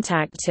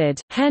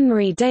contacted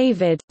Henry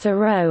David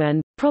Thoreau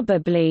and,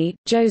 probably,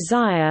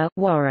 Josiah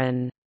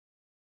Warren.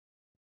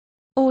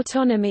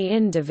 Autonomie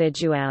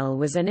individuelle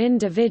was an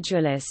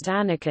individualist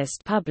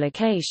anarchist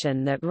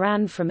publication that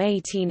ran from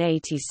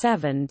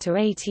 1887 to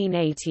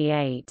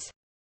 1888.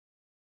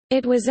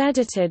 It was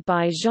edited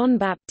by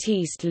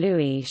Jean-Baptiste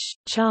Louis,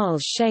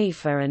 Charles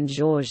Schaeffer and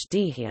Georges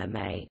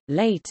Dihieme.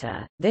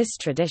 Later, this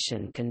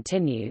tradition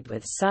continued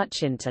with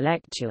such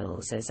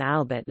intellectuals as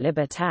Albert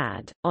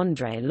Libertad,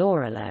 André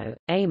Laurelot,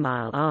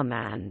 Émile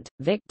Armand,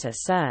 Victor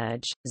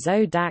Serge,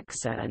 Zoe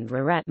Daxa and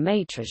Rirette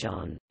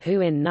Maitrejean,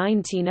 who in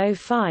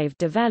 1905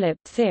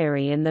 developed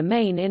theory in the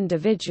main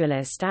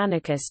individualist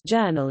anarchist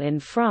journal in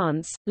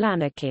France,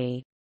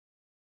 L'Anarchie.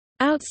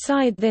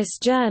 Outside this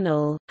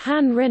journal,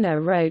 Han Rinner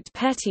wrote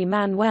Petit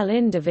Manuel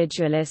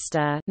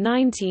Individualista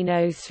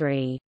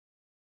 1903.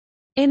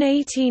 In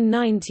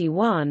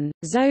 1891,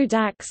 Zoe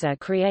Daxa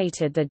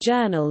created the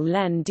journal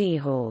L'En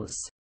Dehors.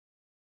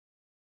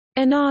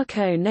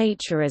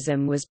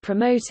 Anarcho-naturism was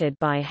promoted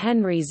by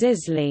Henry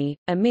Zisley,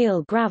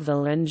 Émile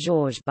Gravel and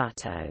Georges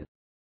Buteau.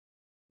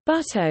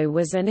 Buteau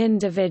was an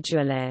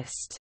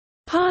individualist,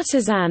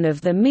 partisan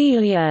of the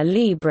Milieu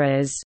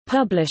Libres,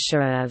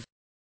 publisher of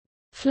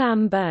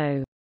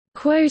Flambeau,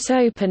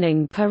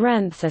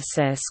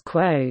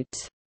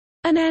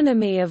 an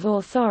enemy of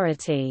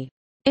authority,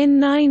 in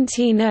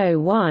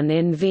 1901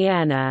 in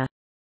Vienna,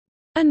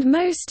 and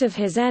most of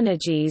his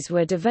energies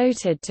were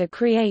devoted to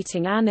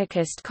creating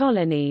anarchist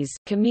colonies,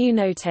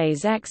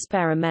 communautés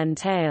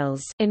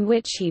expérimentales, in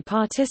which he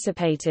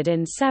participated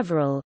in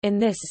several. In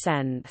this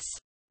sense,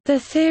 the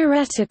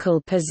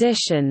theoretical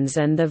positions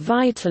and the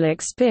vital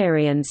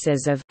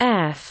experiences of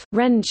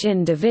French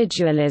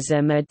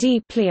individualism are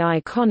deeply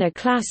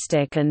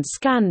iconoclastic and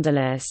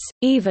scandalous,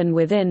 even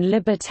within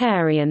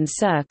libertarian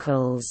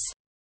circles.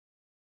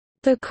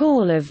 The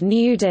call of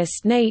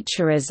nudist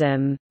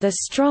naturism, the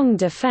strong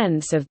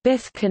defense of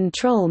birth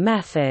control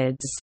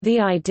methods,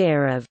 the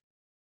idea of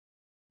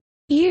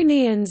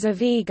unions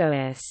of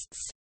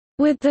egoists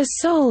with the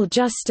sole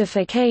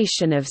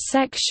justification of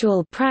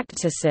sexual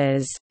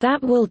practices,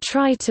 that will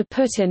try to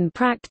put in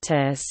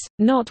practice,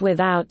 not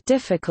without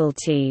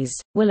difficulties,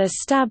 will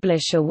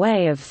establish a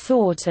way of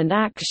thought and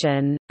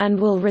action, and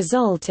will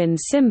result in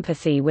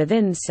sympathy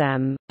within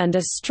some, and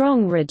a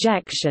strong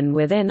rejection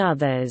within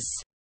others.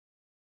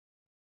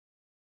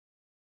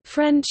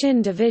 French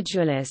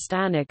individualist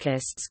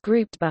anarchists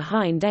grouped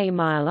behind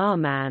Émile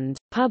Armand,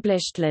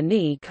 published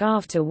L'Anique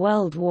after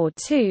World War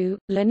II.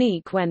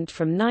 L'Anique went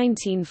from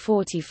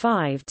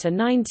 1945 to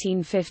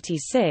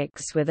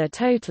 1956 with a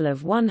total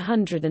of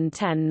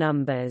 110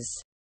 numbers.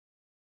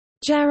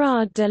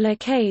 Gérard de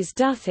Lacaze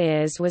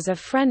Duthiers was a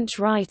French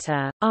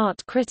writer,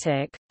 art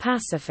critic,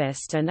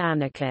 pacifist and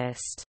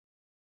anarchist.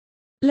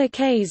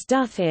 Lacaze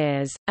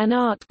Duthiers, an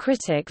art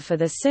critic for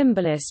the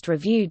symbolist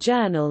review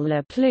journal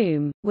La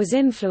Plume, was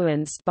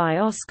influenced by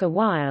Oscar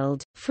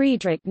Wilde,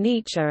 Friedrich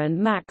Nietzsche and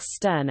Max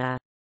Stirner.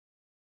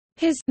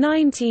 His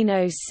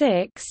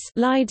 1906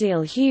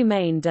 L'Idéal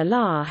humain de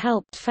l'art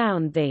helped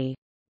found the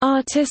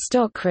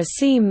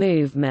artistocracy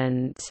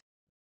movement,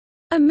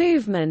 a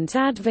movement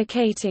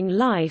advocating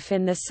life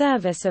in the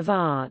service of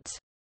art.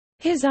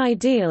 His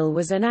ideal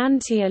was an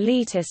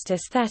anti-elitist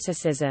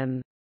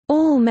aestheticism.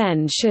 All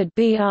men should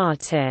be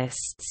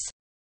artists.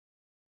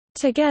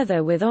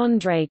 Together with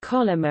André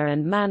Coloma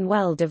and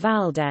Manuel de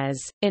Valdés,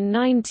 in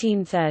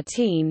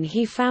 1913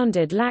 he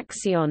founded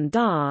L'Action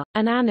d'Art,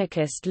 an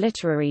anarchist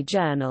literary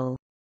journal.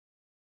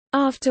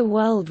 After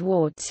World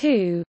War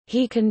II,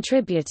 he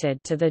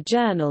contributed to the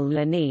journal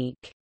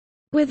L'Anique.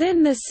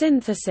 Within the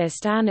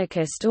synthesist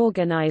anarchist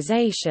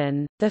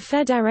organization, the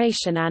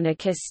Fédération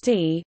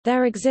Anarchiste,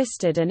 there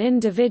existed an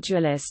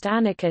individualist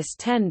anarchist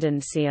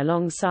tendency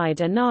alongside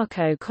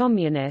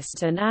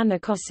anarcho-communist and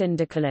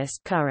anarcho-syndicalist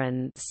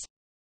currents.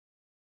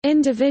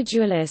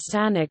 Individualist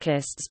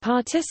anarchists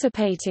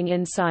participating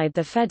inside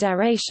the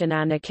Fédération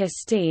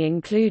Anarchiste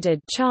included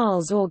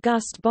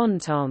Charles-Auguste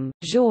Bontemps,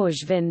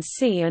 Georges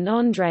Vinci and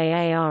André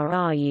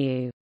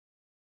Arru.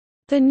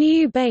 The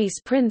new base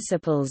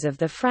principles of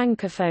the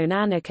Francophone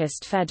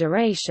Anarchist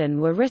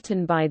Federation were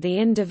written by the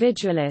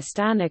individualist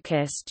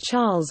anarchist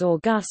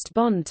Charles-Auguste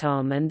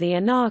Bonhomme and the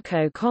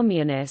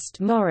anarcho-communist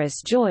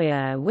Maurice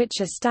Joyer,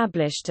 which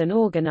established an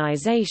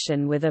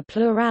organization with a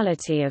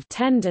plurality of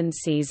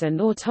tendencies and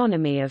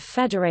autonomy of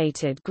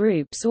federated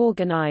groups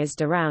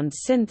organized around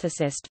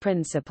synthesist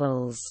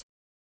principles.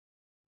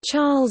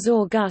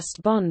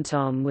 Charles-Auguste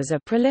Bonhomme was a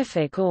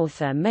prolific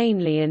author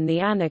mainly in the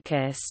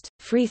anarchist,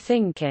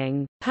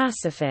 free-thinking,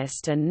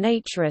 pacifist and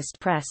naturist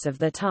press of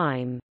the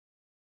time.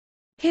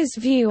 His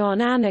view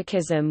on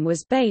anarchism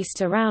was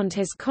based around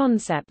his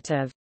concept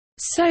of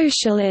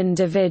social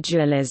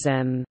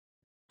individualism,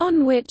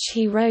 on which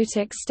he wrote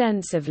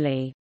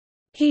extensively.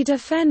 He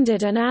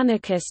defended an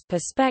anarchist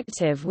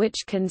perspective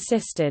which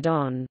consisted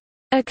on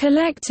a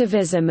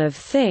collectivism of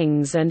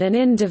things and an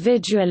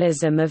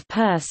individualism of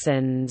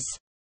persons.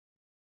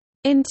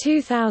 In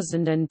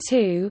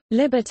 2002,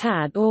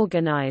 Libertad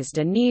organized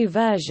a new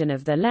version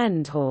of the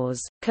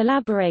Lendhause,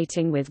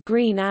 collaborating with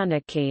Green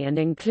Anarchy and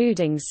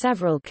including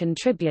several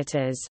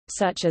contributors,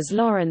 such as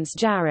Lawrence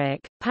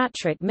Jarrick,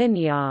 Patrick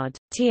Mignard,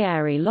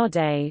 Thierry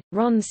Lodé,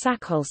 Ron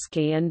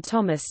Sakolsky and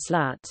Thomas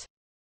Slut.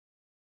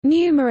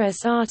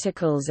 Numerous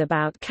articles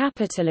about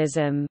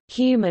capitalism,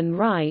 human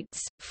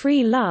rights,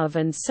 free love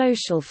and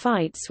social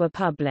fights were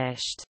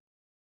published.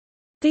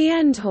 The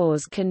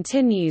Endhause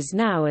continues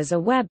now as a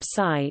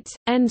website,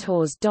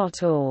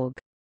 endhause.org.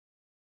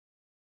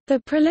 The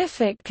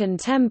prolific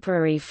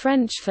contemporary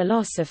French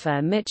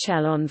philosopher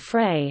Michel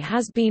Onfray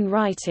has been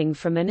writing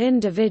from an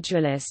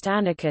individualist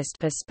anarchist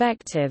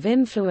perspective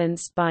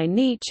influenced by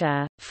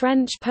Nietzsche.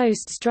 French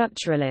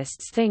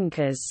post-structuralist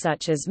thinkers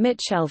such as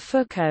Michel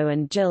Foucault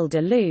and Gilles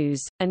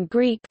Deleuze, and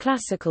Greek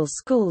classical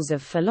schools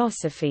of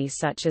philosophy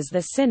such as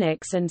the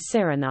Cynics and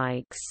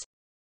Cyrenaics.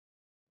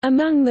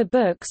 Among the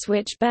books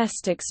which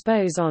best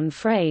expose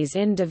Onfray's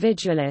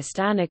individualist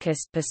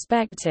anarchist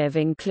perspective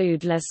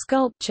include La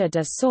sculpture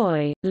de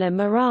soi, La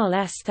morale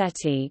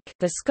esthétique,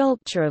 The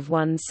Sculpture of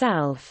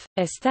Oneself,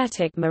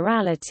 Aesthetic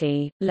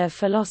Morality, La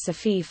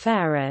philosophie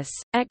féroce,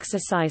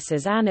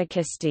 Exercices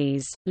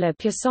anarchistes, La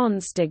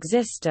puissance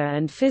d'exister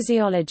and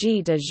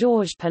Physiologie de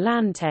Georges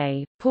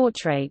Palanté,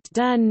 Portrait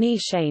d'un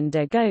Nietzschean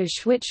de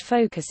gauche, which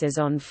focuses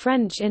on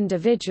French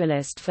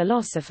individualist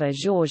philosopher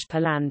Georges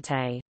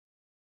Palanté.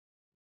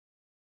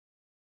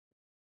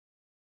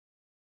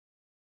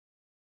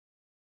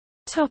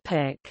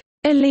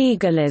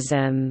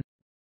 Illegalism.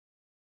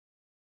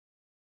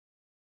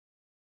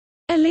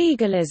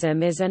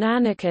 Illegalism is an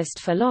anarchist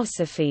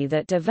philosophy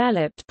that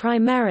developed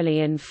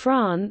primarily in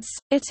France,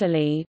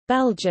 Italy,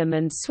 Belgium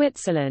and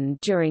Switzerland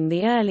during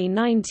the early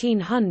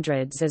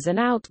 1900s as an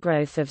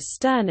outgrowth of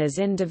Stirner's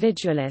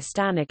individualist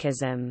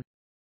anarchism.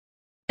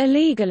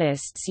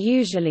 Illegalists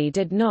usually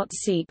did not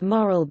seek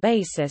moral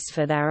basis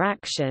for their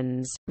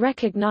actions,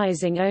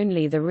 recognizing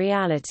only the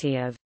reality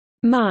of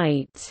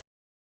might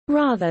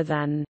rather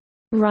than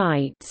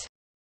right,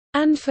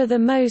 and for the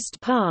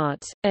most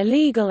part,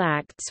 illegal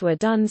acts were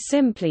done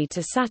simply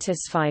to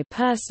satisfy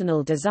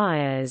personal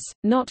desires,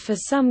 not for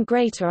some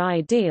greater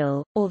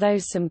ideal, although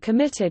some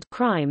committed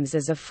crimes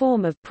as a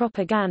form of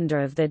propaganda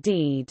of the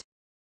deed.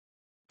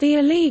 The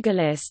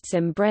illegalists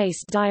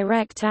embraced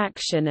direct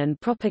action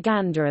and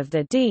propaganda of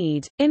the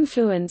deed,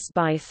 influenced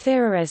by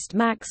theorist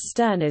Max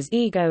Stirner's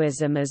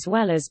egoism as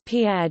well as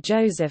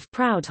Pierre-Joseph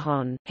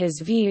Proudhon,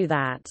 his view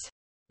that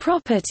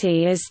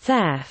property is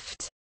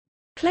theft.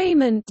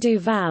 Clément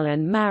Duval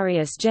and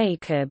Marius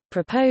Jacob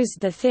proposed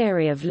the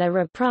theory of la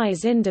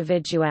reprise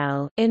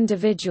individuelle,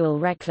 individual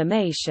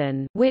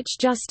reclamation, which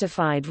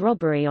justified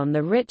robbery on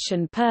the rich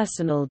and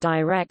personal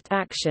direct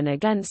action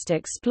against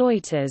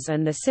exploiters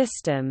and the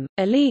system.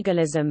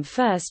 Illegalism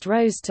first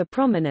rose to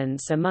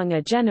prominence among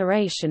a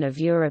generation of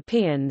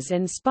Europeans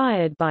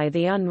inspired by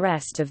the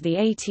unrest of the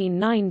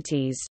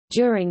 1890s,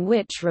 during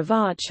which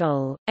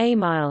Ravachol,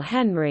 Émile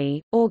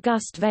Henry,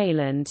 Auguste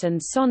Vaillant and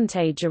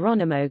Sante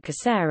Geronimo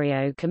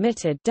Caserio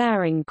committed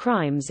daring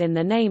crimes in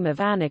the name of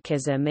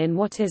anarchism in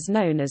what is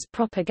known as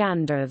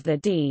propaganda of the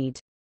deed.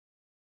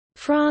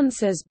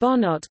 France's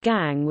Bonnot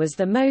Gang was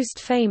the most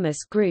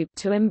famous group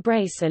to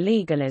embrace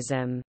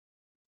illegalism.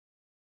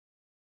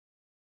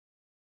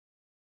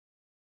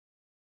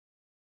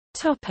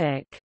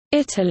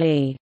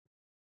 Italy.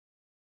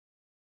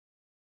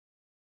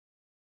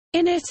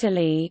 In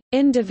Italy,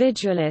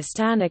 individualist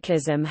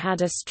anarchism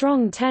had a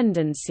strong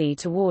tendency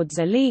towards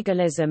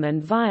illegalism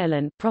and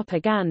violent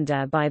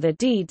propaganda by the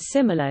deed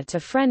similar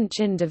to French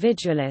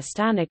individualist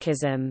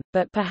anarchism,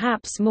 but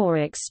perhaps more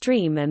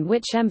extreme and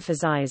which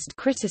emphasized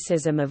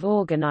criticism of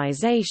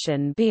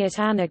organization, be it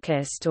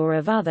anarchist or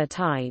of other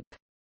type.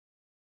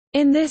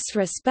 In this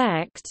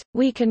respect,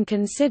 we can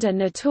consider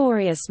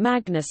notorious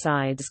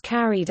magnicides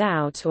carried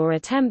out or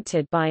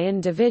attempted by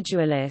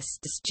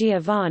individualists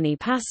Giovanni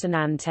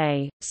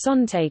Passanante,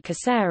 Sonte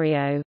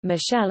Caserio,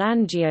 Michel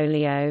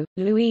Angiolio,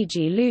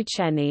 Luigi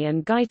Luceni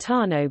and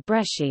Gaetano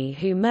Bresci,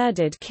 who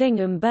murdered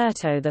King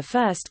Umberto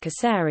I.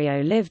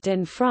 Caserio lived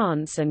in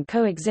France and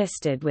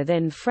coexisted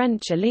within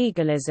French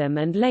illegalism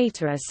and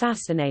later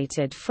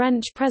assassinated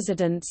French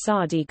President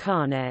Sadi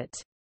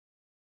Carnot.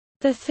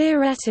 The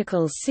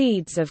theoretical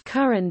seeds of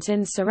current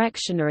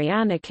insurrectionary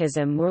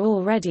anarchism were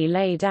already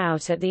laid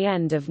out at the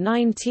end of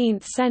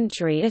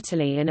 19th-century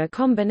Italy in a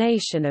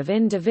combination of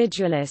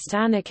individualist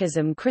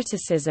anarchism,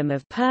 criticism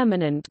of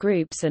permanent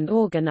groups and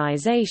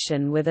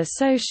organization with a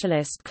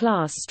socialist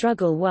class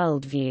struggle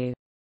worldview.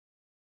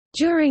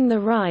 During the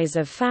rise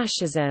of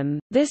fascism,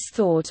 this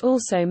thought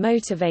also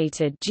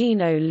motivated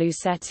Gino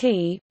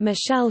Lucetti,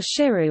 Michel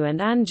Chiroux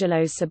and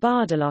Angelo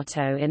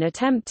Sabardolotto in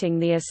attempting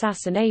the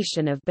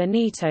assassination of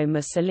Benito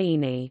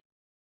Mussolini.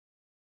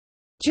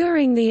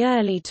 During the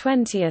early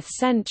 20th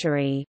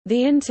century,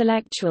 the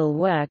intellectual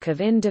work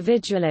of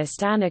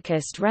individualist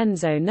anarchist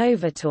Renzo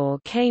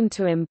Novatore came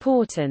to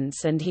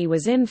importance, and he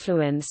was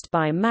influenced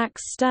by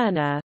Max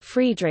Stirner,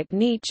 Friedrich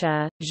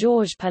Nietzsche,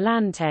 Georges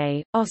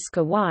Palante,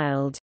 Oscar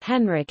Wilde,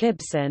 Henrik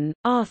Ibsen,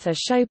 Arthur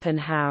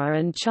Schopenhauer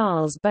and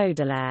Charles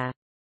Baudelaire.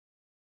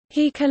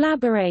 He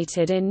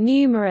collaborated in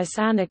numerous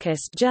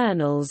anarchist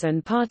journals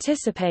and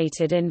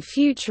participated in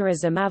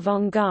futurism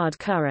avant-garde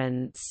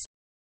currents.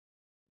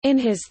 In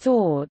his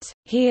thought,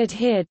 he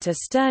adhered to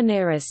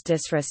Stirnerist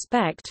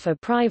disrespect for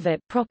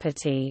private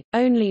property,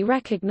 only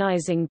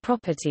recognizing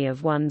property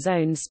of one's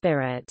own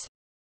spirit.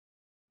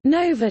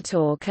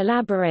 Novatore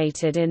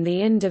collaborated in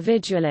the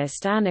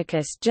individualist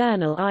anarchist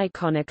journal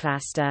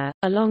Iconoclaster,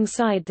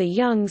 alongside the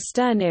young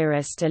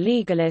Stirnerist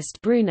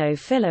illegalist Bruno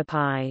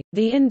Filippi.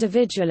 The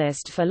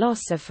individualist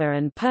philosopher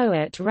and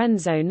poet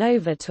Renzo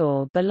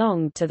Novatore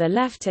belonged to the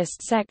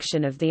leftist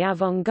section of the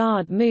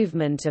avant-garde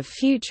movement of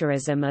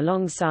futurism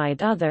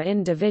alongside other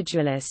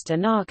individualist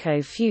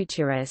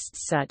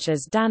anarcho-futurists such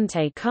as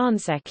Dante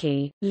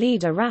Carnesecchi,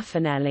 Leda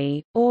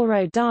Raffanelli,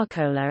 Auro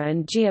d'Arcola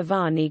and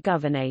Giovanni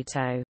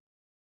Governato.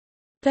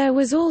 There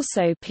was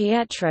also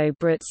Pietro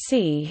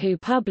Bruzzi, who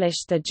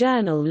published the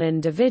journal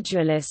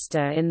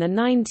L'Individualista in the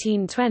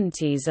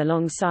 1920s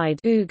alongside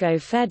Ugo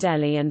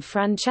Fedeli and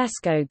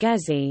Francesco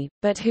Ghezzi,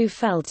 but who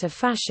fell to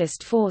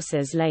fascist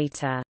forces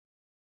later.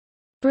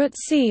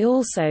 Bruzzi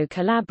also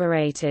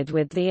collaborated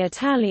with the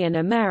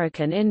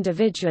Italian-American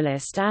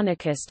individualist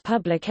anarchist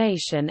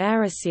publication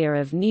Eresia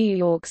of New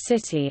York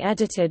City,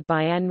 edited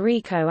by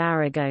Enrico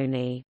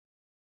Arrigoni.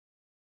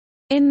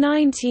 In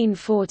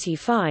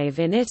 1945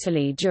 in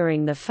Italy,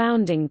 during the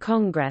founding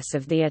Congress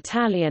of the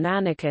Italian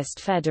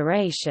Anarchist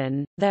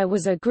Federation, there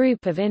was a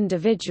group of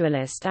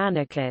individualist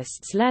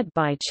anarchists led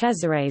by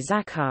Cesare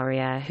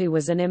Zaccaria, who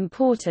was an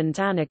important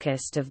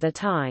anarchist of the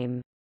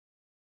time.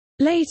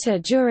 Later,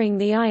 during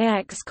the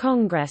IX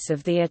Congress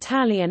of the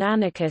Italian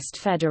Anarchist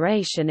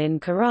Federation in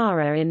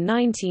Carrara in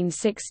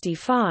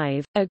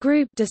 1965, a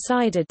group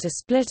decided to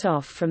split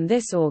off from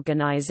this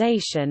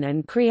organization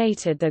and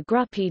created the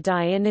Gruppi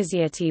di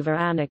Iniziativa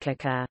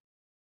Anarchica.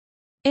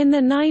 In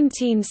the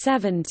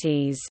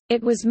 1970s,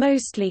 it was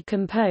mostly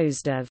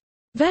composed of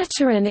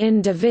veteran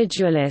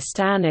individualist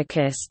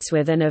anarchists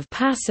with an of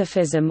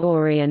pacifism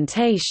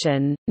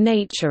orientation,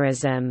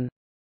 naturism.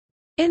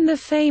 In the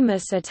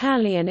famous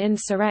Italian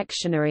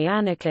insurrectionary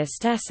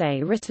anarchist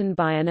essay written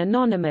by an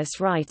anonymous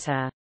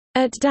writer,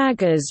 "At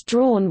daggers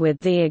drawn with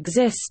the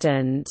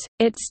existent,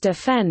 its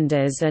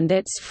defenders and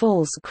its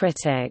false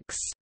critics,"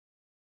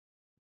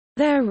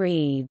 there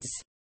reads,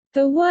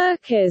 "The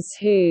workers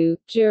who,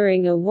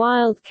 during a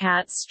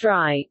wildcat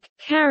strike,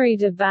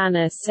 carried a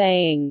banner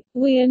saying,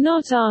 'We are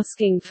not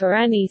asking for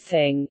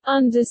anything,'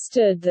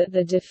 understood that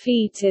the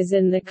defeat is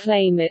in the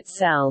claim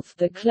itself.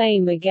 The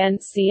claim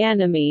against the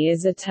enemy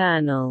is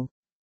eternal.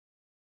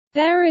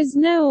 There is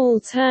no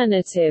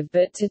alternative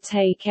but to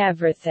take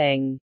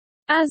everything.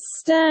 As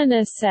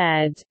Stirner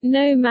said,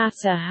 no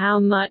matter how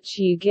much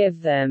you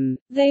give them,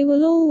 they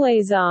will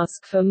always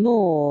ask for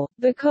more,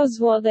 because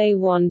what they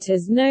want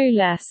is no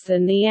less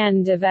than the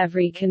end of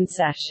every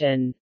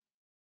concession."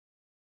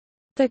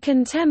 The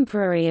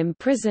contemporary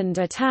imprisoned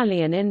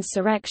Italian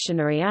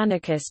insurrectionary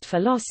anarchist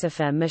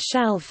philosopher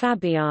Michele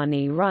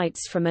Fabiani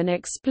writes from an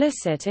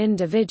explicit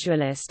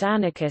individualist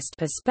anarchist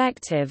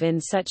perspective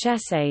in such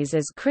essays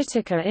as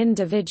Critica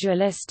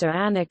Individualista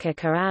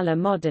Anarchica alla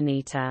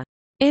Modernità,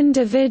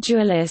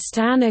 Individualist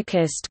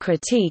Anarchist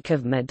Critique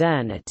of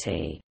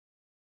Modernity.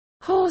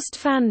 Horst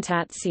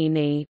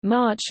Fantazzini,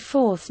 March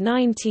 4,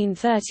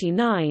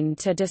 1939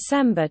 to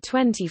December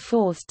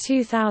 24,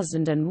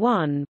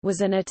 2001,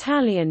 was an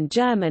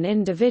Italian-German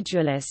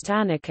individualist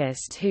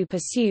anarchist who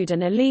pursued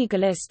an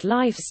illegalist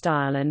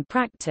lifestyle and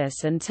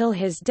practice until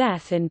his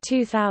death in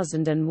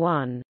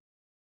 2001.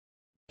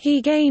 He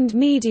gained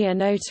media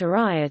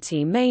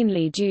notoriety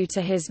mainly due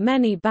to his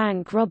many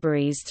bank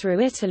robberies through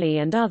Italy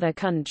and other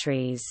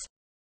countries.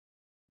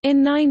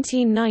 In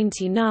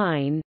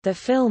 1999, the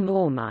film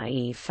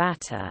Ormai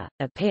Fata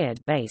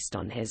appeared based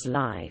on his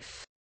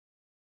life.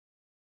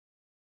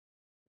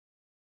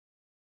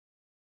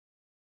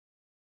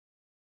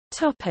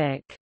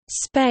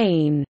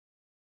 Spain.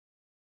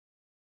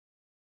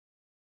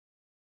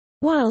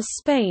 While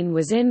Spain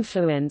was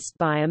influenced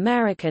by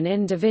American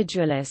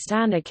individualist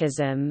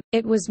anarchism,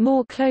 it was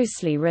more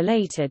closely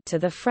related to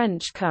the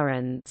French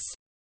currents.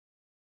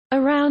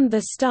 Around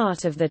the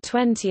start of the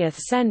 20th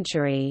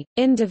century,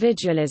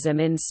 individualism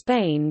in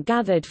Spain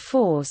gathered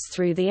force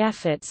through the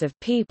efforts of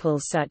people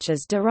such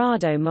as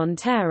Dorado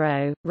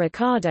Montero,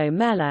 Ricardo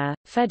Mella,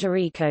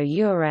 Federico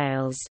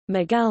Urales,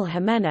 Miguel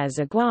Jiménez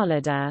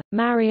Igualada,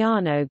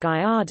 Mariano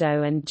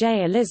Gallardo and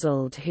J.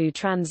 Elizalde, who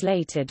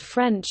translated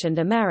French and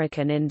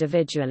American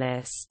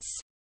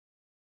individualists.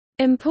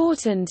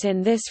 Important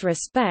in this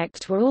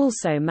respect were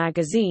also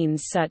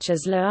magazines such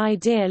as La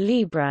Idea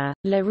Libre,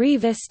 La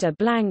Revista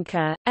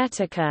Blanca,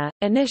 Ética,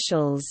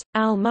 Initials,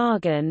 Al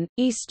Margen,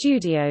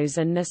 Estudios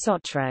and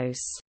Nosotros.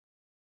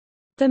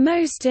 The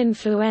most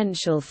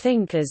influential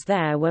thinkers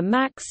there were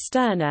Max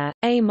Stirner,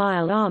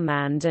 Émile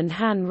Armand and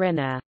Han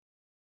Rinner.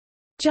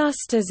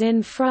 Just as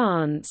in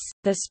France,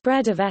 the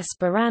spread of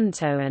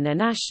Esperanto and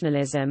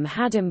anarcho-nationalism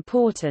had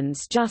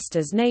importance just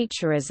as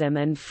naturism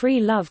and free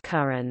love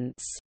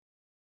currents.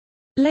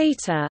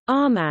 Later,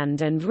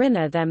 Armand and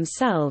Rinner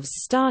themselves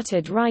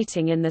started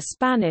writing in the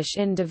Spanish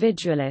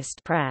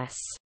individualist press.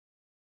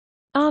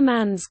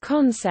 Armand's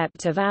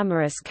concept of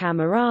amorous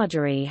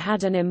camaraderie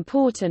had an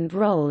important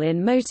role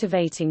in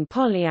motivating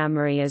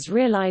polyamory as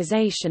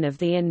realization of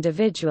the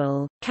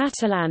individual.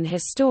 Catalan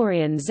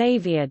historian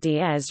Xavier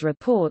Diez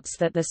reports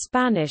that the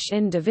Spanish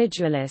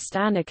individualist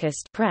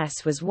anarchist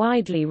press was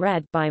widely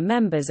read by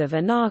members of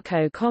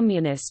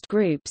anarcho-communist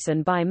groups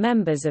and by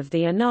members of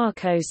the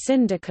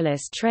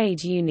anarcho-syndicalist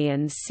trade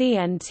union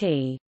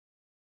CNT.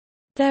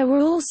 There were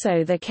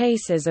also the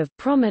cases of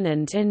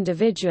prominent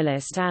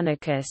individualist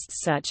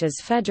anarchists such as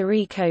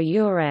Federico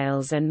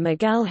Urales and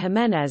Miguel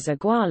Jiménez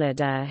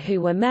Igualada, who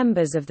were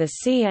members of the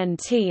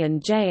CNT,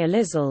 and J.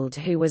 Elizalde,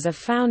 who was a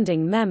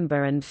founding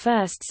member and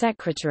first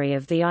secretary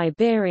of the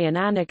Iberian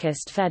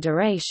Anarchist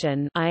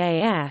Federation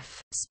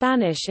 (IAF).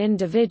 Spanish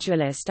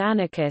individualist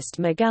anarchist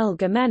Miguel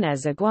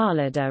Jiménez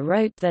Igualada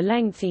wrote the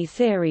lengthy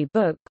theory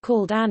book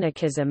called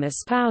Anarchism,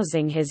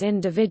 espousing his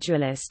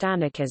individualist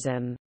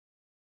anarchism.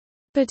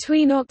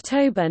 Between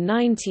October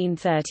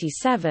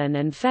 1937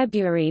 and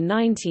February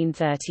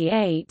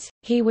 1938,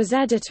 he was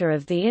editor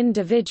of the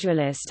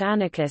individualist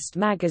anarchist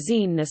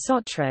magazine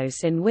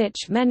Nosotros, in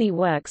which many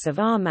works of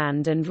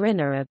Armand and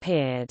Rinner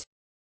appeared.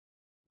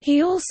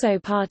 He also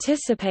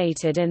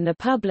participated in the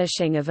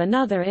publishing of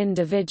another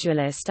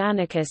individualist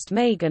anarchist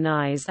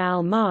magazine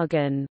Al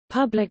Margen,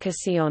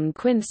 Publicación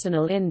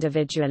Quincenal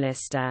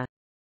Individualista.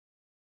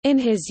 In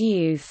his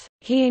youth,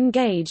 he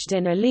engaged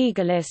in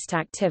illegalist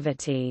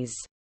activities.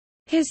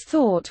 His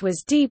thought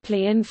was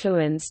deeply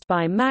influenced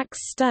by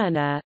Max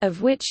Stirner,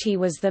 of which he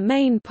was the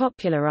main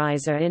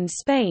popularizer in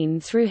Spain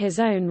through his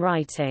own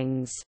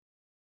writings.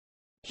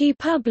 He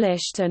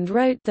published and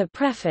wrote the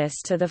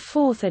preface to the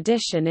fourth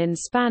edition in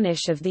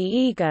Spanish of The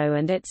Ego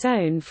and its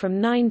own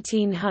from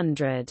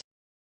 1900.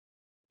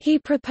 He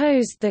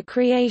proposed the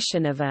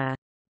creation of a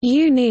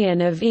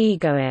 «union of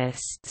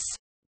egoists»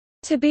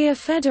 to be a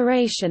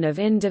federation of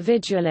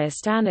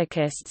individualist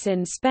anarchists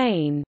in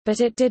Spain,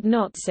 but it did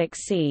not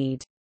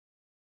succeed.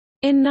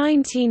 In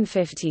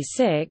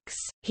 1956,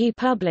 he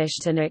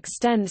published an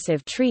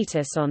extensive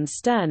treatise on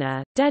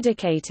Stirner,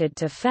 dedicated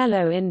to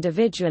fellow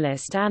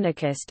individualist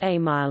anarchist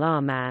Émile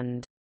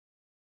Armand.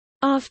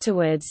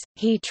 Afterwards,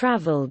 he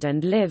traveled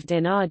and lived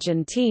in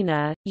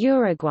Argentina,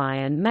 Uruguay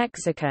and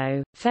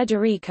Mexico.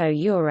 Federico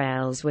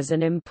Urales was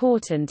an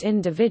important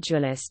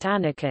individualist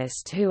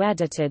anarchist who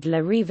edited La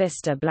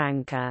Revista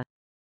Blanca.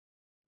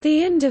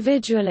 The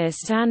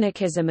individualist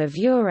anarchism of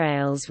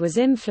Urales was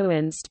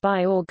influenced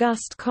by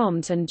Auguste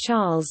Comte and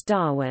Charles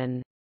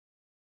Darwin.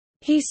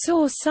 He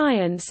saw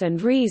science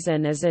and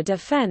reason as a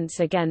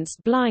defense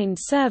against blind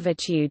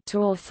servitude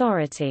to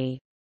authority.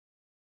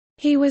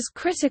 He was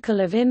critical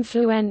of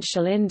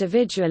influential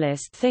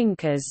individualist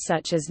thinkers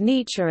such as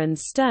Nietzsche and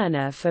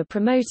Stirner for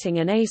promoting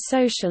an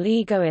asocial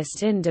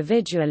egoist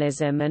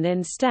individualism, and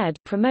instead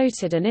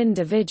promoted an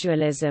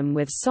individualism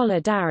with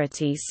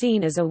solidarity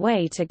seen as a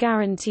way to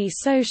guarantee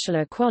social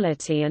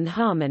equality and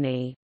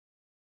harmony.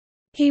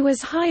 He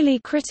was highly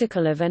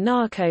critical of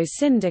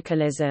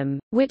anarcho-syndicalism,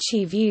 which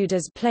he viewed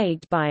as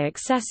plagued by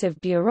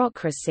excessive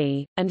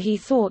bureaucracy, and he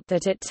thought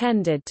that it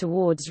tended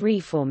towards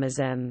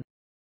reformism.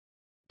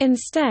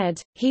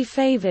 Instead, he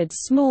favored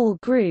small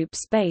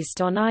groups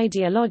based on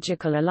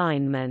ideological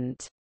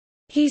alignment.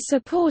 He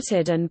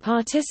supported and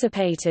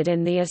participated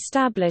in the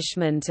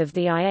establishment of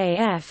the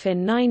IAF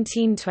in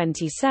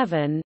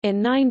 1927.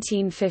 In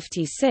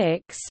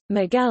 1956,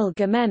 Miguel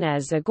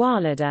Jiménez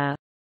Igualada,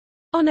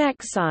 on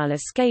exile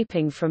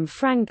escaping from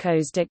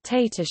Franco's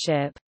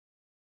dictatorship,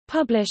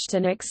 published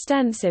an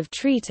extensive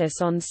treatise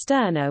on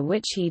Stirner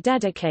which he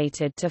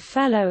dedicated to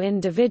fellow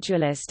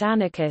individualist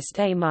anarchist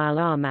Émile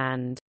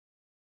Armand.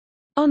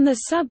 On the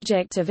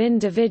subject of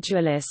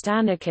individualist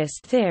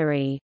anarchist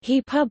theory,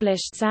 he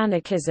published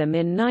Anarchism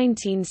in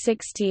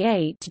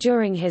 1968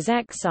 during his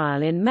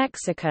exile in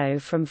Mexico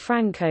from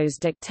Franco's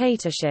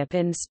dictatorship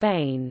in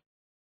Spain.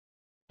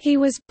 He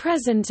was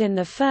present in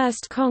the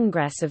First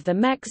Congress of the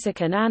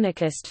Mexican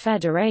Anarchist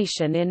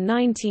Federation in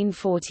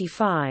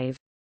 1945.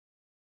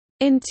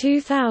 In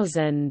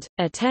 2000,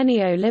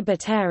 Ateneo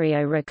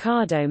Libertario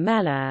Ricardo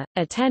Mella,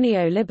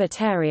 Ateneo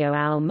Libertario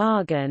Al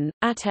Margen,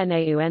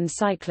 Ateneo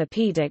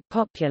Enciclopedic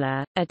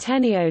Popular,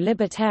 Ateneo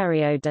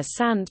Libertario de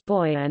Sant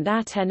Boi and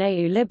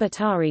Ateneo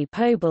Libertari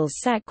Pobl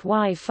Sec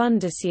y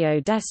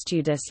Fundació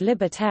d'Estudis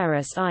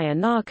Libertaris I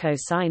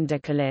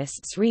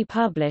anarcho-syndicalists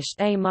republished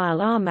Emil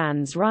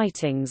Armand's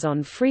writings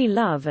on free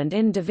love and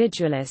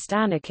individualist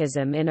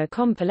anarchism in a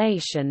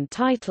compilation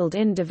titled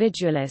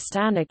Individualist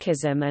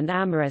Anarchism and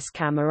Amorous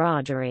Camaraderie.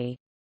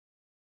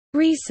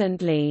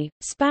 Recently,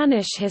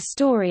 Spanish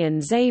historian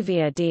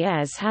Xavier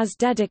Díez has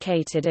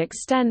dedicated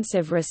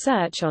extensive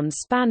research on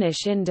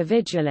Spanish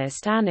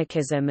individualist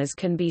anarchism, as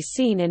can be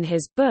seen in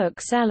his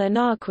books El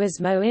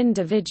anarquismo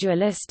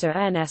individualista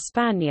en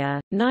España,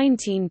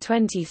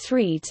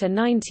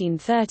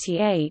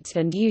 1923–1938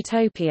 and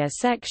Utopia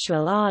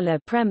sexual a la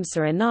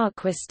premsa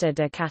anarquista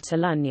de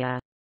Catalunya.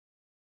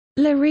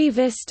 La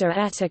Revista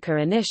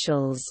Ética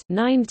Inicials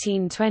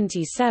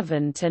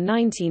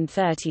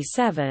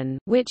 1927–1937,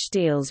 which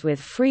deals with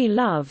free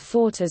love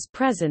thought as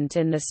present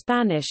in the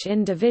Spanish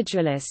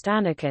individualist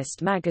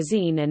anarchist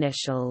magazine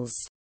Initials.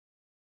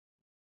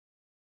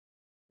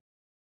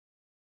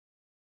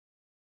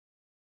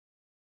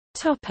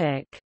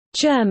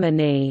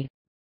 Germany.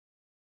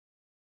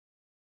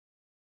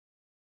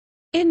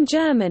 In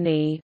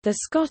Germany, the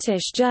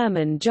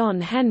Scottish-German John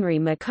Henry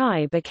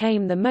Mackay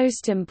became the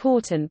most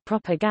important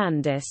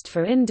propagandist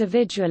for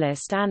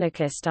individualist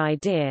anarchist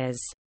ideas.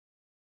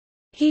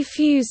 He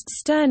fused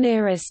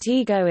Stirnerist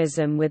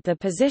egoism with the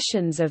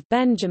positions of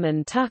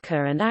Benjamin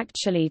Tucker and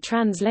actually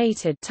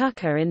translated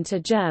Tucker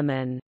into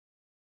German.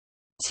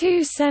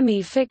 Two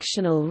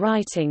semi-fictional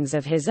writings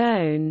of his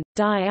own,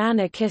 Die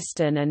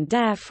Anarchisten and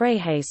Der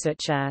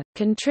Freiheitssucher,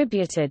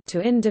 contributed to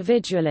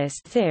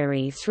individualist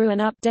theory through an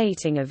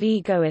updating of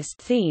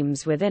egoist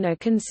themes within a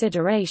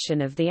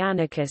consideration of the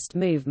anarchist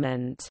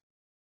movement.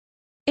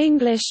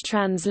 English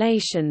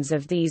translations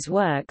of these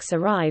works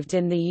arrived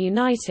in the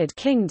United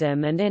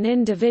Kingdom and in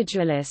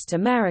individualist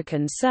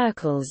American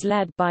circles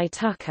led by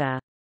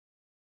Tucker.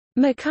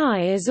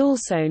 Mackay is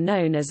also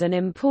known as an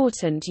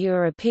important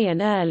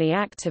European early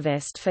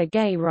activist for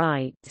gay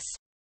rights.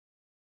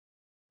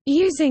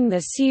 Using the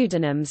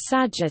pseudonym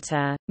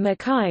Sagitta,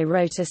 Mackay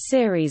wrote a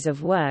series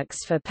of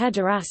works for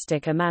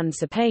pederastic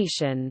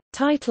emancipation,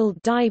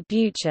 titled Die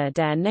Bücher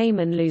der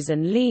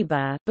namenlosen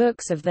Liebe,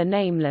 Books of the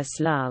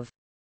Nameless Love.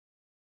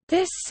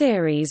 This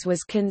series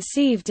was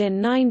conceived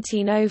in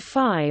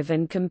 1905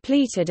 and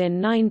completed in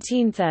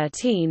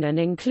 1913 and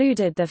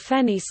included the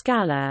Fenny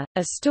Scala,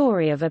 a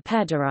story of a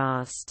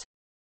pederast.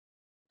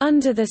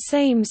 Under the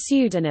same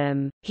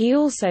pseudonym, he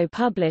also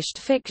published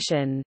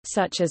fiction,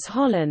 such as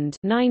Holland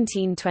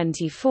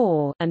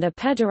 1924 and a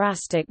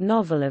pederastic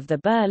novel of the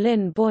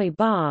Berlin boy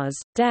Bars,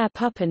 Der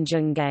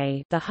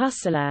Puppenjunge, The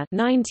Hustler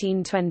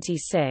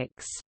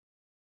 1926.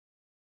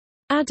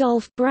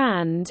 Adolf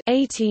Brand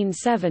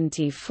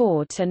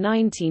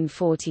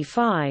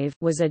 (1874–1945)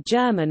 was a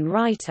German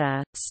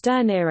writer,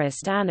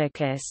 Stirnerist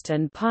anarchist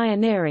and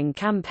pioneering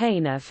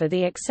campaigner for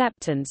the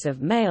acceptance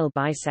of male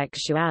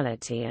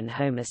bisexuality and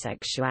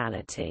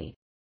homosexuality.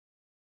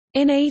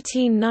 In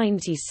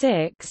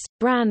 1896,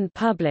 Brand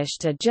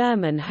published a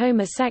German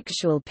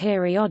homosexual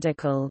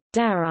periodical,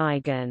 Der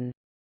Eigen.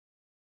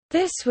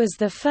 This was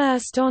the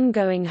first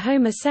ongoing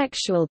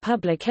homosexual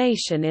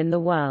publication in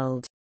the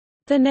world.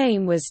 The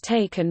name was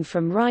taken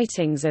from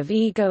writings of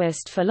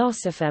egoist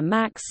philosopher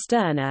Max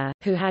Stirner,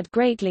 who had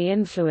greatly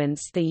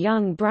influenced the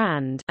young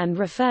Brand, and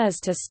refers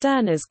to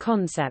Stirner's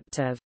concept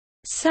of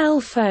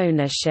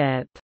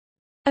self-ownership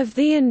of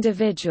the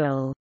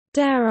individual.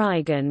 Der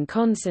Eigen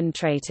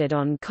concentrated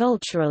on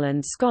cultural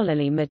and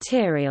scholarly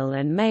material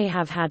and may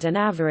have had an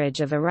average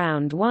of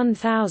around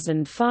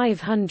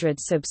 1,500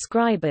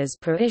 subscribers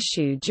per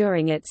issue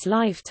during its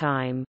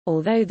lifetime,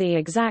 although the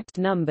exact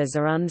numbers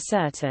are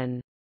uncertain.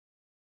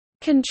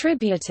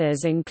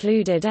 Contributors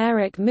included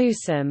Erich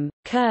Mühsam,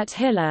 Kurt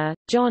Hiller,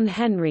 John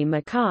Henry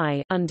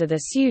Mackay under the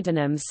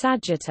pseudonym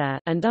Sagitta,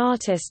 and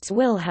artists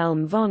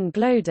Wilhelm von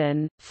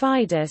Gloden,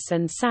 Fidus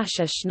and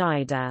Sascha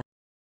Schneider.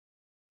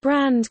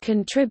 Brand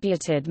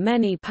contributed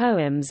many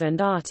poems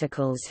and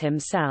articles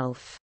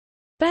himself.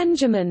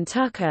 Benjamin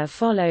Tucker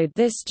followed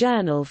this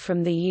journal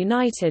from the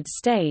United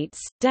States.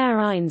 Der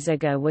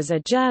Einzige was a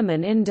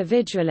German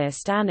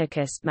individualist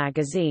anarchist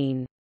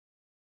magazine.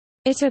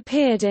 It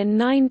appeared in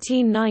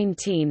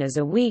 1919 as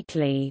a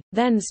weekly,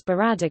 then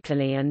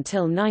sporadically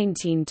until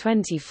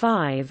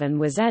 1925, and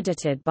was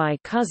edited by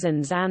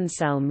cousins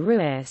Anselm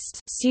Ruist,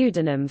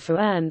 pseudonym for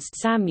Ernst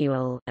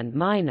Samuel, and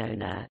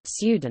Meinone,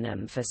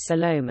 pseudonym for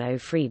Salomo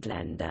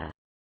Friedländer.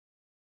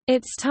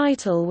 Its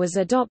title was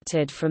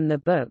adopted from the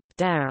book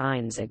Der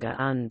Einzige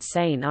und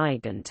sein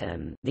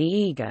Eigentum, The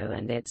Ego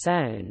and Its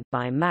Own,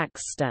 by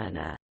Max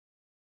Stirner.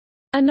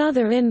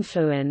 Another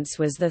influence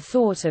was the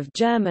thought of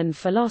German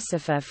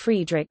philosopher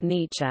Friedrich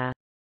Nietzsche.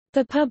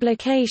 The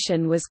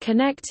publication was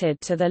connected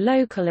to the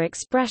local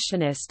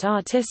expressionist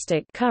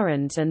artistic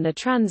current and the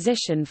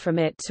transition from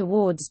it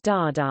towards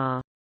Dada.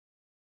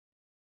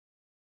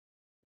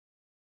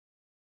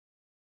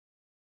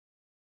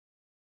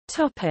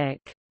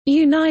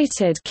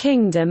 United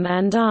Kingdom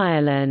and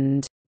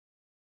Ireland.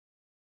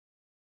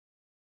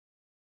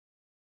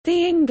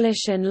 The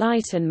English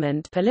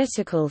Enlightenment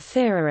political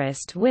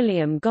theorist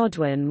William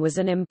Godwin was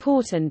an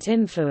important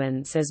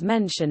influence as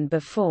mentioned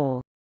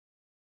before.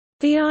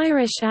 The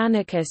Irish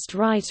anarchist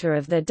writer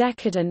of the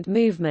decadent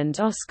movement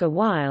Oscar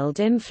Wilde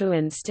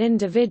influenced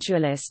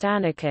individualist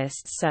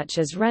anarchists such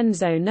as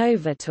Renzo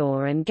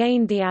Novatore and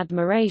gained the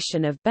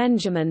admiration of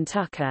Benjamin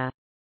Tucker.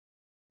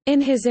 In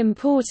his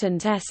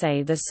important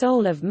essay The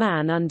Soul of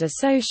Man Under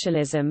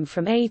Socialism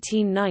from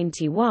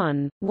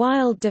 1891,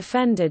 Wilde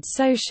defended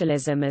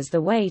socialism as the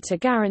way to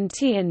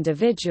guarantee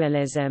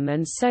individualism,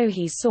 and so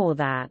he saw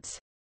that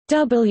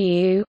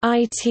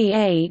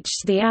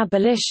the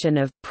abolition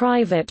of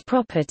private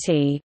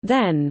property,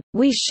 then,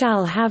 we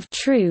shall have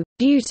true,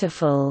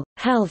 beautiful,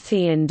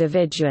 healthy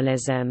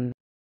individualism.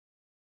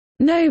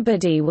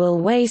 Nobody will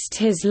waste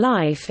his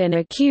life in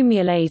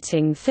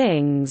accumulating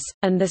things,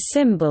 and the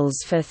symbols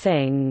for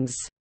things.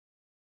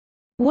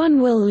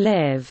 One will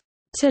live.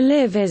 To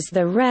live is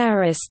the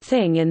rarest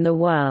thing in the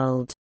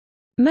world.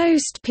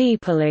 Most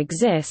people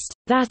exist,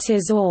 that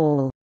is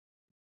all.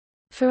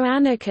 For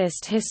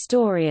anarchist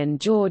historian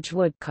George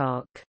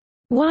Woodcock,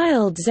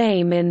 Wilde's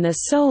aim in The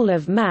Soul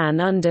of Man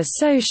Under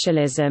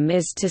Socialism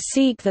is to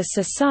seek the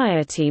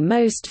society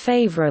most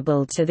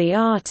favorable to the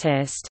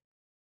artist.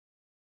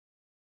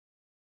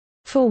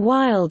 For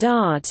Wilde,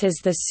 art is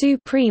the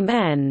supreme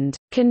end,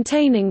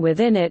 containing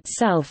within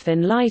itself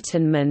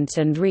enlightenment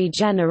and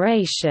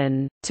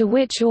regeneration, to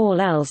which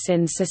all else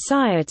in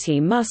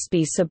society must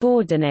be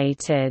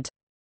subordinated.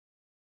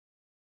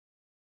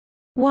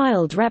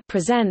 Wilde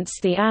represents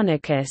the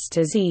anarchist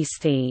as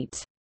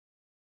aesthete.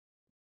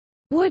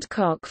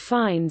 Woodcock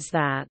finds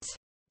that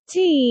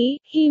his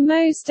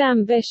most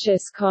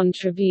ambitious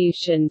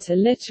contribution to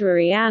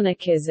literary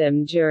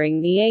anarchism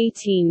during the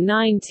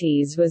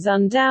 1890s was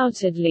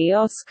undoubtedly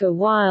Oscar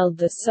Wilde's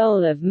The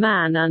Soul of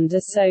Man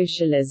Under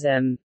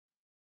Socialism,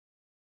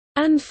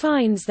 and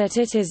finds that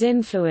it is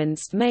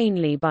influenced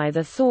mainly by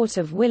the thought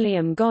of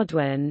William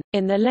Godwin.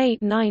 In the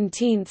late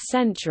 19th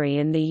century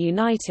in the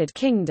United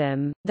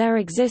Kingdom, there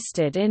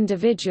existed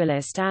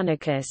individualist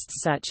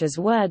anarchists such as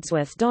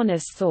Wordsworth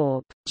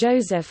Donisthorpe,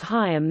 Joseph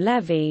Hyam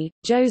Levy,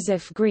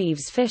 Joseph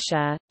Greaves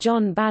Fisher,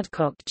 John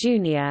Badcock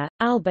Jr.,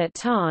 Albert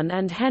Tarn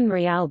and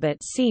Henry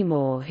Albert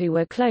Seymour, who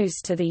were close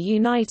to the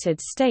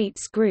United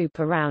States group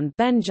around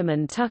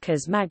Benjamin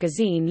Tucker's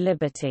magazine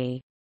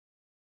Liberty.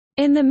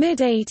 In the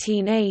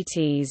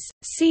mid-1880s,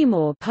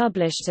 Seymour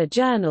published a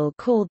journal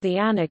called The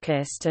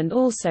Anarchist and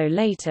also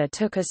later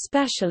took a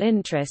special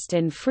interest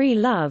in free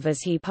love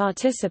as he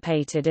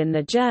participated in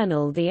the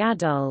journal The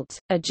Adult,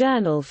 a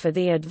journal for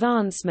the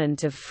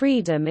advancement of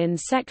freedom in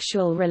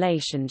sexual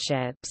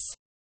relationships.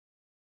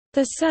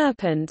 The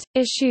Serpent,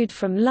 issued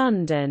from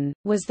London,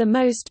 was the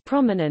most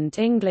prominent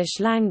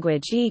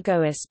English-language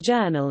egoist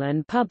journal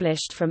and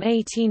published from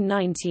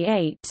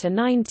 1898 to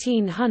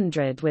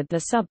 1900 with the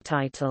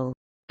subtitle,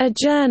 A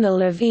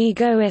Journal of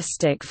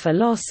Egoistic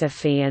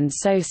Philosophy and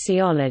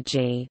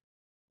Sociology.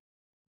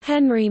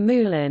 Henry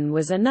Moulin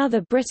was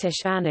another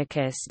British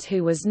anarchist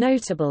who was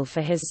notable for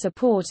his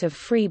support of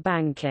free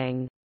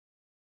banking.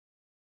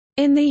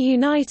 In the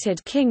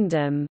United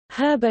Kingdom,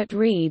 Herbert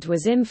Reed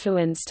was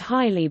influenced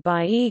highly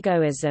by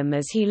egoism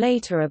as he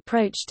later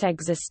approached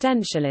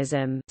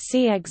existentialism.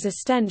 See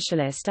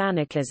existentialist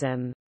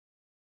anarchism.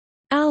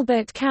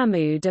 Albert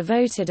Camus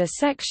devoted a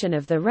section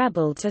of The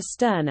Rebel to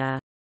Stirner.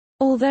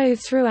 Although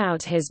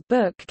throughout his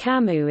book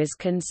Camus is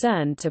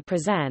concerned to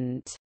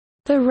present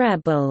the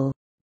rebel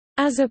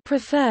as a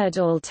preferred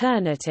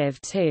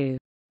alternative to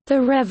the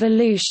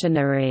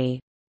revolutionary,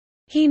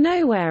 he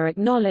nowhere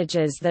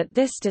acknowledges that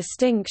this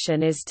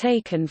distinction is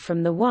taken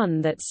from the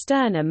one that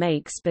Stirner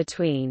makes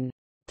between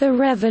the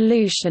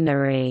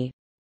revolutionary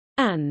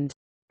and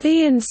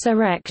the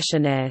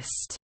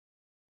insurrectionist.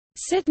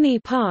 Sidney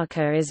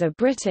Parker is a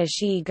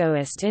British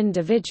egoist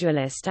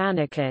individualist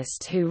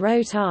anarchist who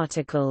wrote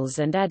articles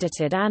and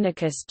edited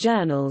anarchist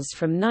journals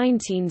from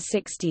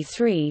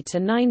 1963 to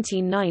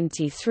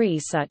 1993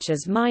 such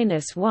as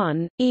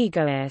 -1,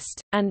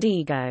 Egoist, and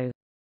Ego.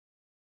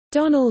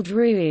 Donald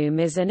Room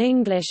is an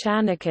English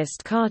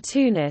anarchist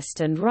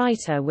cartoonist and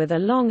writer with a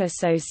long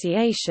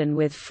association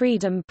with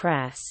Freedom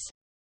Press.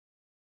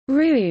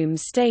 Room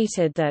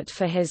stated that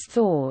for his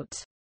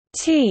thought,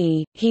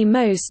 he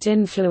most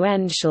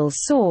influential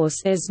source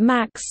is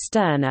Max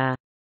Stirner.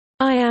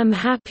 I am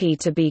happy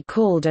to be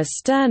called a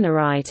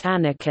Stirnerite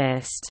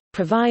anarchist,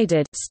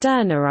 provided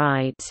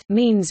Stirnerite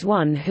means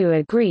one who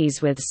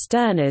agrees with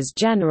Stirner's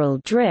general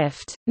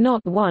drift,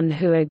 not one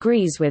who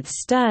agrees with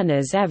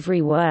Stirner's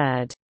every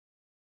word."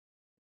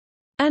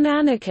 An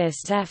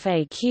anarchist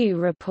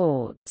FAQ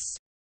reports,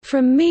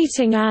 "From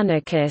meeting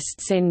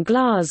anarchists in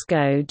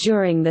Glasgow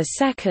during the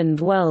Second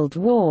World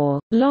War,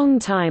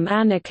 longtime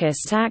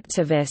anarchist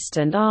activist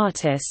and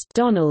artist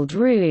Donald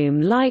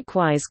Room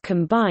likewise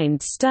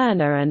combined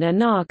Stirner and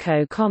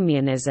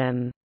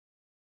anarcho-communism.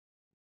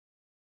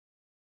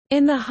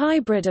 In the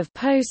hybrid of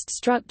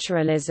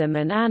post-structuralism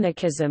and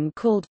anarchism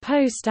called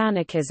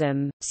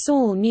post-anarchism,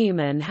 Saul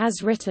Newman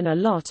has written a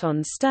lot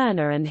on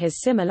Stirner and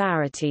his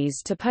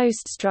similarities to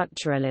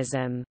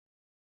post-structuralism.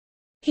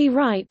 He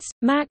writes,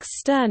 Max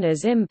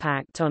Stirner's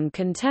impact on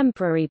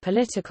contemporary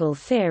political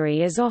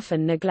theory is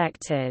often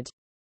neglected.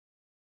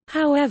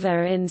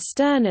 However, in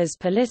Stirner's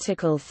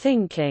political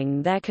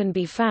thinking there can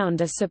be found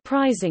a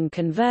surprising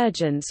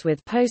convergence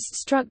with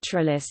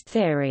post-structuralist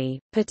theory,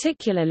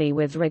 particularly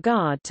with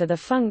regard to the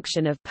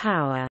function of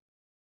power.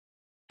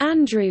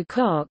 Andrew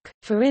Koch,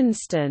 for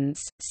instance,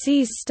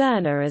 sees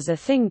Stirner as a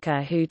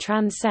thinker who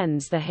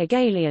transcends the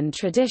Hegelian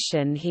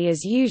tradition he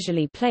is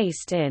usually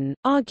placed in,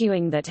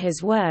 arguing that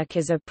his work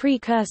is a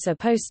precursor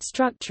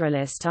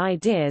post-structuralist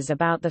ideas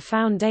about the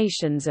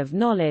foundations of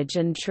knowledge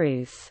and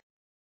truth.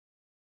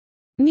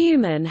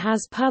 Newman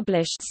has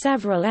published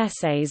several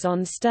essays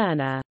on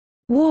Stirner,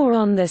 War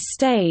on the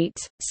State,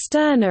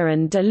 Stirner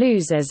and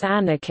Deleuze's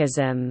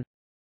Anarchism,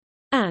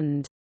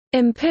 and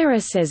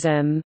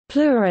Empiricism,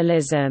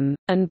 Pluralism,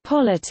 and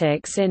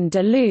Politics in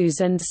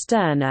Deleuze and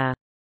Stirner.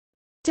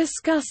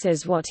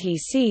 Discusses what he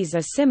sees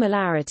as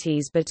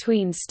similarities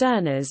between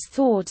Stirner's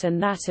thought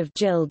and that of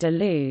Gilles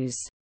Deleuze.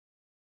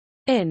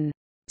 In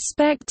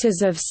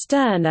Spectres of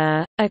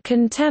Stirner, A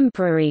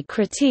Contemporary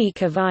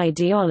Critique of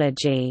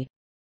Ideology,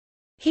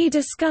 he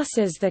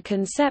discusses the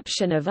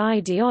conception of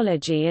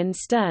ideology in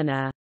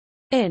Stirner.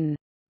 In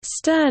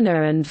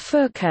Stirner and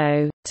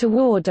Foucault,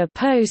 Toward a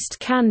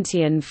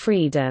Post-Kantian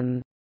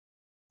Freedom,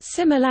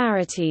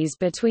 similarities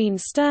between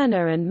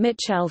Stirner and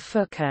Michel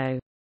Foucault.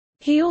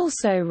 He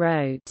also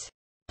wrote,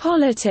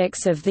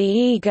 Politics of the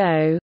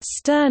Ego,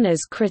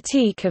 Stirner's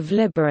Critique of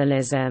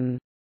Liberalism.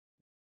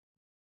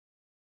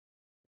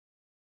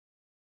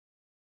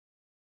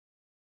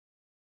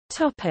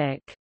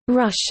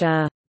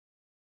 Russia.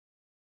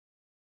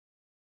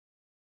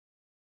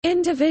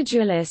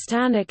 Individualist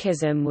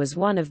anarchism was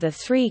one of the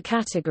three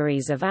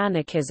categories of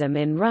anarchism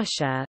in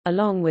Russia,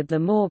 along with the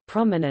more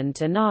prominent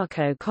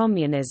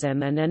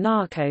anarcho-communism and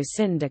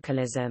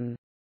anarcho-syndicalism.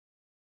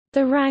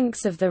 The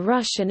ranks of the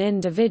Russian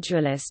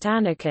individualist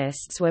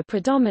anarchists were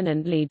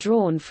predominantly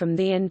drawn from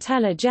the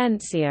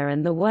intelligentsia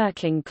and the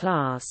working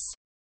class.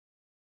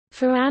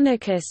 For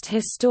anarchist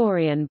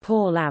historian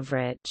Paul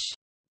Avrich,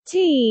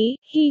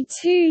 He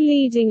two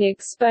leading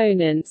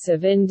exponents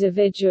of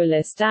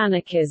individualist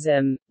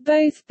anarchism,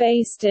 both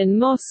based in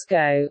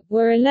Moscow,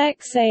 were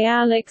Alexei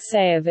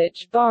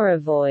Alexeyevich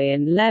Borovoy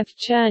and Lev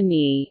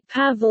Cherny,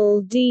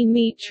 Pavel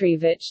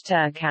Dmitrievich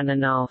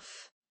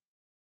Turkanov.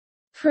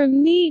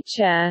 From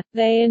Nietzsche,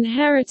 they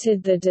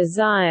inherited the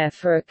desire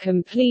for a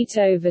complete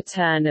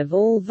overturn of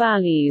all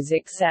values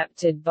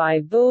accepted by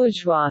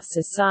bourgeois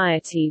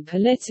society,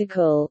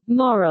 political,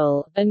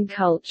 moral, and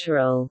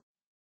cultural.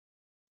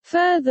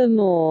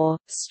 Furthermore,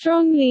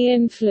 strongly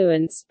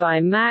influenced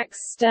by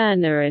Max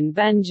Stirner and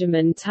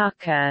Benjamin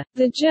Tucker,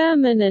 the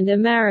German and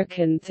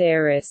American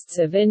theorists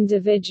of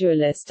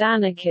individualist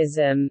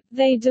anarchism,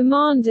 they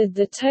demanded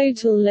the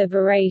total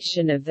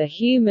liberation of the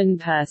human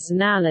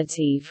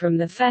personality from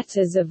the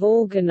fetters of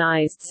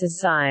organized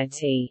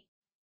society.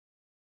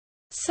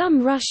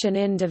 Some Russian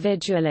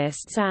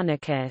individualists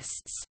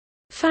anarchists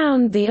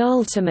found the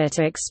ultimate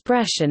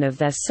expression of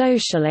their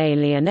social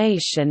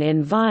alienation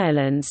in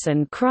violence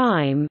and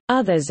crime,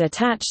 others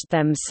attached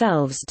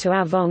themselves to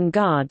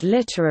avant-garde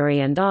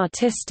literary and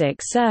artistic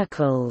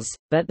circles,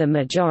 but the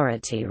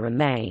majority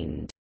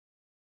remained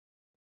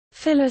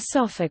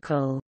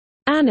philosophical.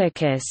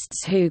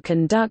 Anarchists who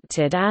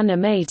conducted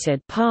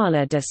animated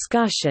parlor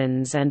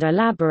discussions and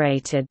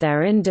elaborated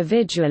their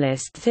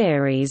individualist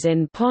theories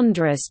in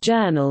ponderous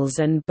journals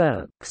and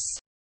books.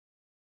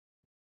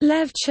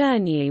 Lev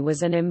Cherny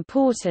was an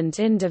important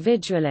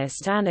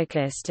individualist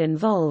anarchist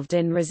involved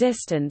in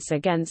resistance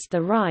against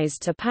the rise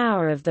to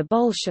power of the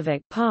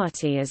Bolshevik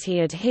Party, as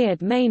he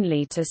adhered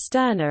mainly to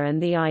Stirner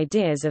and the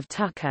ideas of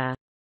Tucker.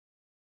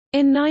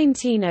 In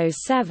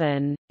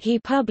 1907, he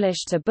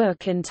published a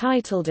book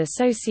entitled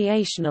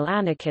Associational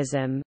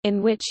Anarchism,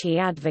 in which he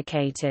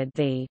advocated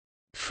the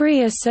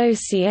free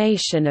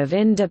association of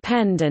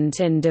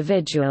independent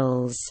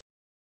individuals.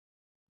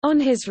 On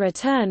his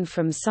return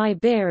from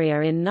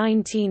Siberia in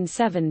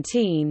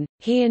 1917,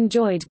 he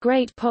enjoyed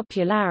great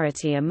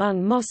popularity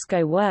among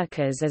Moscow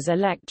workers as a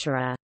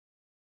lecturer.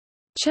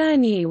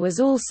 Cherny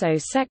was also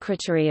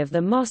secretary of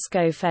the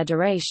Moscow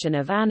Federation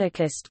of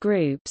Anarchist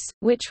Groups,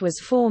 which was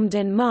formed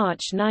in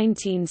March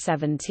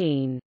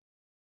 1917.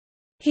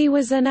 He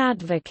was an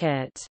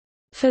advocate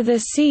for the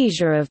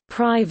seizure of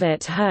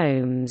private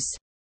homes,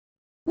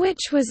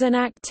 which was an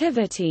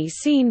activity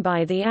seen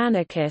by the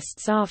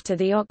anarchists after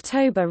the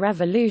October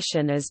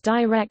Revolution as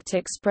direct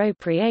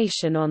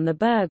expropriation on the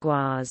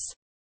bourgeois.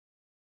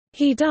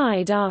 He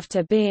died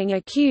after being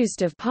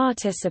accused of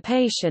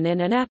participation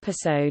in an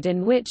episode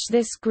in which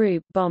this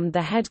group bombed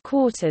the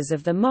headquarters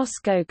of the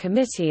Moscow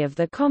Committee of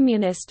the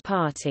Communist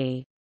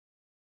Party.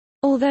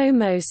 Although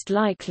most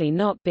likely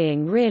not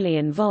being really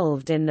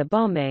involved in the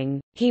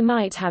bombing, he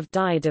might have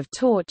died of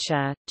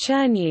torture.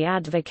 Cherny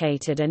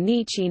advocated a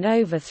Nietzschean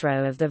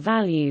overthrow of the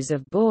values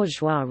of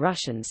bourgeois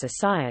Russian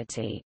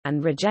society,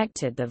 and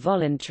rejected the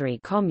voluntary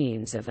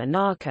communes of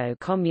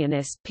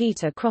anarcho-communist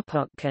Peter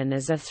Kropotkin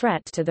as a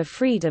threat to the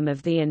freedom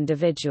of the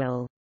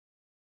individual.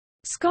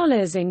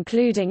 Scholars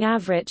including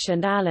Avrich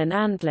and Alan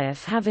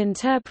Antliff have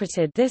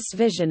interpreted this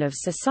vision of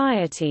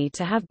society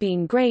to have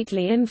been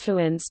greatly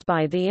influenced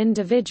by the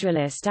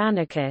individualist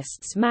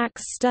anarchists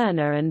Max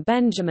Stirner and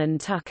Benjamin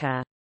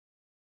Tucker.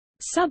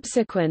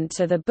 Subsequent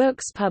to the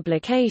book's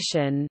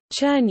publication,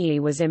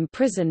 Cherny was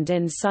imprisoned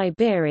in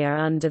Siberia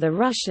under the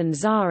Russian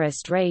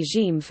Tsarist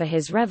regime for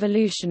his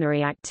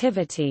revolutionary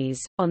activities.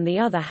 On the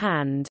other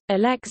hand,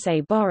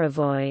 Alexei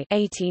Borovoy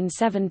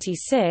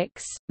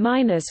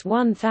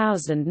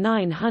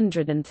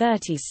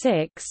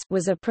 (1876–1936)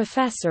 was a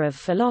professor of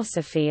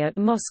philosophy at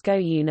Moscow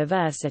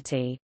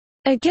University.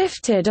 A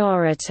gifted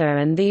orator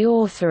and the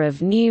author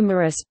of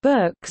numerous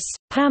books,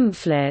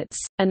 pamphlets,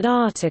 and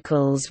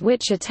articles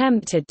which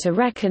attempted to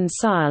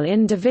reconcile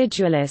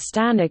individualist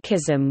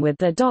anarchism with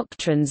the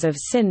doctrines of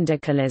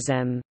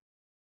syndicalism.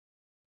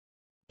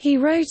 He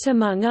wrote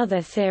among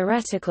other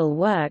theoretical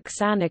works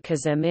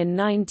Anarchism in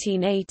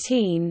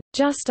 1918,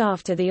 just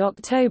after the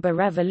October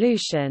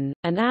Revolution,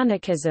 and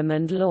Anarchism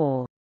and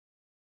Law.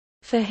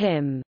 For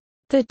him,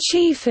 the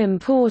chief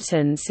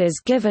importance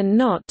is given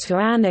not to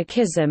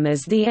anarchism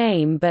as the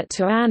aim but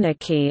to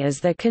anarchy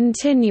as the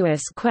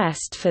continuous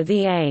quest for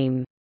the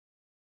aim.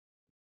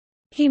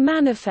 He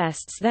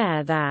manifests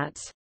there that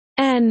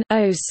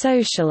no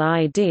social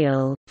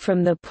ideal,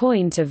 from the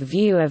point of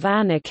view of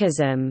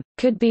anarchism,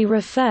 could be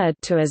referred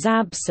to as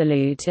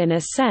absolute in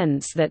a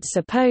sense that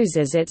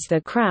supposes it's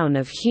the crown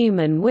of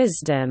human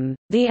wisdom,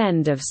 the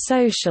end of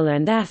social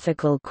and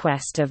ethical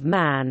quest of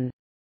man.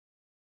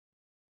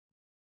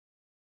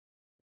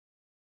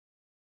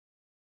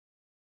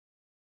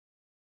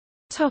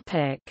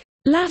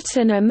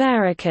 Latin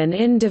American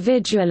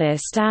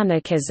individualist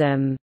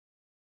anarchism.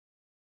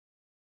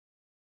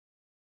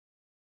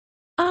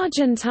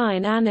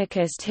 Argentine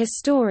anarchist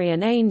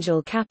historian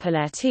Angel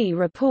Cappelletti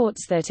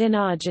reports that in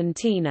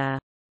Argentina,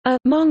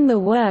 among the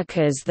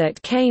workers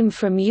that came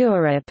from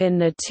Europe in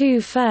the 2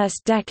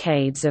 first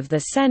decades of the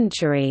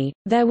century,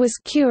 there was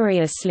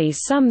curiously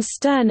some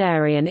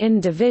Stirnerian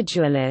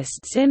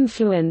individualists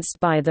influenced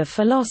by the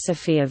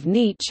philosophy of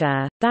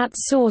Nietzsche, that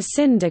saw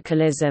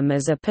syndicalism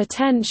as a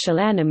potential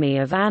enemy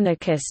of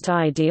anarchist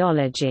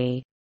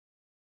ideology.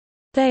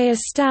 They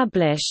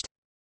established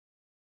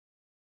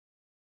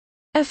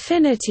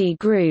affinity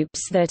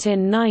groups that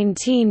in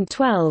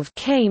 1912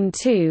 came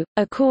to,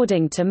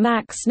 according to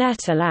Max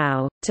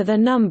Nettlau, to the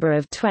number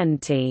of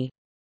 20.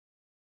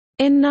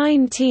 In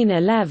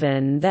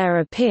 1911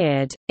 there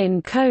appeared,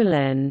 in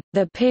Colon,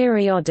 the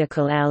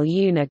periodical El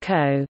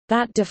Único,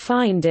 that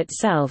defined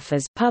itself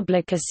as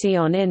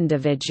Publicación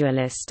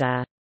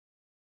Individualista.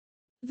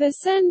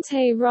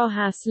 Vicente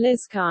Rojas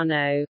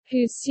Lizcano,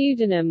 whose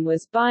pseudonym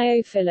was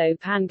Biófilo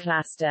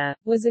Panclasta,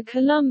 was a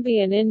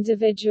Colombian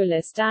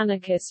individualist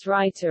anarchist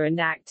writer and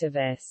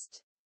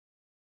activist.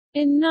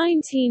 In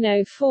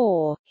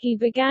 1904, he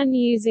began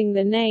using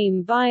the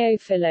name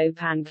Biófilo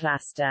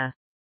Panclasta.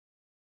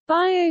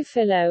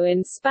 Biófilo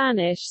in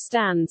Spanish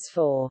stands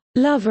for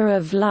lover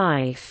of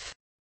life,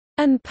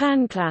 and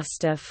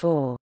Panclasta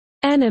for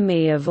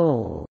enemy of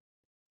all.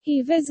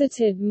 He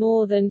visited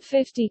more than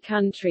 50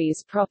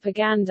 countries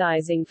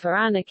propagandizing for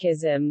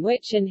anarchism,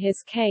 which in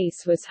his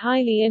case was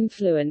highly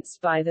influenced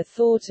by the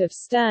thought of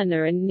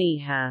Stirner and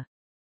Nietzsche.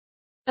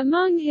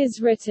 Among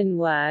his written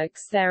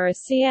works there are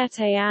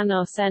Siete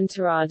años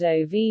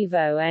enterrado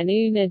vivo en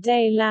una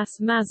de las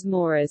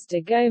mazmorras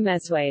de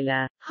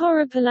Gomezuela,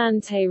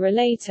 Horripilante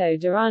relato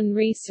de un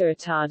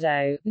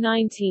resucitado,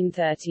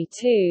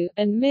 1932,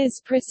 and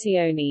Mis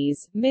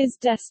prisiones, mis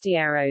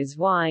destierros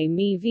y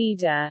mi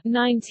vida,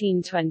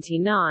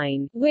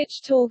 1929,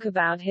 which talk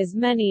about his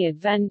many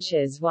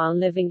adventures while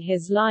living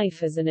his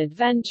life as an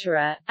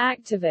adventurer,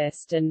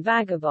 activist and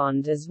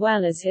vagabond, as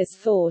well as his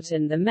thought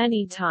and the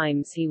many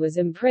times he was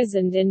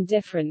imprisoned in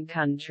different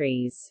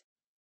countries.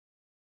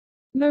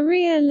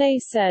 Maria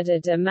Lacerda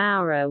de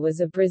Moura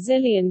was a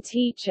Brazilian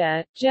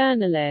teacher,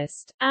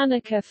 journalist,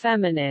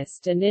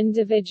 anarcha-feminist and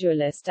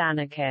individualist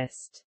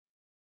anarchist.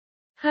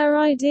 Her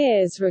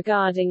ideas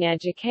regarding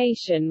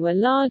education were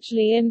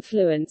largely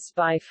influenced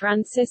by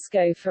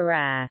Francisco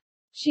Ferrer.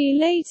 She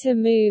later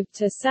moved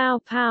to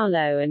São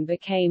Paulo and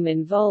became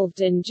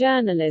involved in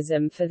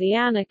journalism for the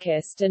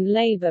anarchist and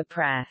labor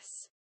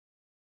press.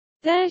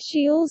 There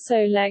she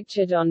also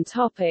lectured on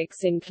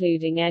topics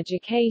including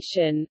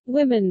education,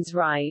 women's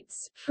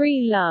rights,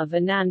 free love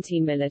and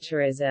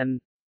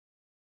anti-militarism.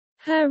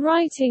 Her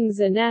writings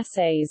and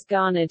essays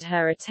garnered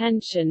her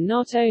attention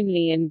not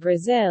only in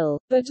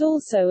Brazil, but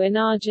also in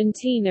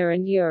Argentina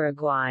and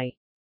Uruguay.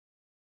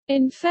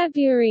 In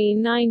February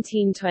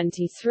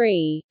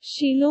 1923,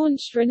 she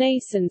launched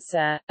Renaissance,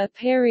 a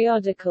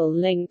periodical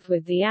linked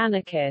with the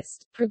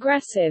anarchist,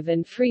 progressive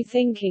and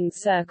free-thinking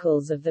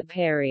circles of the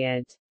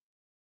period.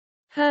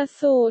 Her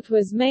thought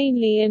was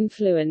mainly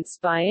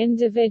influenced by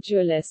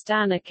individualist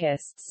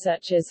anarchists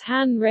such as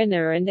Han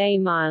Rinner and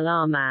Émile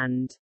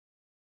Armand.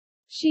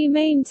 She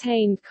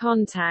maintained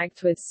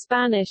contact with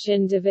Spanish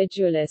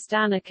individualist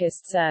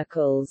anarchist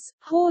circles.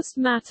 Horst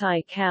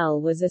Mattei Kell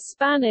was a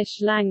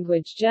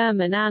Spanish-language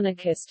German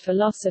anarchist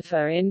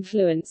philosopher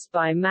influenced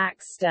by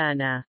Max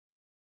Stirner.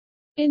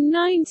 In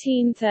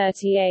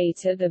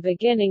 1938, at the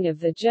beginning of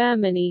the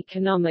German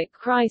economic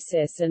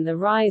crisis and the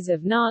rise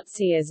of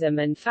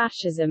Nazism and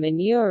fascism in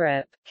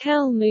Europe,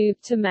 Kell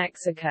moved to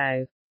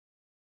Mexico.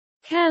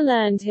 Kell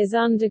earned his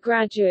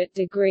undergraduate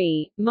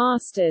degree,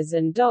 master's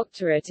and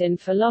doctorate in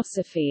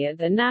philosophy at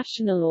the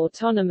National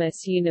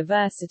Autonomous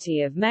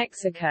University of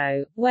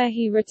Mexico, where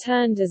he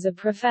returned as a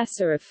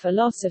professor of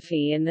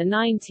philosophy in the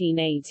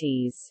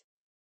 1980s.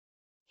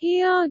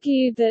 He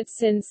argued that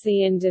since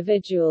the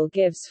individual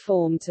gives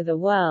form to the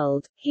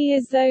world, he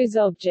is those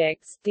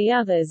objects, the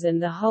others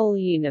and the whole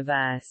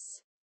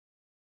universe.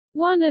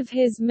 One of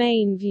his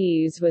main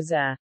views was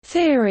a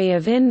theory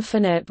of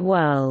infinite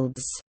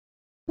worlds,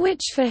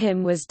 which for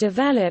him was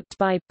developed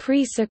by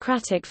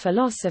pre-Socratic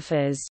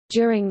philosophers.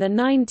 During the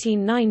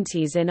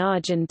 1990s in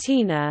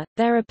Argentina,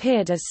 there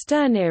appeared a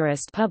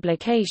Stirnerist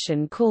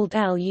publication called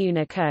El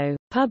Único,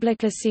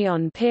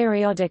 Publicación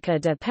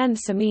Periódica de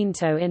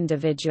Pensamiento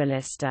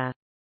Individualista.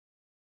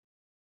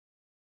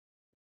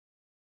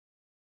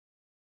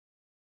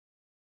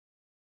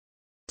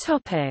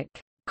 Topic: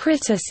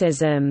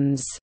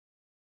 Criticisms.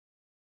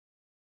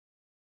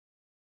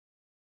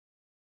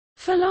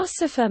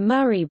 Philosopher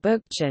Murray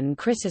Bookchin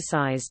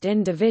criticized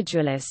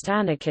individualist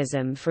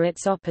anarchism for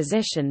its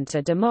opposition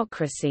to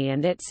democracy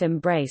and its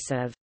embrace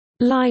of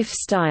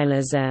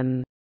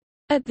lifestyleism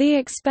at the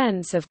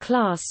expense of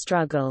class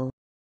struggle.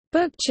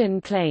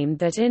 Bookchin claimed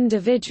that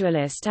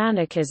individualist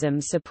anarchism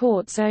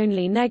supports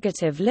only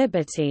negative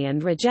liberty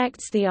and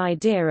rejects the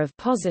idea of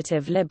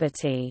positive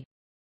liberty.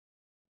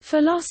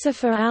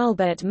 Philosopher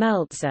Albert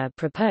Meltzer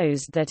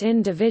proposed that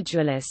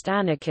individualist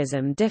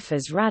anarchism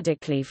differs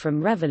radically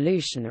from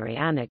revolutionary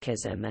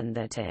anarchism and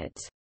that it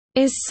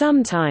is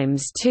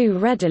sometimes too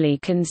readily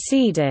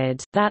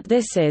conceded that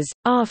this is,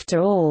 after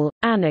all,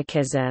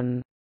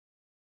 anarchism.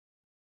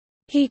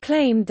 He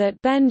claimed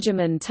that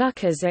Benjamin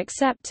Tucker's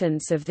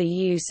acceptance of the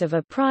use of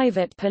a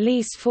private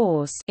police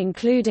force,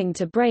 including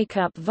to break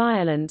up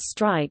violent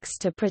strikes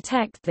to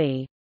protect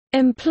the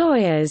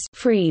employer's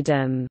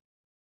freedom,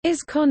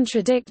 is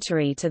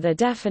contradictory to the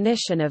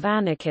definition of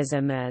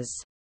anarchism as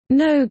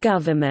no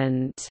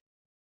government.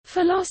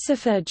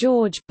 Philosopher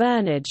George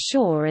Bernard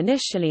Shaw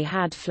initially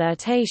had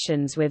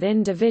flirtations with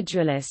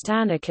individualist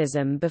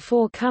anarchism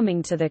before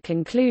coming to the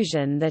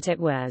conclusion that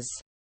it was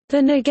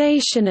the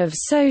negation of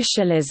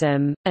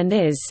socialism, and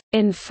is,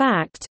 in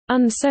fact,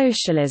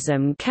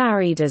 unsocialism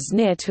carried as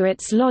near to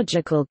its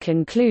logical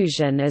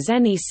conclusion as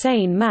any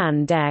sane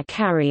man dare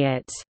carry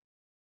it.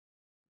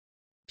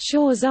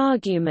 Shaw's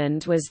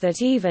argument was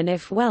that even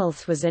if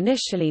wealth was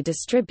initially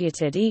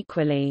distributed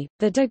equally,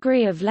 the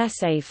degree of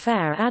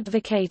laissez-faire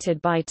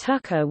advocated by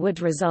Tucker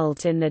would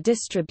result in the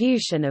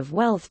distribution of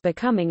wealth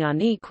becoming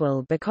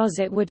unequal because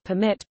it would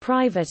permit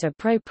private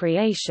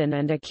appropriation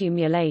and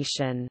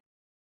accumulation.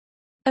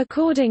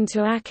 According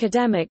to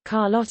academic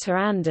Carlotta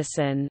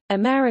Anderson,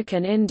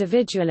 American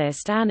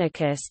individualist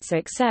anarchists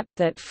accept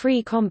that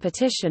free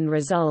competition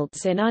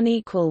results in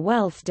unequal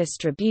wealth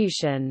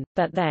distribution,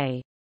 but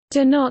they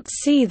do not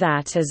see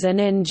that as an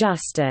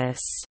injustice.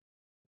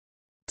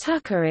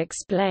 Tucker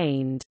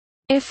explained,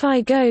 "If I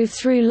go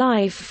through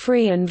life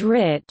free and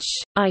rich,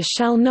 I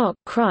shall not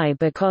cry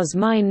because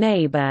my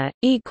neighbor,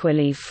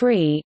 equally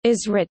free,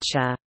 is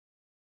richer.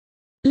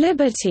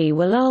 Liberty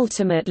will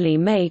ultimately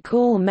make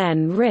all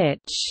men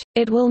rich,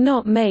 it will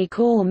not make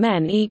all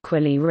men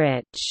equally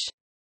rich.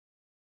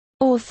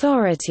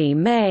 Authority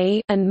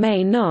may and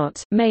may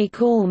not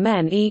make all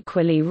men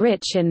equally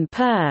rich in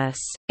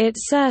purse, it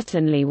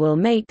certainly will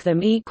make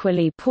them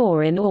equally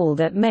poor in all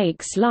that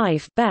makes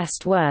life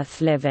best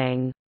worth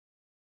living."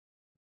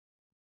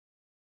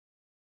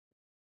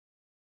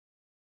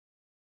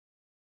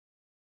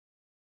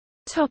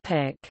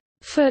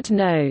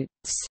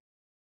 Footnotes.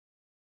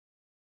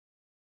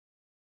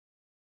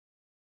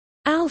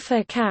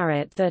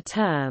 The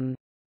term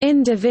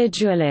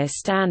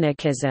individualist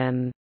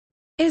anarchism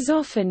is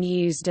often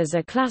used as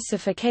a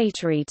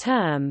classificatory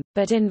term,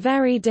 but in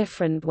very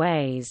different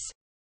ways.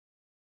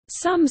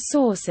 Some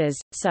sources,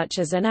 such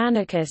as an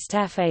anarchist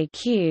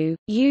FAQ,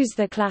 use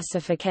the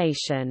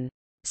classification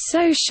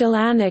social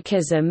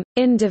anarchism,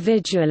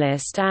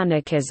 individualist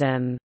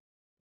anarchism.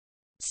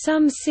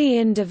 Some see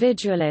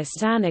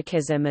individualist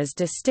anarchism as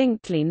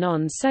distinctly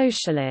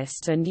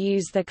non-socialist and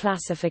use the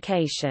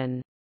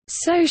classification,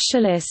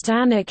 socialist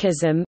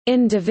anarchism,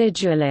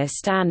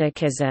 individualist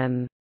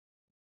anarchism,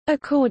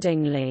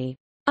 accordingly.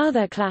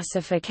 Other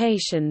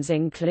classifications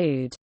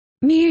include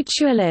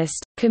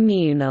mutualist,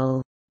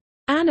 communal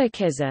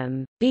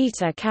anarchism.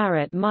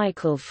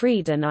 Michael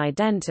Friedman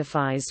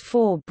identifies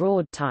 4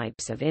 broad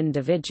types of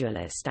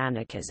individualist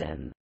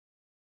anarchism.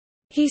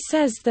 He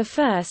says the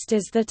first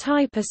is the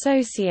type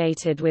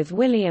associated with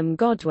William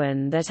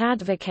Godwin that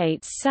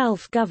advocates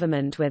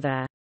self-government with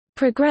a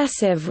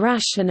progressive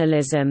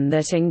rationalism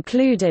that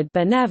included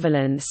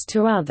benevolence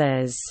to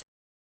others.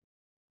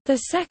 The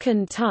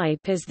second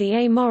type is the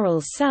amoral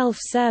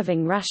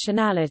self-serving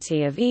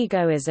rationality of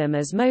egoism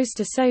as most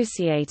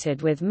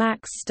associated with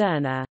Max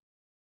Stirner.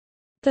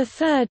 The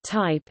third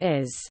type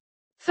is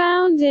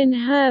found in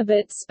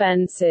Herbert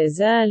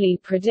Spencer's early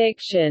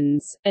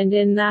predictions, and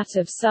in that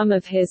of some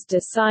of his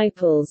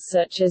disciples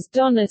such as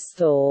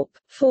Donisthorpe,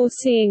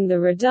 foreseeing the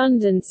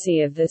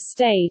redundancy of the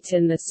state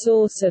in the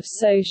source of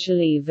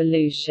social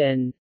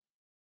evolution.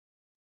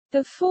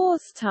 The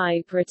fourth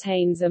type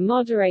retains a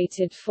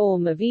moderated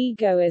form of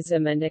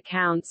egoism and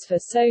accounts for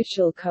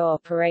social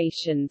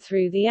cooperation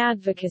through the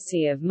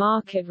advocacy of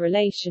market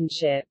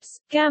relationships.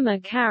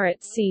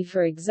 See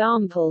for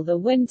example the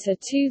winter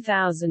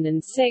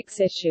 2006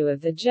 issue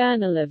of the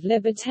Journal of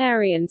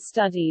Libertarian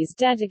Studies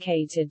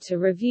dedicated to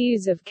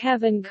reviews of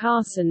Kevin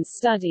Carson's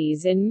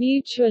studies in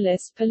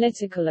mutualist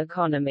political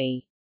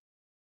economy.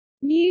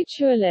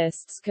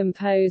 Mutualists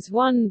compose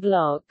one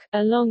bloc,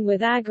 along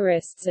with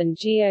Agorists and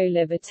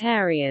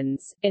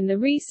Geo-Libertarians, in the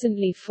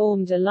recently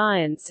formed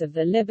alliance of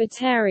the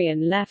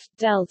Libertarian Left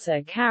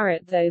Delta.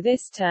 Though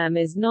this term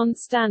is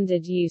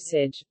non-standard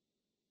usage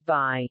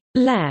by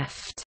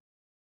left,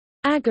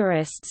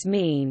 Agorists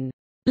mean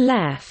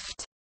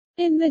left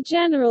in the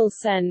general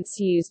sense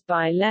used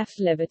by left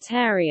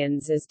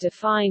libertarians as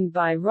defined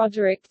by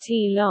Roderick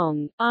T.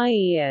 Long,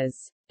 i.e.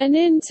 as an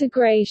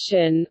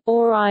integration,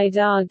 or I'd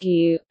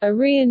argue, a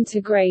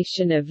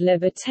reintegration of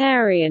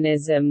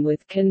libertarianism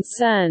with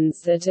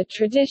concerns that are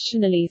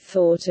traditionally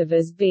thought of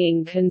as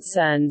being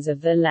concerns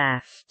of the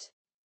left.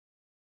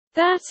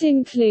 That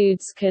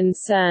includes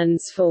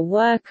concerns for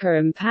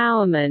worker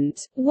empowerment,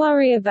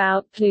 worry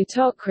about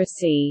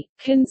plutocracy,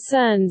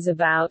 concerns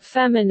about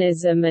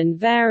feminism and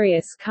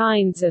various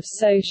kinds of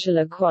social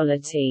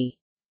equality.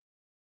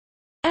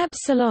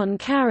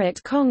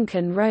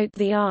 Konkin wrote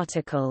the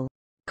article,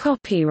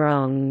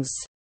 Copywrongs,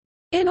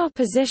 in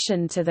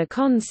opposition to the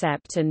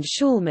concept, and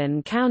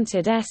Schulman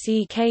countered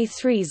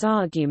SEK3's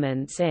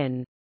arguments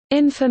in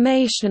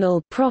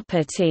Informational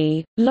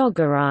Property,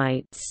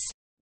 Logorights.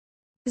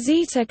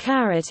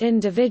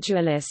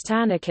 Individualist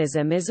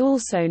anarchism is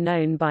also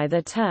known by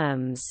the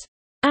terms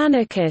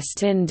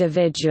anarchist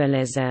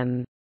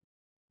individualism,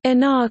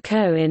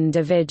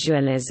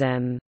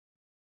 anarcho-individualism,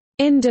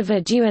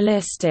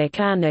 individualistic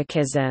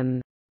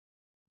anarchism,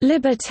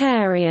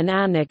 libertarian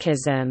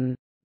anarchism,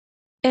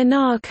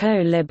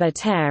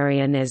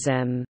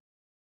 anarcho-libertarianism,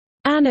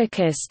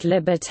 anarchist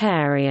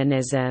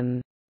libertarianism,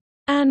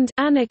 and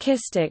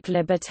anarchistic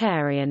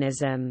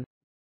libertarianism.